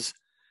 because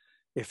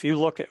if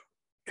you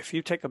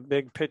take a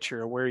big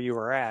picture of where you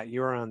were at,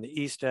 you were on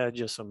the east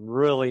edge of some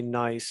really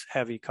nice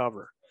heavy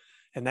cover.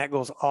 And that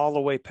goes all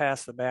the way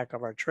past the back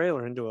of our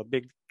trailer into a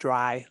big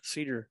dry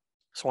cedar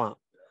swamp,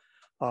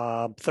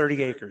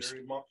 30 acres.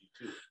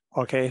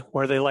 Okay.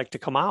 Where they like to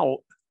come out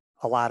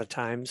a lot of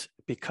times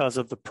because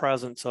of the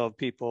presence of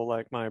people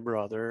like my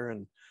brother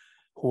and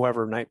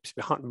whoever might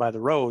be hunting by the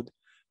road.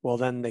 Well,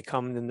 then they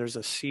come and there's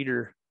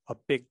a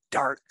big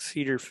dark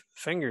cedar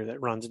finger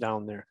that runs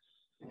down there.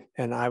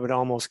 And I would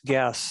almost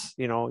guess,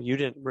 you know, you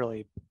didn't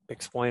really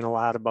explain a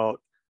lot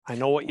about, I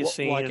know what you've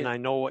seen and I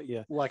know what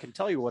you. Well, I can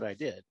tell you what I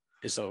did.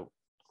 So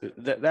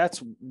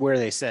that's where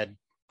they said,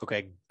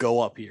 okay,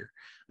 go up here.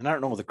 And I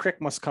don't know, the creek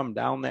must come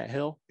down that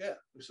hill. Yeah.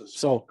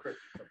 Creek.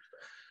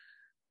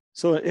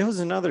 So it was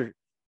another,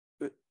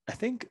 I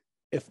think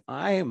if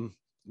I am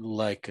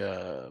like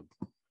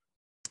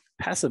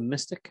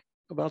pessimistic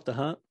about the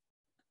hunt,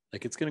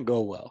 like it's going to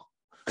go well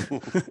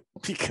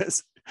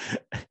because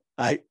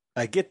I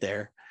get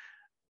there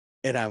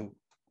and I'm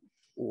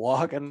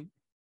walking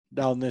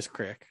down this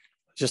creek.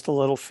 Just a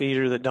little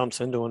feeder that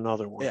dumps into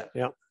another one. Yeah.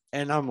 Yep.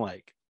 And I'm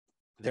like,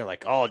 they're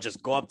like, oh,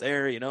 just go up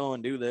there, you know,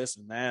 and do this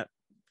and that.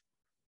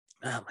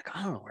 And I'm like,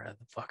 I don't know where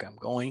the fuck I'm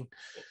going.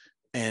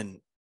 And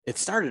it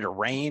started to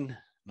rain. And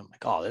I'm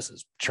like, oh, this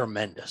is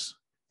tremendous,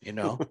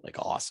 like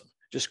awesome,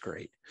 just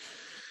great.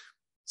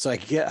 So I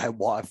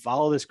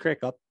follow this creek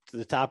up to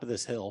the top of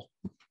this hill,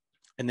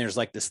 and there's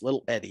like this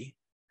little eddy,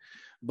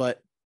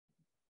 but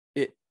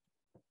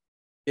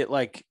it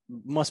like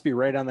must be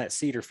right on that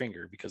cedar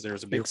finger, because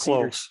there's a big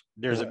cedar,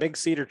 a big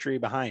cedar tree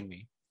behind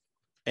me.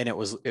 And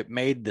it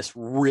made this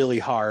really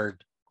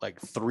hard,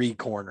 like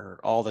 3-corner,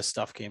 all this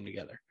stuff came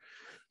together.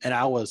 And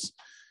I was,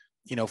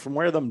 from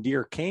where them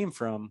deer came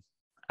from,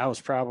 I was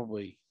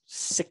probably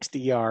 60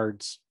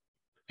 yards,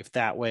 if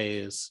that way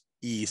is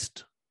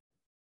east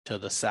to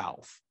the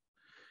south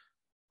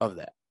of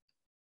that.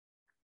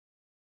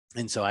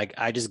 And so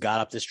I just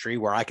got up this tree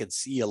where I could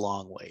see a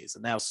long ways.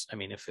 And that was,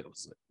 if it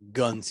was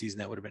gun season,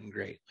 that would have been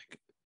great. Like,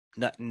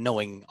 not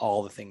knowing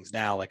all the things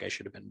now, like I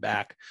should have been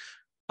back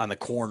on the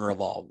corner of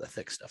all of the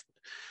thick stuff.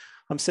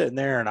 I'm sitting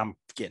there and I'm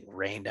getting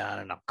rained on,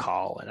 and I'm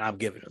calling. I'm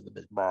giving them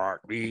the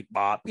bark, beat,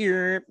 bop,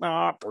 beep,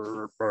 bop,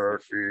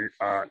 because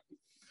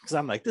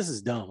I'm like, this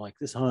is dumb. Like,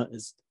 this hunt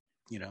is,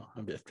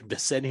 I'm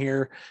just sitting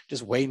here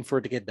just waiting for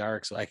it to get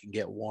dark so I can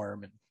get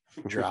warm and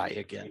dry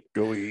again.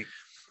 Go eat.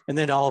 And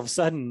then all of a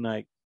sudden,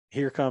 like,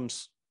 here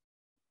comes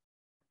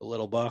a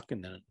little buck,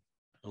 and then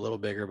a little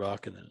bigger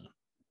buck, and then a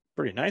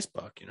pretty nice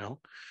buck,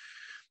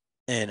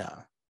 and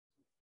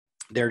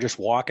they're just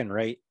walking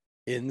right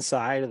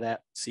inside of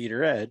that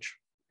cedar edge,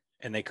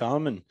 and they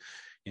come, and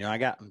I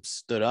got them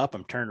stood up.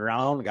 I'm turned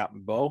around, got my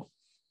bow.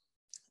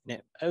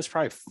 And it was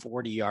probably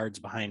 40 yards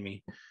behind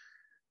me.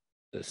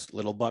 This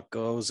little buck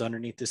goes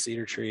underneath the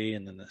cedar tree,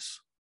 and then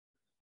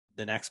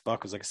the next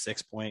buck was like a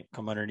 6-point,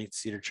 come underneath the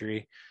cedar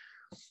tree.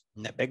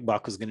 And that big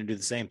buck was going to do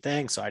the same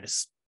thing. So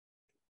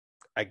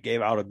I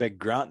gave out a big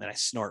grunt, and then I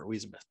snort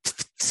wheezing.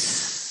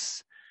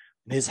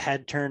 And his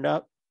head turned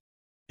up,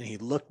 and he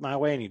looked my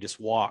way, and he just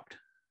walked.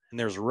 And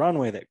there's a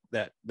runway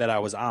that I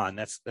was on.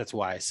 That's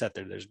why I sat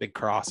there. There's a big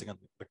crossing on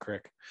the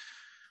creek.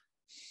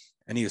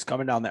 And he was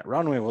coming down that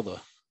runway. Well,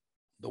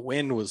 the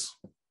wind was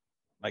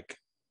like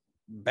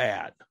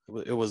bad.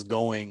 It was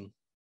going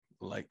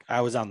like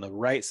I was on the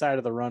right side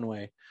of the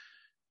runway,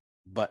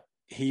 but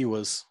he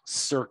was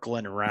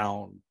circling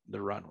around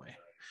the runway.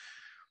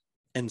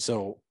 And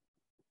so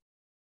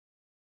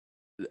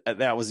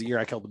that was the year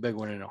I killed the big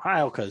one in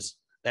Ohio, because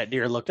that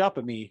deer looked up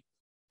at me,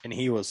 and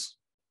he was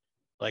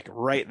like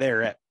right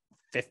there at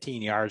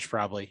 15 yards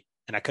probably.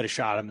 And I could have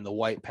shot him in the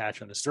white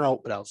patch on his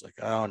throat, but I was like,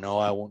 oh no,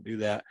 I won't do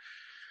that.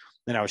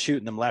 Then I was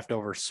shooting them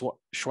leftover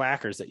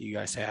schwackers that you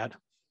guys had.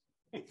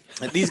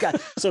 And these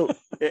guys, so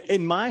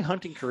in my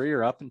hunting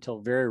career up until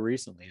very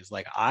recently, is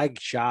like I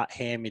shot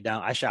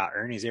hand-me-down. I shot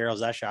Ernie's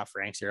arrows. I shot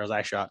Frank's arrows.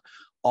 I shot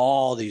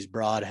all these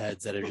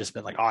broadheads that have just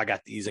been like, oh, I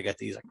got these. Like,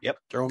 yep,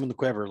 throw them in the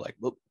quiver. Like,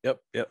 whoop, yep.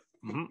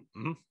 Mm-hmm,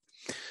 mm-hmm.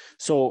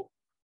 So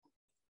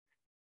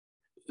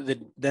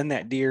then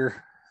that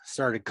deer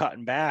started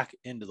cutting back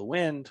into the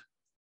wind,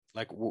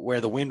 like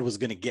where the wind was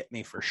going to get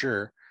me for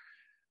sure.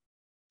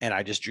 And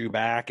I just drew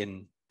back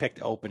and picked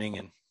the opening,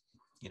 and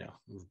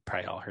you've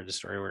probably all heard the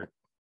story where it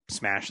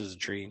smashes a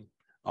tree,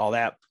 all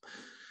that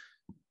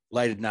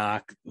lighted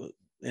knock,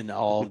 and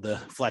all the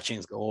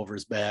fletchings go over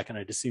his back, and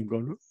I just see him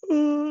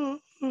going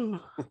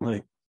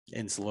like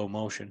in slow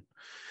motion.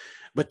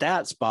 But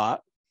that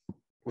spot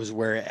was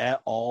where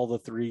all the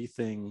 3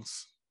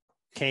 things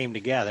came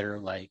together.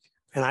 Like,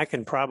 and I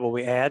can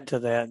probably add to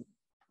that.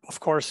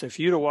 Of course, if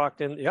you'd have walked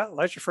in,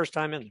 that's your first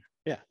time in there.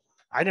 Yeah,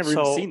 I never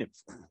even seen it.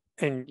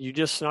 And you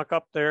just snuck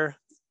up there.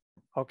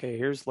 Okay,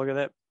 look at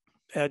that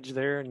edge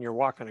there, and you're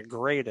walking a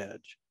great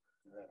edge.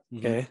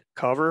 Mm-hmm. Okay,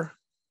 cover,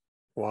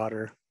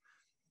 water,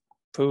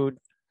 food,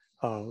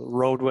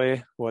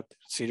 roadway,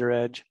 cedar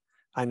edge.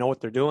 I know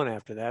what they're doing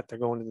after that. They're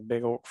going to the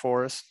big oak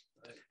forest.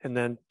 And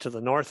then to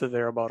the north of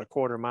there, about a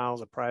quarter mile,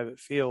 is a private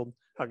field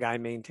a guy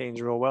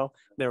maintains real well.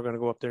 They were going to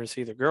go up there and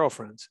see their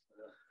girlfriends.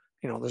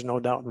 There's no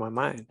doubt in my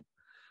mind.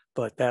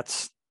 But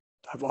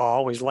I've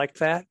always liked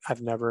that.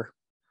 I've never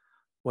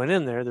went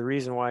in there. The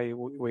reason why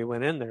we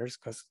went in there is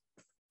because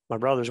my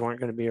brothers weren't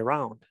going to be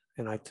around.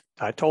 And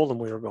I told them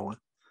we were going.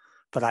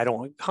 But I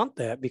don't hunt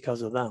that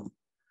because of them.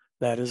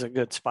 That is a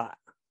good spot.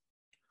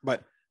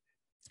 But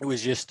it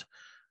was just,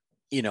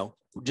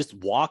 just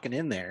walking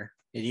in there,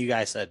 and you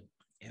guys said,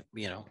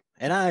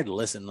 and I'd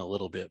listen a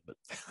little bit, but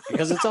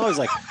because it's always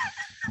like,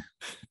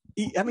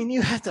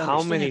 you have to.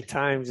 How many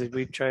times did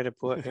we try to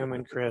put him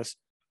and Chris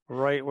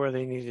right where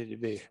they needed to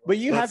be? But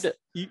have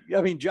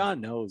to.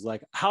 John knows.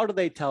 Like, how do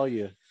they tell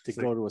you to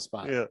go to a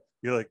spot? Yeah,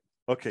 you're like,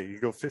 okay, you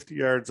go 50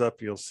 yards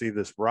up, you'll see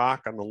this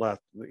rock on the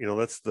left.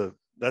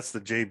 That's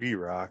the JB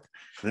rock.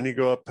 And then you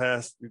go up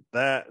past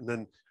that, and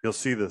then you'll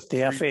see the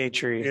FA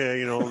tree. Yeah,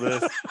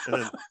 this,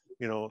 and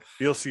then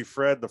you'll see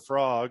Fred the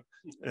frog,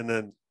 and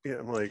then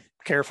I'm like,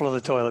 careful of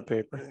the toilet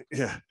paper.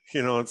 Yeah,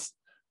 it's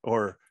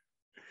or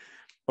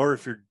or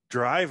if you're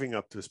driving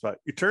up to a spot,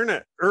 you turn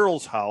at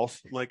Earl's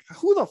house. I'm like,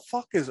 who the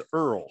fuck is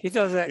Earl? He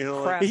does that You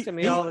know, crap like, to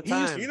me all the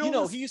time.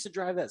 He used to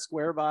drive that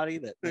square body,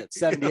 that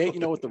 78,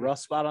 with the rough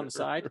spot on the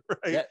side.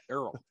 Right. That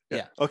Earl.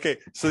 Yeah. Okay.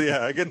 So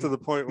yeah, I get to the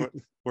point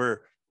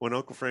where when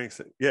Uncle Frank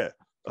said,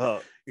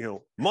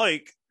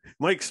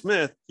 Mike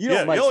Smith.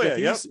 Mike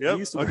Smith. Yep.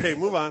 Okay,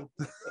 move on.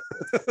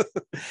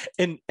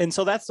 and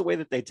so that's the way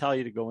that they tell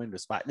you to go into a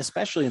spot, and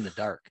especially in the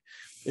dark.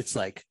 It's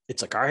like,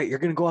 all right, you're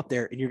going to go up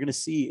there and you're going to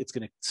see it's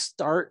going to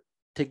start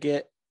to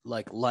get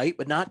like light,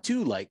 but not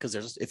too light. Cause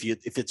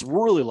if it's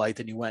really light,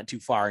 then you went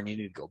too far and you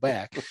need to go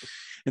back.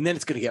 And then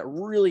it's going to get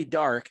really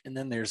dark. And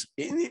then there's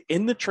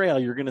in the trail,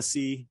 you're going to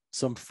see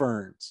some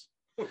ferns.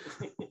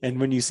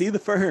 And when you see the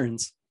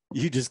ferns,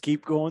 you just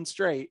keep going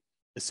straight.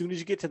 As soon as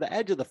you get to the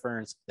edge of the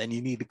ferns, then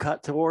you need to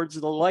cut towards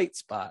the light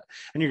spot,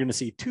 and you're going to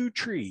see 2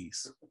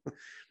 trees.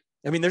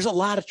 I mean, there's a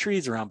lot of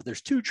trees around, but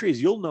there's 2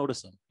 trees. You'll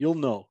notice them. You'll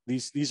know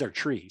these are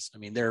trees. I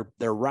mean, they're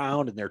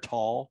round and they're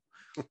tall,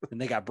 and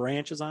they got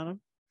branches on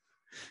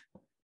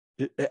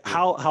them.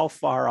 How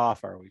far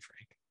off are we,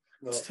 Frank?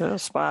 No, Still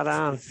spot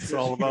on. It's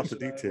all about the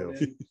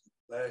details.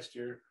 Last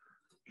year,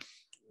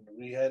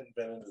 we hadn't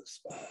been in the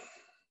spot.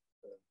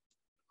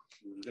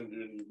 We were going to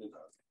do an evening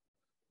hunt.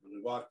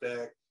 We walk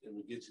back and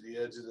we get to the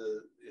edge of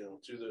the,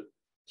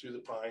 to the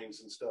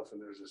pines and stuff,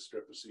 and there's a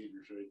strip of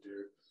cedars right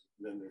there.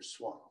 And then there's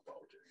swamp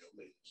out there,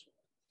 maple swamp.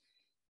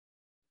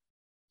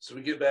 So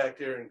we get back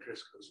there, and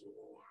Chris goes,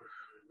 "Well,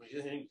 what do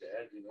you think,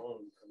 Dad?" And I'm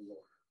going,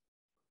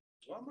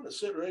 "Well, I'm going to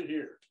sit right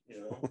here.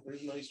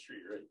 There's a nice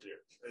tree right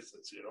there." I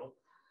said, He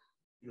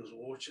goes,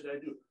 "Well, what should I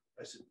do?"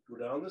 I said, "Go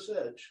down this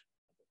edge."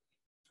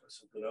 I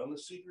said, "Go down the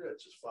cedar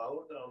edge, just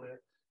follow it down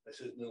there." I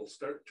said, "And it'll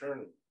start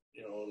turning,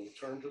 it'll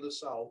turn to the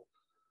south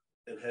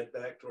and head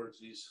back towards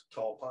these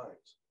tall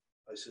pines."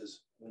 I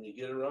says, "When you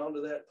get around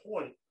to that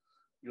point,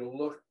 you'll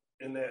look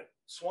in that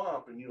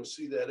swamp and you'll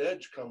see that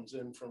edge comes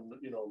in from,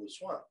 the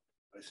swamp."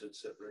 I said,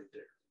 "Sit right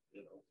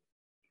there."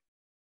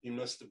 He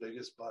missed the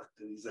biggest buck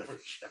that he's ever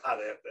shot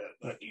at that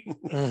night.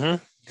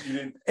 Mm-hmm.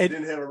 He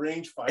didn't have a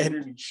rangefinder,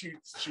 and he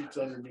shoots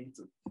underneath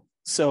him.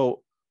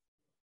 So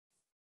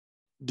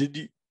did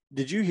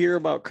you hear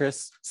about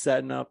Chris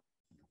setting up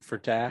for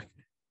tack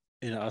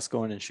and us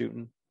going and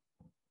shooting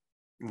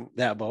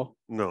that bow?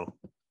 No.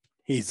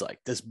 He's like,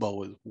 this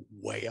bow is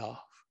way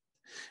off.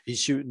 He's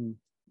shooting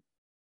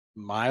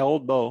my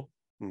old bow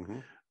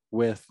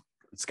with,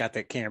 it's got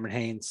that Cameron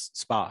Haynes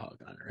spot hog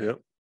on it, right? Yep.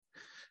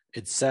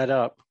 It's set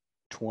up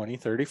 20,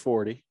 30,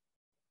 40.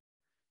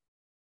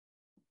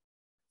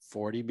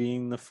 40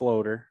 being the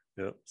floater.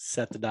 Yep.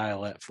 Set the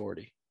dial at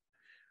 40.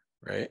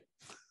 Right?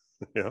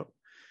 Yeah.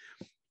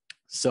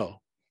 So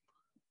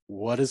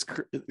what is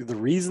the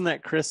reason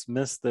that Chris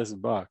missed this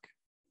buck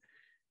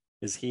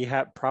is he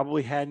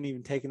probably hadn't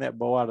even taken that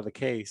bow out of the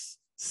case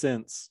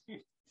since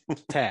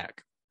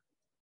tack,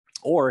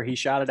 or he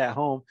shot it at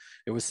home.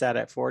 It was set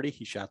at 40.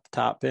 He shot the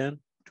top pin,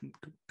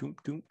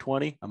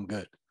 20. I'm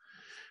good.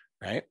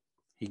 Right.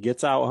 He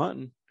gets out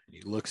hunting and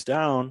he looks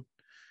down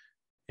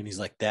and he's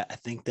like, I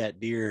think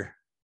that deer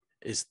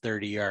is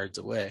 30 yards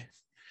away.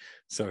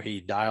 So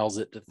he dials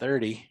it to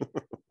 30,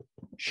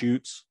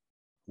 shoots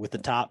with the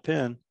top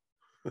pin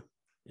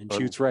and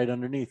shoots right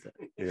underneath it.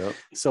 Yep.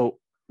 So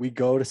we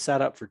go to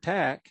set up for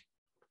tack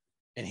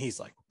and he's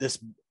like,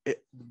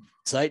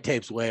 sight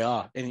tape's way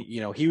off. And,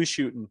 he was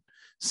shooting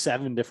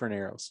 7 different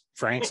arrows,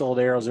 Frank's old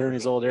arrows,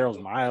 Ernie's old arrows,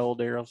 my old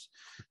arrows.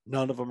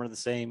 None of them are the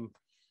same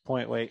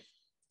point weight.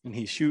 And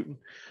he's shooting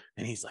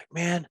and he's like,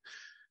 "Man,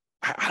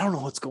 I don't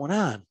know what's going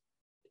on." And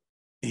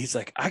he's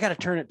like, "I got to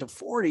turn it to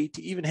 40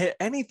 to even hit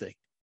anything."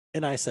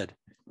 And I said,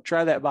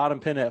 "Try that bottom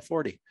pin at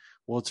 40.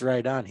 Well, it's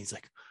right on." He's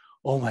like,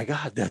 "Oh my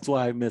God, that's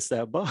why I missed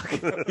that buck."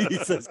 He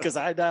says, "Because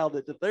I dialed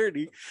it to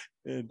 30.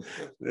 And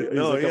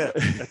no, like, yeah.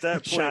 At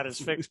that point, Shot his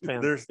fixed pin.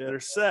 They're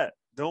set.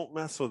 Don't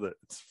mess with it.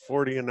 It's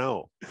 40 and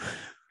 0.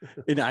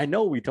 And I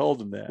know we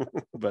told him that,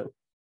 but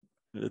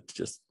it's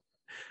just,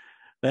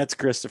 that's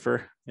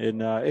Christopher.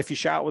 And if you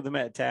shot with him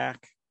at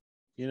tack,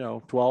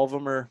 12 of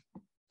them are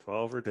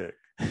 12 or dick.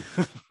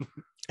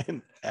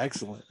 and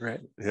excellent, right?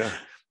 Yeah.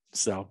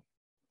 So,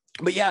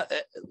 but yeah,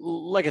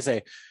 like I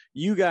say,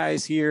 you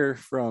guys here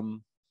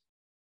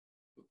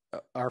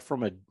are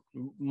from a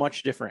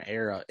much different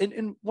era.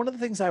 And one of the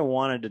things I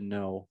wanted to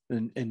know,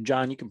 and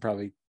John, you can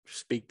probably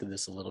speak to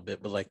this a little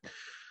bit, but like,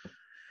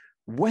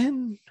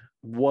 when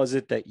was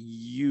it that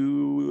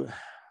you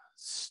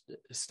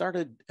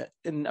started,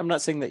 and I'm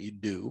not saying that you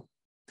do,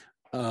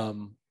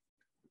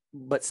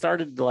 but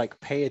started to like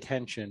pay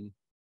attention,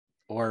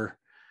 or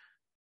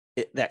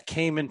that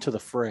came into the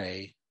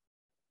fray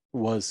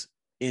was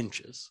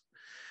inches?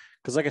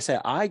 Because like I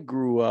said, I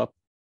grew up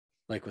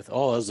like with,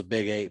 "Oh, that was a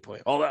big 8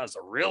 point. Oh, that was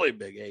a really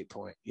big 8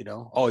 point,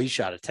 Oh, he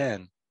shot a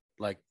 10.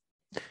 Like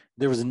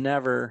there was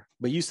never,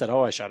 but you said,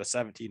 "Oh, I shot a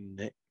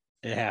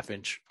 17.5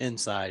 inch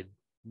inside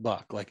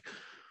buck." Like,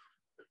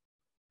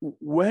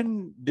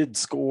 when did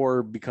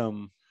score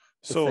become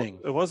the thing?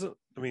 It wasn't,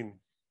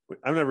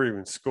 I've never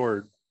even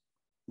scored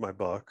my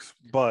bucks,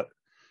 but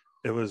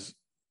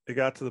it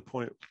got to the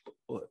point,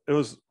 it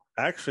was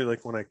actually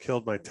like when I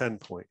killed my 10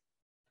 point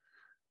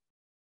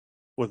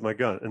with my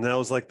gun. And that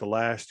was like the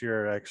last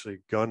year I actually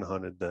gun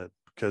hunted then,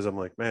 because I'm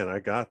like, man, I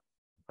got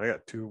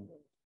 2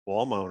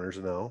 wall mounters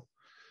now.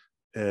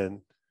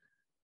 And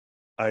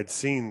I'd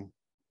seen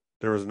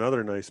there was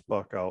another nice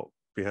buck out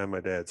behind my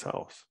dad's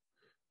house.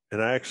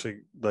 And I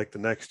actually, like the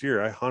next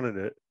year, I hunted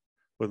it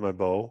with my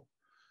bow.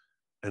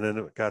 And then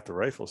it got the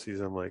rifle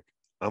season. I'm like,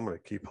 I'm going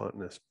to keep hunting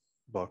this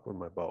buck with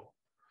my bow.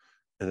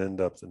 And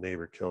end up the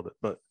neighbor killed it.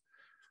 But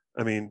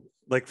I mean,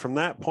 like from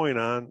that point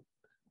on,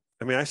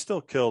 I mean, I still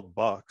killed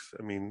bucks.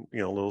 I mean, you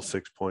know, little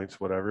 6 points,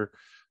 whatever.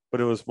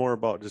 But it was more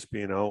about just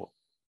being out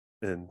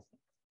and,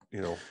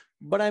 you know.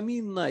 But I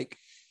mean, like,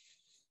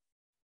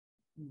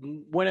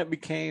 when it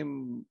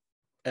became,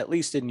 at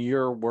least in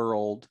your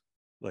world,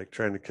 Like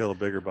trying to kill a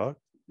bigger buck?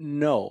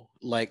 no,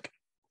 like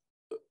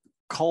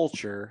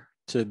culture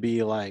to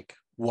be like,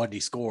 what'd he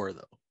score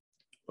though?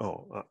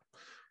 Oh,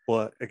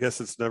 well, I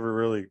guess it's never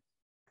really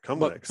come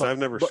to that because I've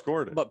never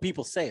scored it. But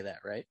people say that,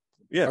 right?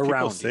 Yeah, people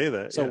Around say you.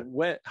 that. So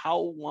yeah. how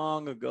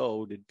long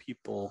ago did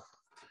people?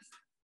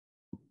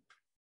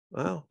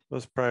 Well, it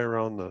was probably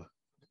around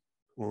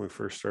when we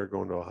first started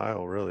going to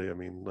Ohio, really. I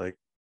mean, like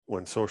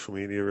when social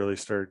media really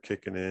started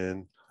kicking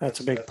in. That's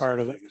a big part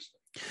of it.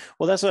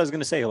 Well, that's what I was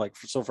going to say. Like,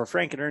 so for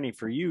Frank and Ernie,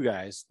 for you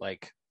guys,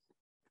 like,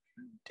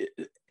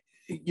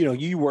 you know,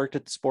 you worked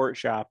at the sports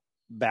shop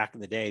back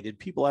in the day. Did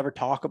people ever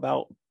talk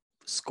about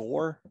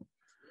score?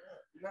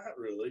 Not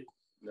really.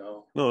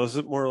 No. No, is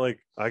it more like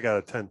I got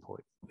a 10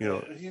 point? You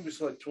know, he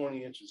was like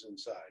 20 inches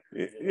inside.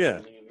 Yeah,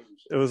 I mean?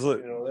 It was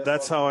like,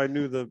 that's how I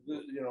knew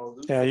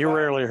Yeah, you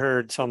rarely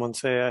heard someone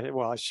say,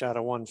 "Well, I shot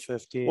a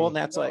 150." Well, and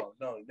that's no,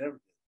 never.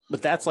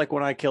 But that's like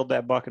when I killed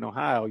that buck in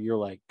Ohio. You're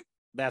like,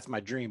 that's my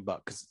dream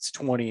buck because it's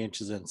 20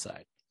 inches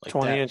inside. Like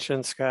 20-inch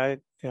in sky.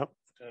 Yep.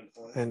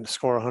 And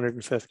score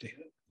 150.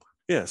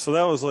 Yeah, so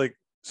that was like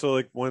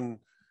when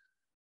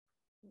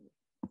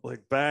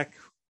like back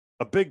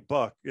a big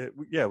buck.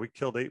 Yeah, we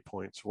killed 8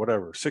 points,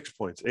 whatever, 6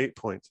 points, 8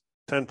 points,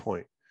 10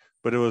 point.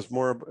 But it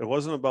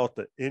wasn't about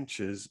the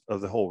inches of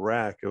the whole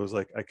rack. It was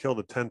like I killed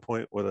a 10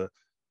 point with a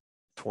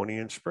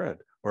 20-inch spread,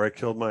 or I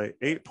killed my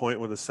 8 point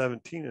with a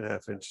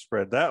 17.5-inch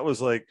spread. That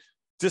was like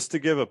just to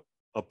give a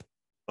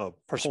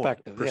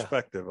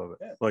perspective of it.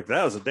 Yeah. Like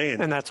that was a day,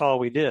 and that's all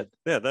we did.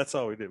 Yeah, that's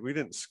all we did. We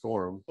didn't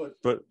score them,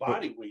 but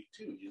body weight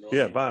too. You know.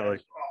 Yeah, body.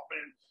 Like, oh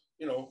man,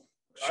 you know,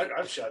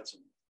 I've shot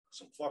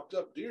some fucked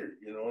up deer.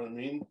 You know what I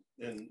mean?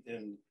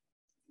 And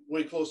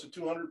way close to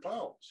 200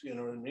 pounds. You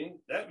know what I mean?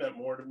 That meant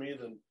more to me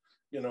than,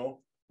 you know.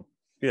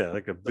 Yeah,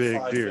 like a big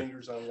 5 deer.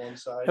 fingers on one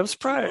side. It was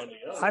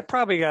I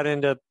probably got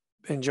into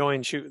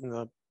enjoying shooting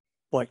the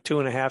like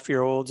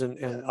 2.5-year-olds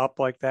and up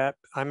like that.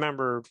 I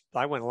remember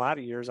I went a lot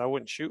of years. I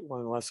wouldn't shoot one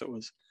unless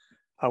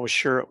I was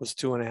sure it was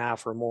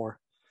 2.5 or more.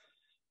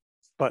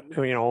 But,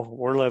 you know,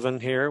 we're living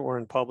here. We're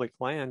in public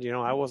land. You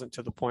know, I wasn't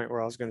to the point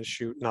where I was going to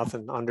shoot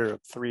nothing under a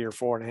 3 or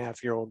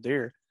 4.5-year-old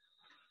deer.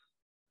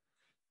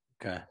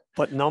 Okay.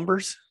 But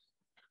numbers,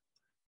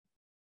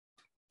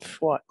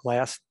 what,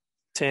 last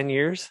 10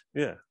 years?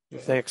 Yeah.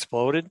 They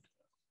exploded.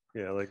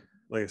 Yeah, like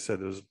I said,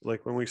 it was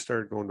like when we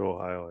started going to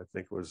Ohio, I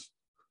think was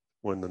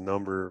when the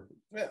number.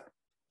 Yeah.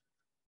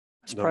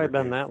 It's probably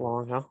been that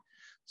long, huh?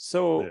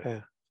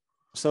 So,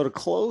 so to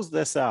close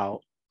this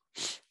out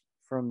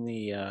from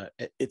the,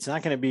 it's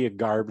not going to be a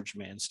garbage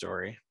man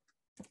story,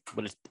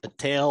 but it's a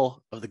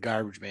tale of the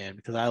garbage man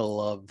because I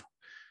love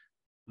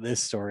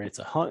this story. It's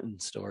a hunting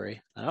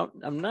story.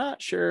 I'm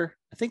not sure.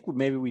 I think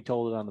maybe we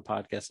told it on the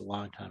podcast a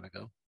long time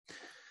ago,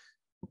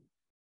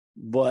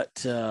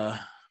 but I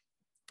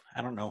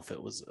don't know if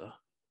it was a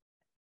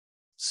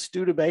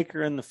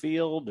Studebaker in the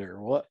field or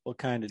what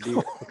kind of deer,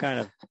 what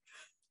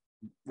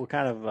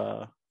kind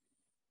of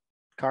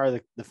car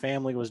the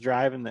family was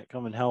driving that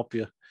come and help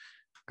you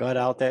gut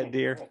out that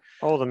deer.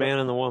 Oh, the man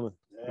and the woman.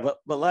 But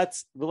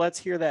let's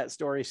hear that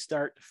story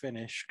start to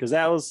finish because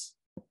that was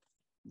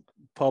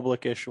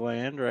public-ish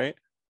land, right?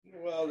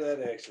 Well,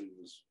 that actually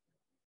was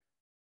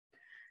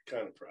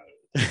kind of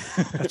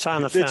private. It's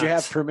on the fence. Did you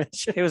have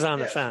permission? He was on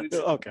the fence.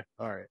 Okay,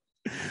 all right.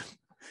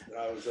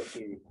 I was up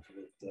there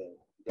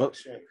with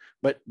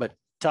but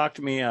talk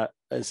to me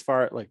as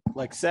far like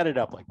set it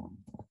up, like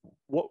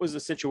what was the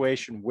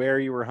situation, where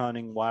you were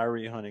hunting, why were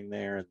you hunting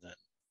there, and then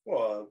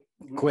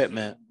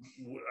equipment.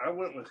 I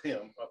went with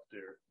him up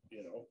there,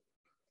 you know,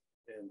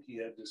 and he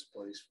had this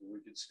place where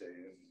we could stay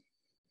in,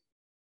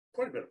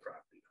 quite a bit of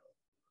property,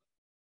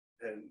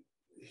 you know? And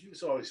he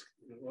was always,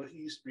 well, he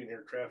used to be an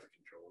air traffic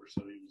controller,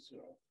 so he was, you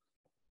know,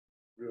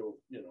 real,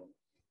 you know,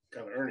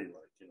 kind of Ernie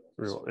like, you know,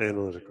 real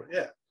analytical. You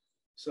know, yeah.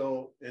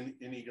 So, and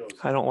he goes,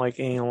 I don't like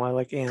anal. I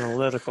like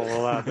analytical a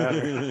lot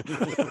better.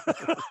 But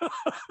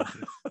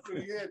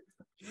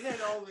he had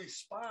all these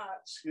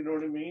spots, you know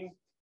what I mean?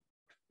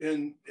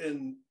 And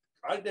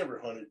I'd never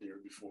hunted there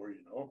before,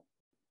 you know.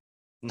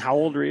 And how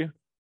old were you? I don't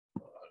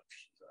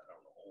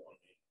know. I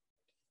mean,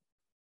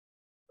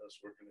 I was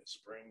working at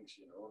Springs,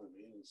 you know what I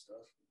mean, and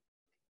stuff.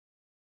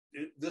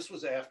 This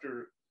was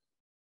after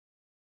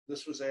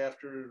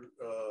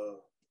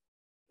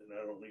and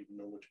I don't even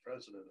know which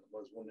president it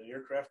was, when the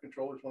aircraft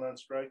controllers went on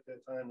strike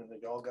that time and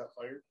they all got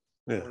fired.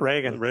 Yeah,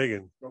 Reagan.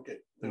 Okay,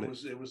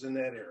 it was in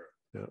that era.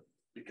 Yeah,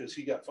 because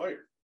he got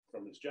fired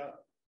from his job,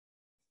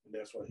 and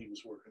that's why he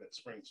was working at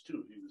Springs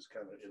too. He was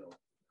kind of,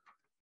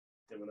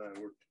 him and I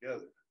worked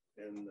together,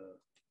 and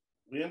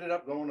we ended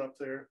up going up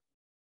there,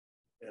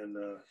 and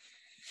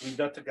we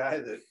met the guy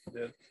that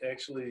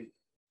actually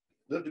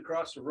lived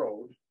across the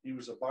road. He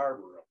was a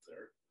barber up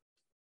there.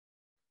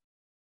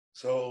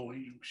 So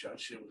we shot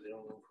shit with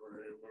him.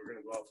 We're going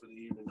to go out for the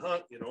evening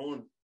hunt,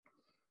 and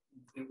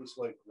it was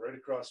like right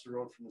across the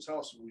road from his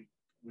house. So we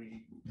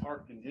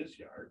parked in his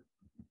yard.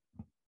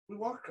 We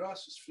walked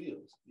across his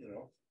field,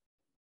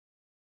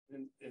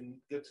 and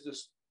get to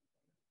this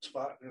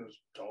spot, and there's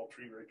a tall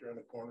tree right there in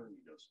the corner, and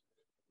he goes,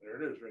 there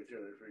it is right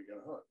there. That's where you're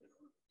going to hunt.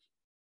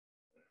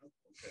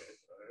 Okay.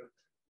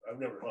 I've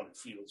never hunted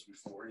fields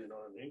before, you know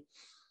what I mean?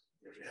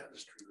 There's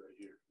this tree right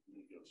here. And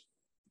he goes,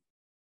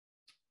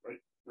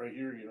 right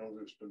here,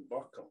 there's been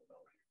buck coming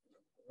out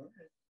here.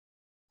 Okay.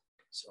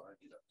 So I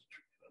get up the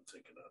tree, and I'm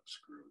thinking I'm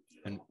screwed.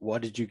 And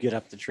what did you get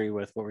up the tree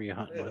with? What were you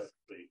hunting with?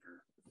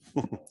 Baker.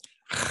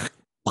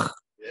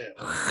 Yeah,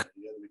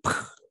 you gotta be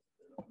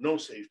careful, no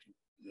safety,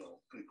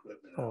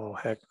 equipment. Oh,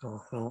 heck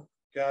no.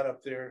 Got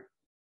up there,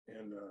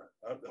 and the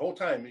whole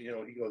time, he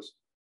goes,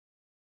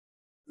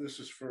 this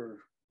is for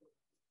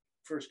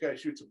first guy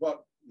shoots a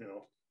buck,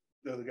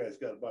 the other guy's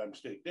got to buy him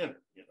steak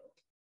dinner,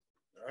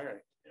 all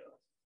right,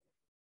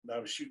 and I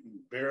was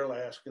shooting bare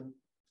Alaskan,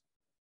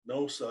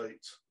 no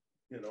sights,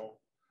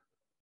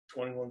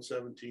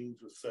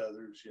 21-17s with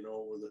feathers,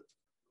 with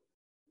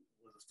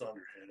a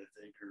thunderhead, I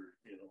think, or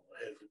a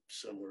head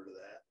similar to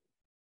that.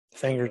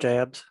 Finger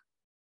tabs.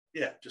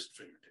 Yeah, just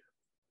fingertip.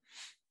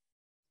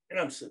 And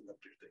I'm sitting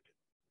up there thinking,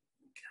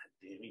 God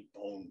damn, he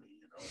boned me,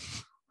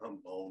 I'm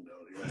boned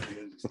out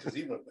here because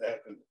he went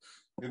back and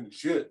the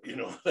shit,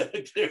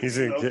 back there. He's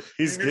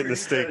getting a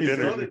steak dinner.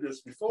 He's done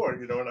this before,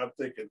 and I'm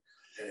thinking,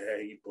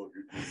 hey, he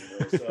boogered me,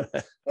 So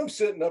I'm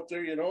sitting up there,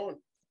 and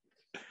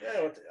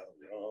yeah, what the hell,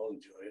 I'll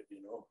enjoy it,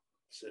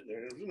 sitting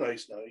there. It was a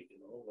nice night,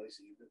 nice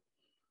evening.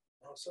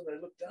 All of a sudden, I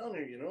look down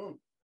there, and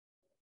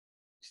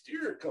these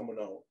deer are coming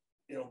out,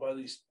 by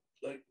these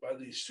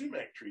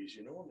sumac trees,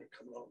 and they're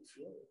coming out in the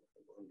field.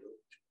 One doe,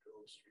 two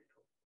does, three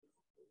does.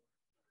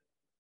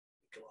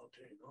 Come out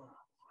there,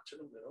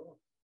 watching them,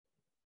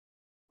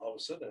 All of a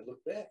sudden, I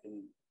look back,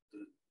 and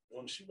the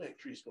one sumac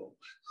tree's going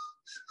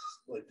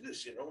like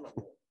this, and I'm going,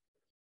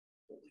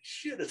 holy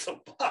shit, it's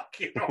a buck,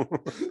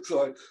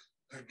 So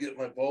I get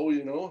my bow,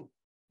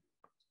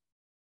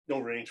 no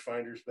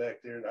rangefinders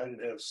back there, and I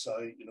didn't have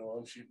sight,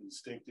 I'm shooting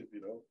instinctive,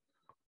 and I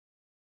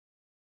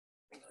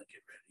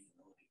get ready,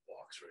 he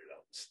walks right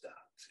out and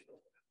stops,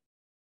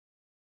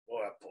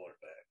 Boy, I pull her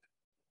back.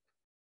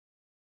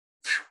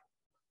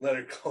 Let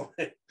her go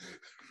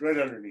right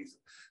underneath.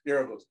 The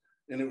arrow goes,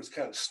 and it was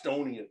kind of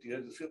stony at the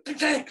edge of the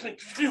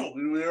field.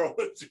 The arrow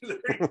went through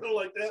there,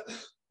 like that.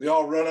 They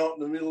all run out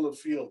in the middle of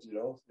the field,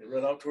 They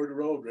run out toward the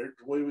road, right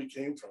the way we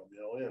came from, in.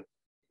 And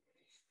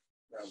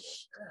I'm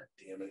like, God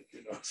damn it,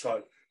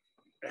 So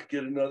I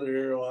get another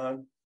arrow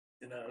on,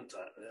 and I'm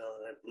talking,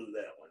 I blew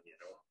that one,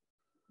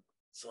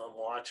 So I'm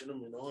watching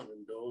them, and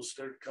then does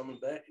started coming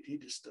back, and he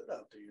just stood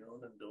out there,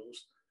 and then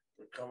does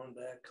were coming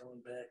back,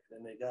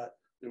 and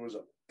there was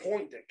a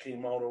point that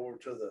came out over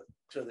to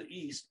the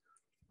east,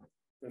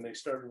 and they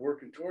started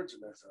working towards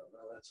it, and I thought,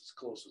 well, that's as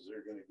close as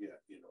they're going to get,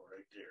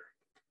 right there.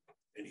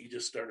 And he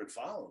just started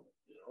following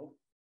it,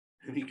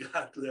 and he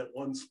got to that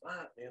one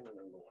spot, man, and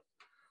I'm going,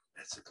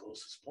 that's the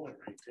closest point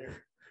right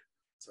there.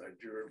 So I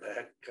drew her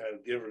back, kind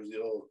of give her the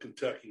old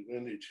Kentucky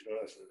windage,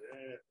 I said,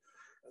 I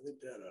think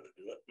that ought to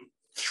do it.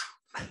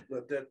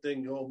 Let that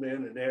thing go,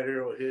 man, and that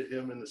arrow hit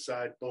him in the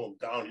side, boom,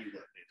 down he went.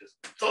 He just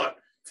thud,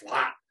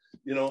 flop,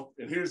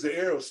 and here's the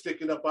arrow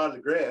sticking up out of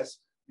the grass,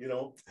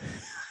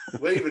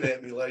 waving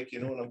at me like,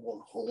 and I'm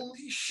going,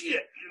 holy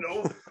shit,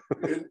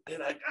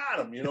 and I got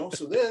him,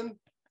 So then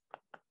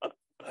I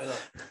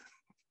thought,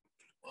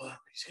 well,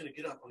 he's going to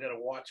get up. I got to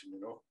watch him,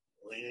 Well,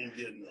 he ain't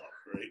getting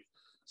up, right?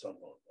 So I'm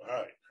going, all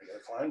right, I got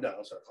to climb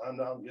down. So I climb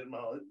down, get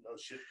my,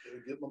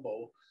 get my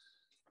bow,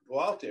 go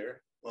out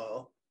there.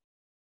 Well,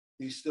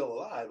 he's still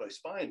alive. I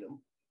spined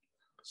him.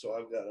 So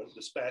I've got to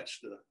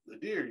dispatch the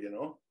deer,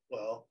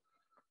 Well,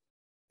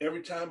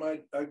 every time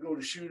I go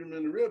to shoot him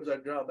in the ribs, I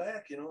draw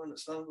back, and the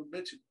son of a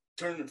bitch would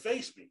turn and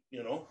face me,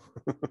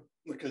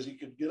 because he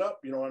could get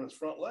up, on his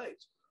front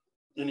legs.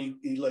 And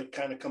he like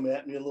kind of come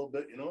at me a little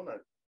bit, and I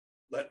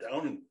let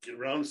down and get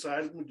around the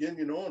side of him again,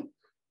 and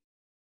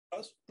I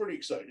was pretty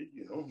excited,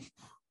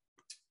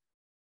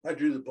 I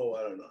drew the bow,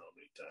 I don't know how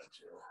many times,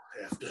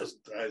 half a dozen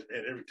times,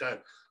 man. Every time,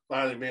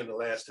 finally, man, the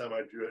last time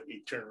I drew it,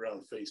 he turned around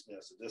and faced me.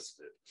 I said, this is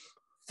it.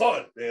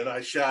 Fun, man.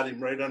 I shot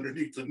him right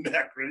underneath the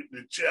neck, right in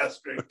the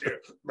chest, right there.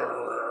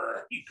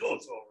 Brrr, he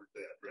goes over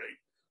that, right?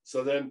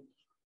 So then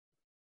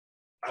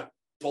I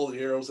pull the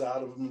arrows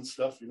out of him and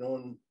stuff,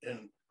 and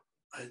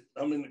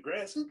I'm in the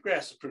grass. The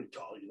grass is pretty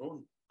tall,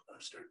 and I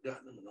start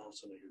gutting him, and all of a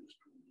sudden I hear this.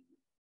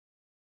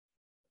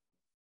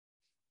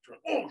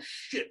 Oh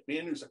shit,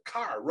 man! There's a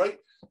car, right?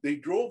 They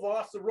drove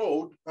off the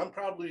road. I'm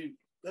probably,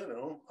 I don't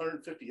know,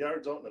 150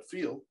 yards out in the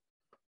field,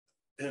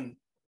 and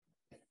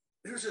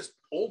there's this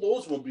old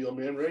Oldsmobile,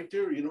 man, right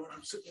there. You know, and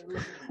I'm sitting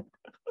there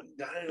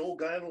looking at an old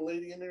guy and a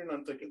lady in there, and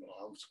I'm thinking,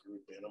 oh, I'm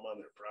screwed, man. I'm on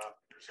their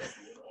property or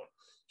something, you know.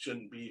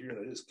 Shouldn't be here,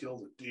 and I just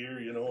killed a deer,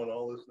 you know, and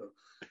all this stuff.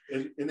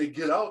 And they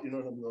get out, you know,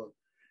 and I'm going,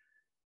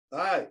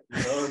 hi,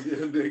 you know,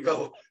 and they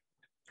go,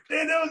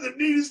 man, that was the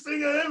neatest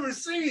thing I ever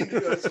seen.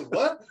 I said,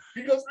 what?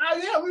 He goes, oh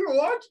yeah, we were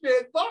watching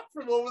that buck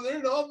from over there,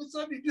 and all of a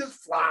sudden he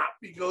just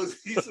flopped. He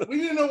said, we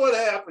didn't know what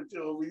happened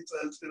to him. He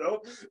says, you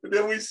know, and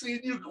then we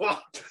seen you go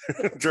out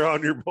there. Draw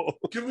on your bow.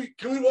 Can we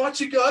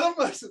watch you got him?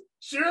 I said,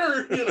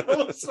 sure, you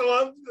know.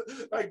 So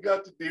I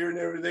got the deer and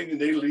everything,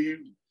 and they leave.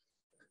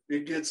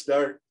 It gets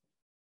dark.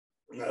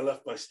 And I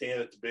left my stand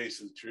at the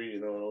base of the tree,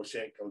 you know, and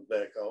O'Shank comes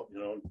back out, you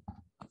know.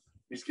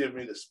 He's giving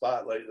me the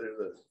spotlight there,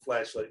 the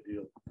flashlight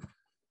deal.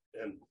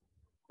 And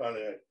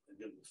finally, I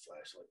give him the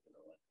flashlight, you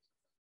know.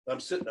 I'm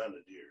sitting on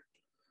the deer,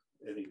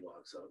 and he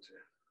walks out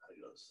there.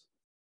 He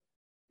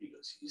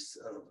goes, you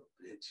son of a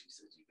bitch. He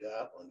says, you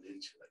got one,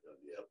 didn't you? I go,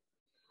 yep.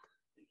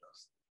 He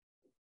goes,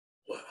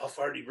 well, how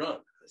far did he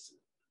run? I said,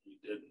 he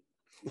didn't.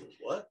 He goes,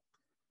 what?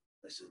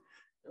 I said,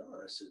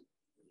 no. I said,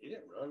 he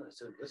didn't run. I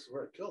said, this is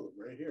where I killed him,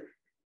 right here.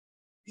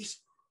 He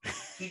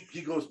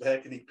goes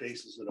back and he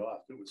paces it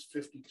off. It was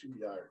 52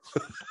 yards.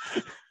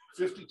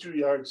 52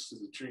 yards to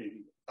the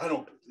tree. I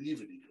don't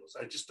believe it. He goes,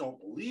 I just don't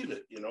believe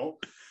it, you know?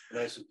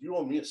 And I said, you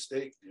owe me a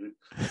steak, dude.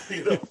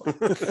 You know?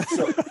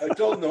 So I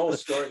told him the whole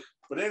story.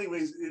 But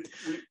anyways,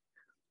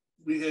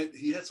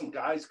 he had some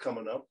guys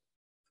coming up,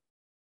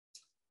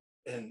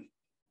 and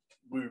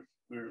we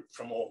were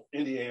from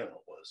Indiana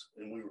it was,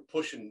 and we were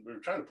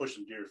trying to push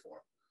some deer for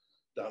him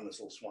down this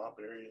little swamp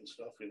area and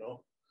stuff, you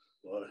know?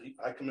 Well,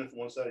 I come in from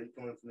one side, he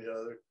come in from the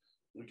other.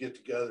 We get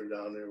together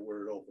down there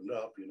where it opened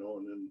up, you know,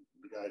 and then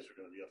the guys are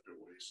going to be up their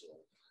way. So,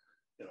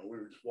 you know, we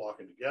were just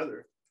walking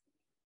together,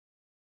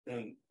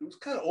 and it was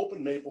kind of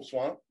open maple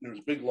swamp. And there was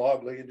a big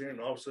log laying there,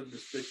 and all of a sudden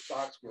this big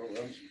fox squirrel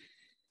runs and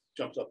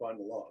jumps up on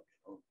the log.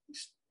 You know,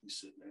 he's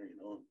sitting there, you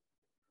know, and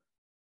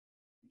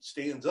he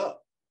stands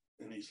up,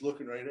 and he's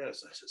looking right at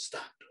us. I said,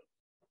 stop.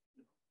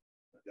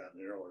 I got in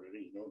there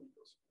already, you know. And he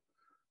goes,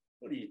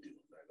 what are you doing?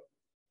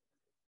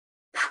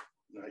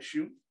 And I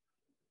shoot,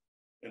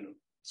 and the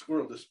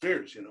squirrel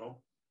disappears, you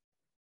know.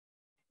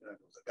 And I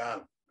goes, I got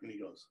him. And he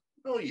goes,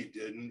 no, you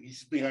didn't.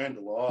 He's behind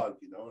the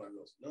log, you know. And I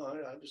goes, no,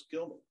 I just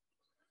killed him.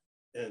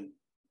 And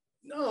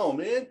no,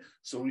 man.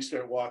 So we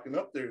start walking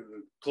up there.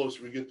 The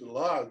closer we get to the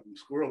log, the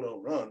squirrel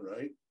don't run,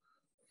 right?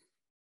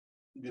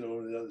 Get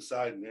over to the other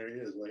side, and there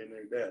he is, laying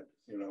there dead,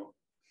 you know.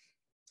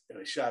 And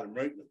I shot him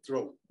right in the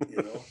throat,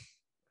 you know.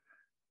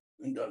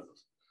 And Doug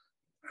goes,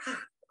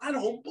 I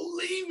don't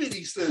believe it,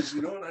 he says,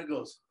 you know. And I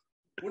goes,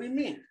 what do you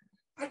mean?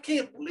 I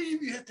can't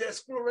believe you hit that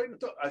squirrel right in the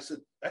throat. I said,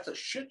 that's a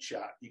shit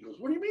shot. He goes,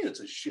 what do you mean it's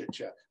a shit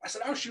shot? I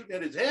said, I was shooting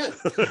at his head.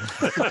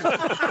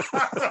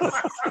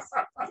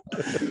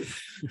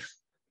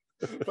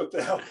 But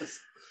that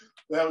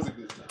was a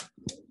good time.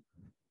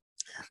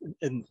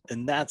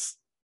 And that's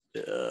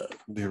the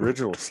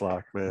original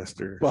Slock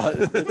Master. Well,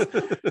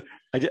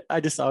 I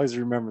just always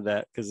remember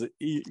that because I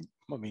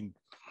mean,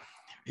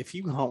 if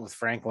you hunt with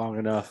Frank long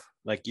enough,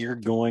 like you're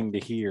going to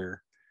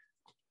hear.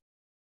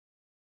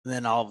 And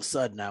then all of a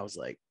sudden, I was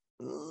like,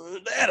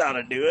 that ought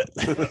to do it.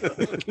 And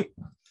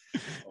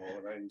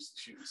I used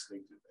to shoot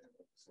instinctive, man.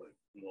 It's like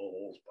no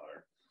holes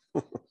barred.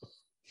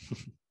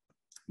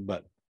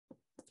 But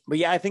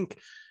yeah, I think,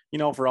 you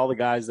know, for all the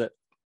guys that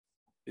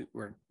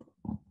were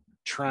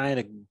trying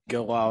to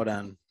go out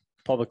on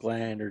public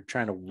land or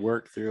trying to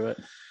work through it,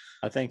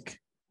 I think,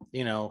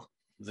 you know,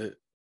 the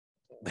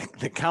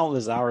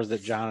countless hours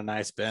that John and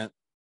I spent,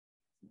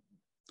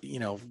 you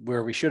know,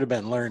 where we should have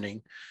been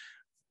learning,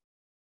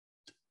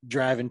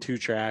 driving 2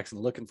 tracks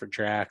and looking for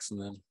tracks. And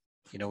then,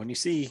 you know, when you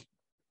see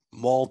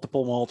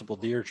multiple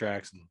deer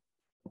tracks, and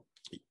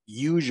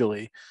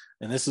usually,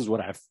 and this is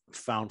what I've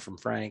found from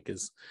Frank,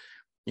 is,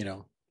 you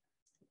know,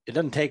 it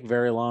doesn't take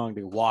very long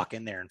to walk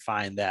in there and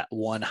find that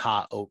one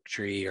hot oak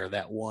tree or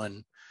that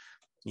one,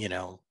 you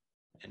know,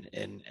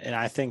 and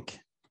I think,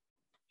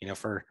 you know,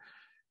 for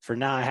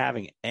not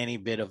having any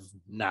bit of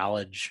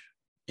knowledge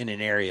in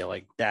an area,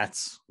 like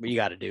that's what you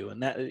got to do.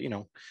 And that, you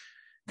know,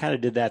 kind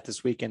of did that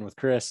this weekend with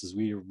Chris, as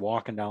we were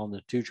walking down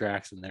the 2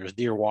 tracks, and there's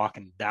deer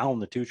walking down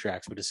the 2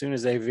 tracks. But as soon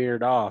as they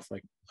veered off,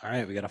 like, all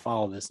right, we got to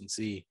follow this and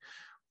see,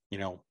 you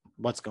know,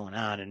 what's going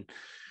on. And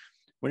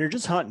when you're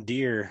just hunting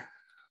deer,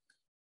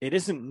 it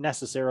isn't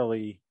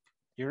necessarily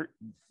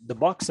the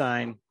buck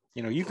sign,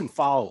 you know, you can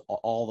follow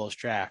all those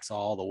tracks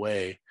all the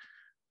way,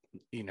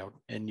 you know,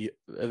 and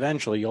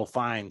eventually you'll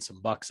find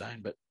some buck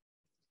sign, but,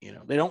 you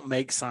know, they don't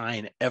make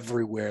sign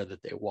everywhere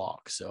that they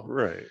walk. So,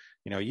 right.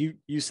 You know,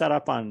 you set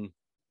up on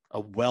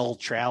a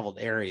well-traveled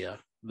area,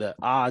 the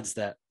odds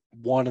that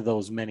one of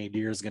those many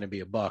deer is going to be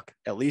a buck,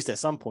 at least at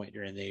some point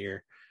during the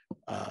year,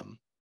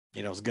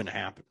 you know, is going to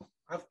happen.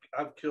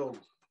 I've killed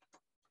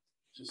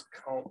just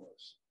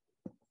countless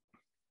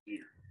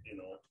deer, you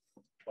know,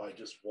 by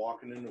just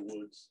walking in the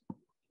woods,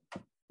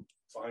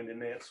 finding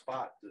that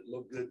spot that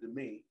looked good to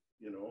me,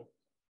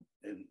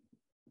 and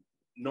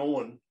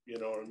knowing,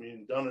 what I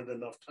mean, done it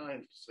enough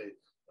times to say,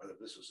 oh,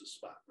 this is a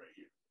spot right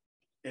here.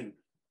 And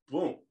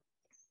boom,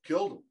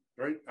 killed him,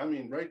 right? I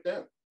mean, right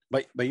then.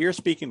 But you're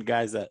speaking to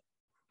guys that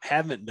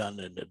haven't done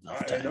it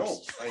enough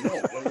times. I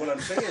know. But what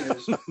I'm saying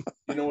is,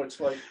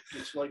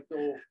 it's like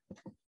though,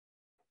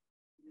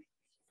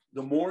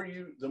 the more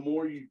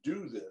you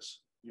do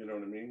this, you know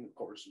what I mean? Of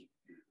course,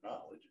 your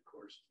knowledge, of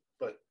course,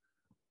 but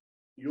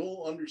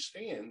you'll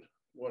understand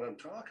what I'm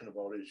talking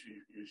about. Is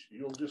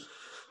you'll just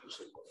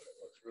say, well,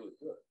 that's really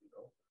good,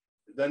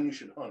 Then you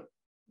should hunt it.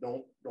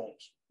 Don't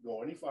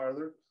go any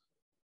farther.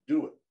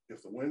 Do it.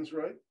 If the wind's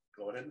right,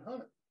 go ahead and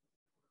hunt it.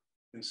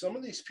 And some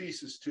of these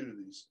pieces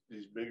too,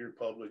 these bigger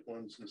public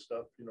ones and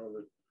stuff,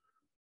 that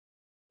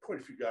quite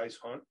a few guys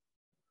hunt.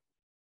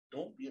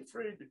 Don't be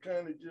afraid to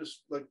kind of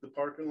just like the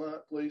parking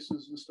lot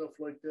places and stuff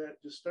like that.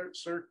 Just start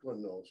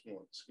circling those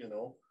ones,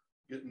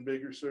 getting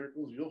bigger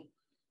circles. You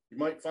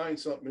might find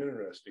something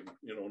interesting,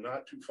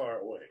 not too far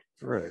away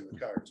from where the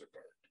cars are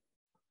parked.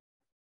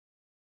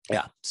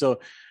 Yeah. So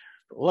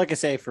like I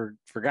say, for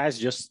guys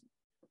just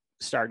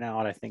starting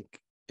out, I think,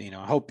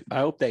 I hope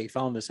that you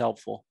found this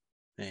helpful.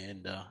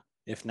 And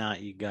if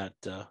not, you got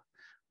at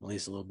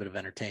least a little bit of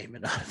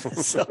entertainment out of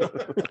it. So.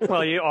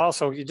 Well,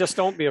 you just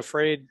don't be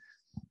afraid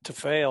to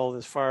fail,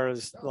 as far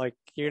as like,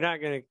 you're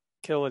not going to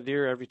kill a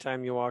deer every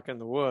time you walk in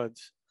the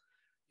woods.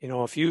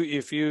 If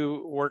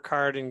you work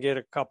hard and get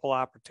a couple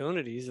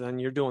opportunities, then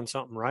you're doing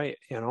something right,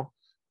 And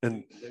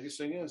the biggest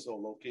thing is,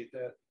 they'll locate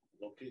that,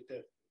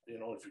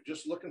 if you're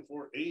just looking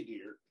for a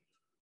deer,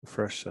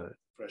 fresh sign,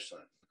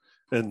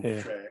 and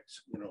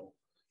tracks,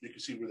 you can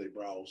see where they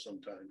browse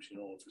sometimes,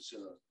 if it's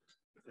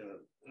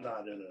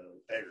not in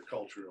a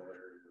agricultural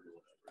area or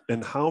whatever.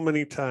 And how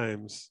many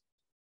times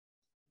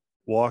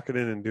walking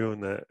in and doing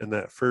that, and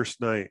that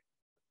first night,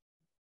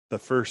 the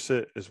first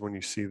sit is when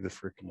you see the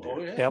freaking deer. Oh,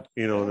 yeah. Yep.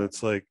 And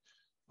it's like,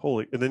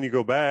 holy, and then you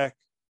go back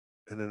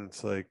and then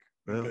it's like,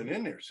 well, been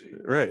in there, see.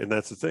 Right. And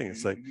that's the thing.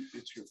 It's like,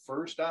 it's your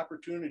first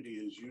opportunity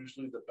is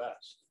usually the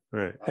best.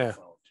 Right. I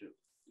found too,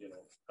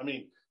 I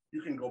mean,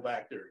 you can go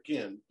back there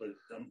again, but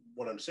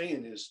what I'm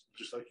saying is,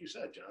 just like you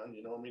said, John,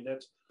 I mean,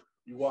 that's,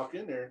 you walk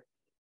in there,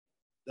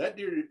 that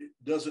deer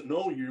doesn't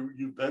know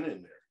you've been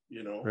in there,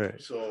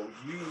 Right. So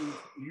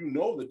you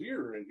know the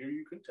deer are in here,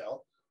 you can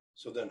tell.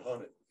 So then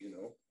hunt it,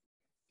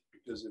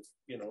 because if,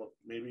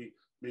 maybe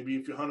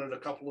if you hunt it a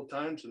couple of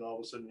times and all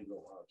of a sudden you go,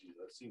 wow, geez,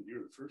 I've seen deer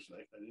the first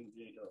night. I didn't,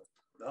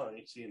 now I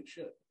ain't seeing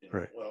shit.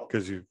 Right. Well,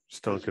 because you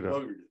stunk it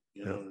up.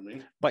 You know what I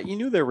mean? But you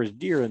knew there was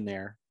deer in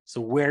there. So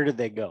where did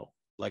they go?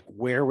 Like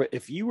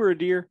if you were a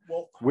deer,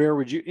 where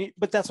would you?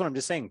 But that's what I'm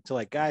just saying to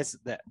like guys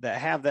that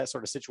have that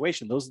sort of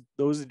situation.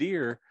 Those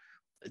deer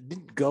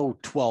didn't go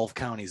 12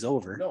 counties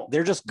over. No.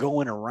 They're just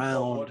going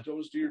around. What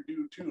those deer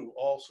do too,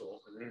 also,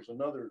 and there's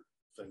another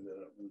thing that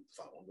I've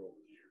found over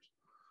the years.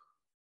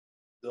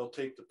 They'll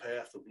take the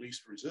path of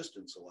least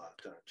resistance a lot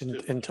of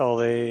times until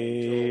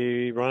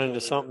they run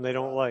into something they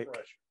don't like.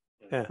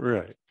 Yeah.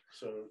 Right.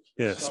 So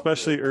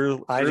especially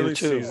early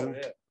season.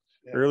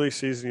 Yeah. Early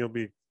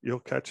season, you'll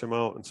catch them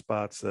out in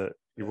spots that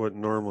you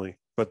wouldn't normally,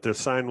 but the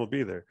sign will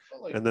be there.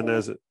 Like and then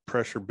as it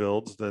pressure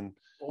builds, then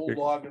old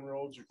logging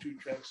roads or 2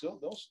 tracks,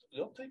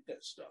 they'll take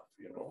that stuff,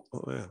 Oh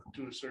yeah.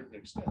 to a certain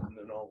extent, and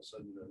then all of a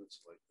sudden, then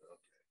it's like,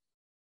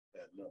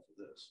 okay, had enough of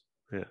this.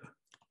 Yeah.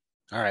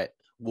 All right,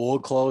 we'll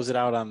close it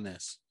out on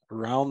this.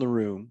 Around the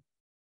room,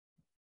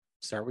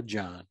 start with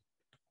John.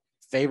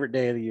 Favorite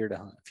day of the year to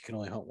hunt, if you can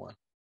only hunt one.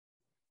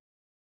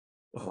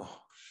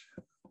 Oh,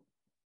 shit.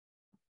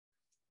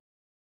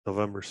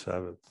 November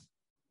 7th.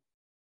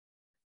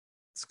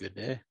 It's a good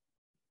day.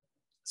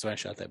 So I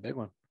shot that big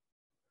one.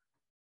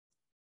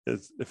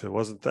 If it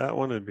wasn't that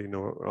one, it'd be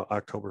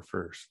October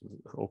 1st,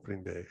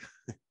 opening day.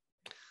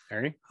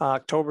 Ernie?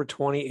 October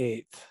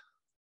 28th.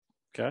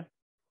 Okay.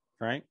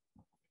 Right.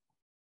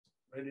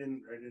 Right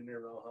in there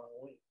around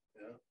Halloween.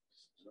 Yeah.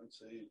 So I'd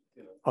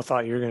say, I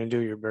thought you were going to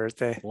do your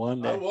birthday.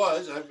 One day. I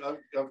was.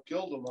 I've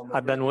killed them.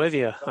 I've been with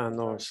you on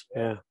those.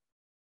 Yeah.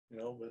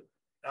 But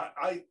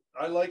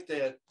I like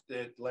that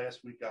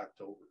last week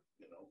October.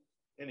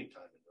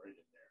 Anytime right in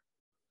there.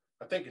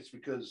 I think it's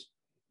because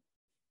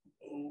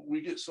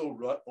we get so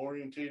rut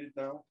orientated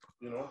now.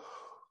 We're gonna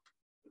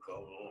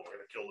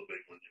kill the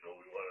big one. We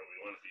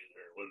want to be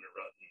there when they're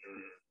rutting.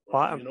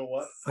 Well, you know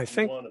what? I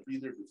think we want to be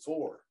there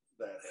before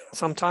that happens.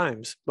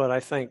 Sometimes, but I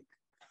think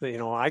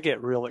that, I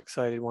get real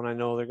excited when I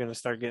know they're going to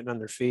start getting on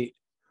their feet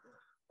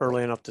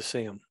early enough to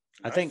see them.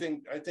 I think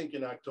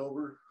in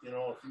October, if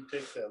you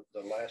take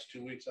the last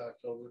 2 weeks of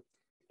October,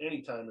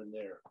 anytime in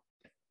there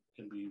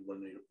can be when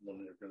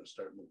they're going to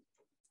start moving.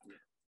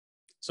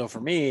 So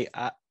for me,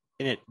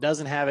 and it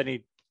doesn't have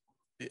any,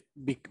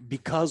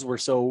 because we're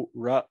so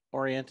rut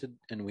oriented,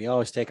 and we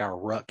always take our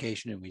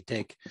rutcation, and we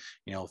take,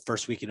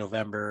 first week in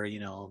November,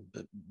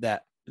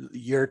 that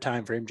your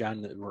time frame,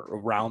 John, that we're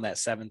around that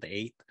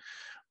 7th,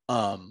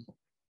 8th.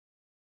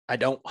 I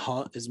don't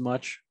hunt as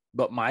much,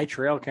 but my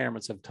trail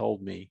cameras have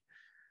told me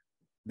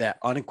that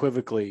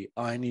unequivocally,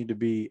 I need to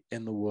be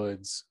in the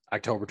woods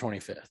October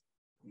 25th.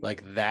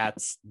 Like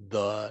that's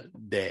the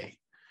day.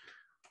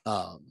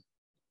 And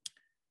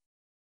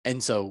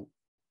so,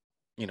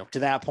 to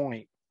that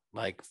point,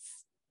 like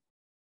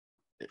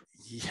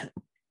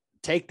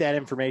take that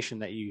information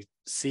that you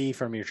see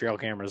from your trail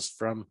cameras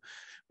from,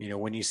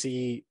 when you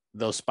see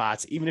those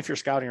spots, even if you're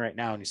scouting right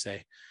now and you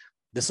say,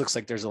 this looks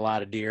like there's a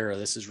lot of deer, or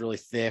this is really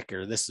thick,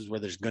 or this is where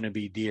there's going to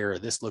be deer, or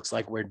this looks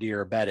like where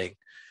deer are bedding.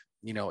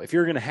 If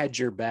you're going to hedge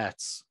your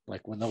bets,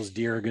 like when those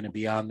deer are going to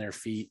be on their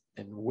feet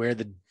and where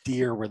the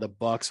deer, where the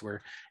bucks,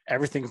 where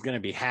everything's going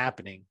to be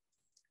happening,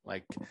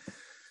 like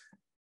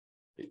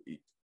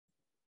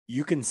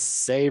you can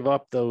save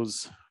up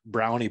those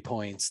brownie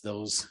points,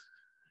 those,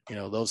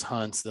 those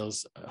hunts,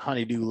 those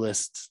honey-do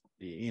lists,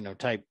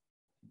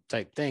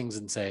 type things,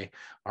 and say,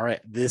 all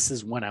right, this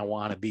is when I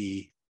want to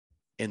be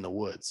in the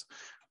woods.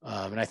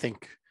 And I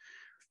think,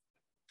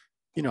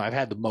 I've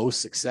had the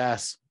most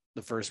success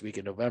the first week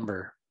of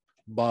November,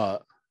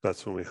 but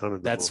that's when we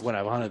hunted. When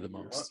I've hunted the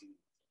most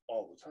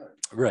all the time.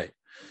 Right.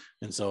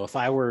 And so if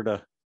I were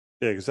to,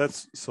 yeah,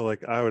 because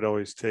like I would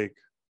always take,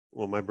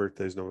 well, my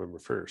birthday is November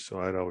 1st. So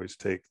I'd always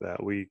take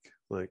that week.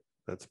 Like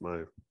that's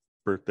my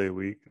birthday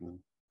week.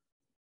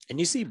 And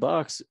you see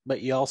bucks,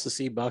 but you also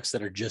see bucks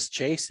that are just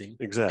chasing.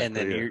 Exactly. And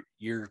then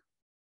you're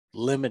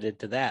limited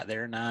to that.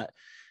 They're not,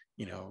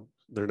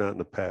 they're not in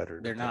the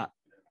pattern. They're not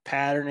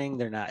patterning.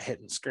 They're not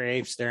hitting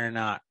scrapes. They're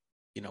not,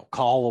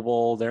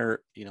 callable. They're,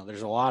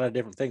 there's a lot of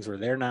different things where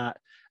they're not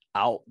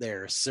out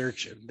there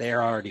searching.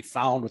 They're already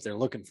found what they're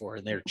looking for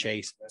and they're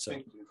chasing. I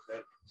think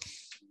that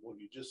what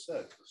you just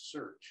said, the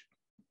search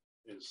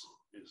is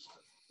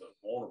the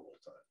vulnerable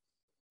time,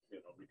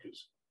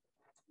 because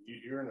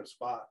you're in a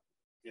spot,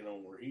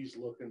 where he's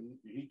looking,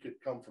 he could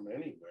come from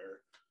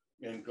anywhere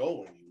and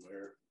go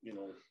anywhere,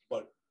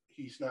 but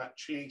he's not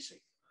chasing.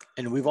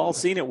 And we've all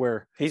seen it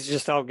where he's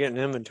just out getting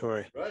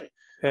inventory. Right.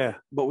 Yeah.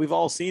 But we've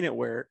all seen it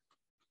where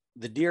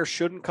the deer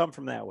shouldn't come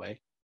from that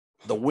way.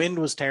 The wind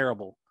was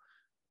terrible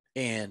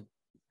and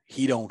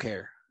he don't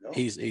care. No.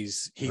 He's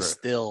right.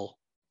 Still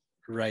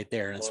right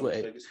there. And it's one of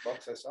the biggest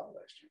bucks I saw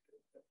last year.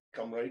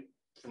 Come right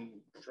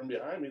from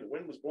behind me. The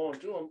wind was blowing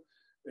to him.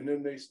 And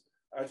then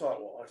I thought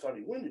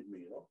he winded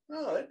me,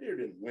 No, that deer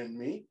didn't wind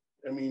me.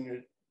 I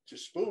mean, to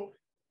spook.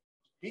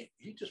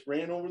 He just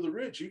ran over the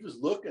ridge. He was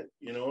looking,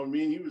 He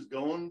was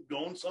going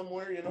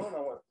somewhere, and I went,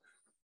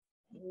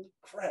 oh,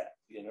 crap,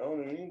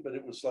 But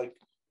it was like,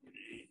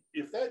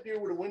 if that deer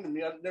would have winded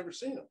me, I'd have never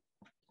seen him.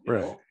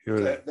 Right.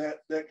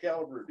 That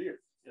caliber of deer,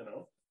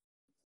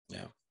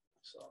 Yeah.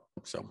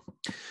 So,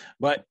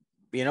 but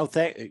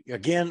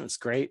again, it's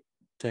great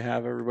to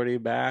have everybody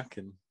back,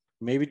 and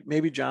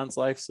maybe John's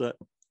life's on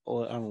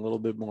a little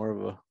bit more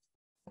of a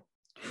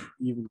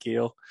even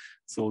keel,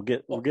 so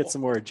we'll get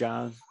some more of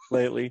John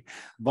lately,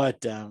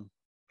 but so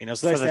nice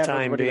to have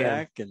everybody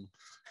back, and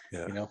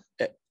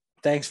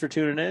thanks for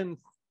tuning in,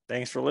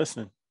 thanks for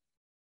listening.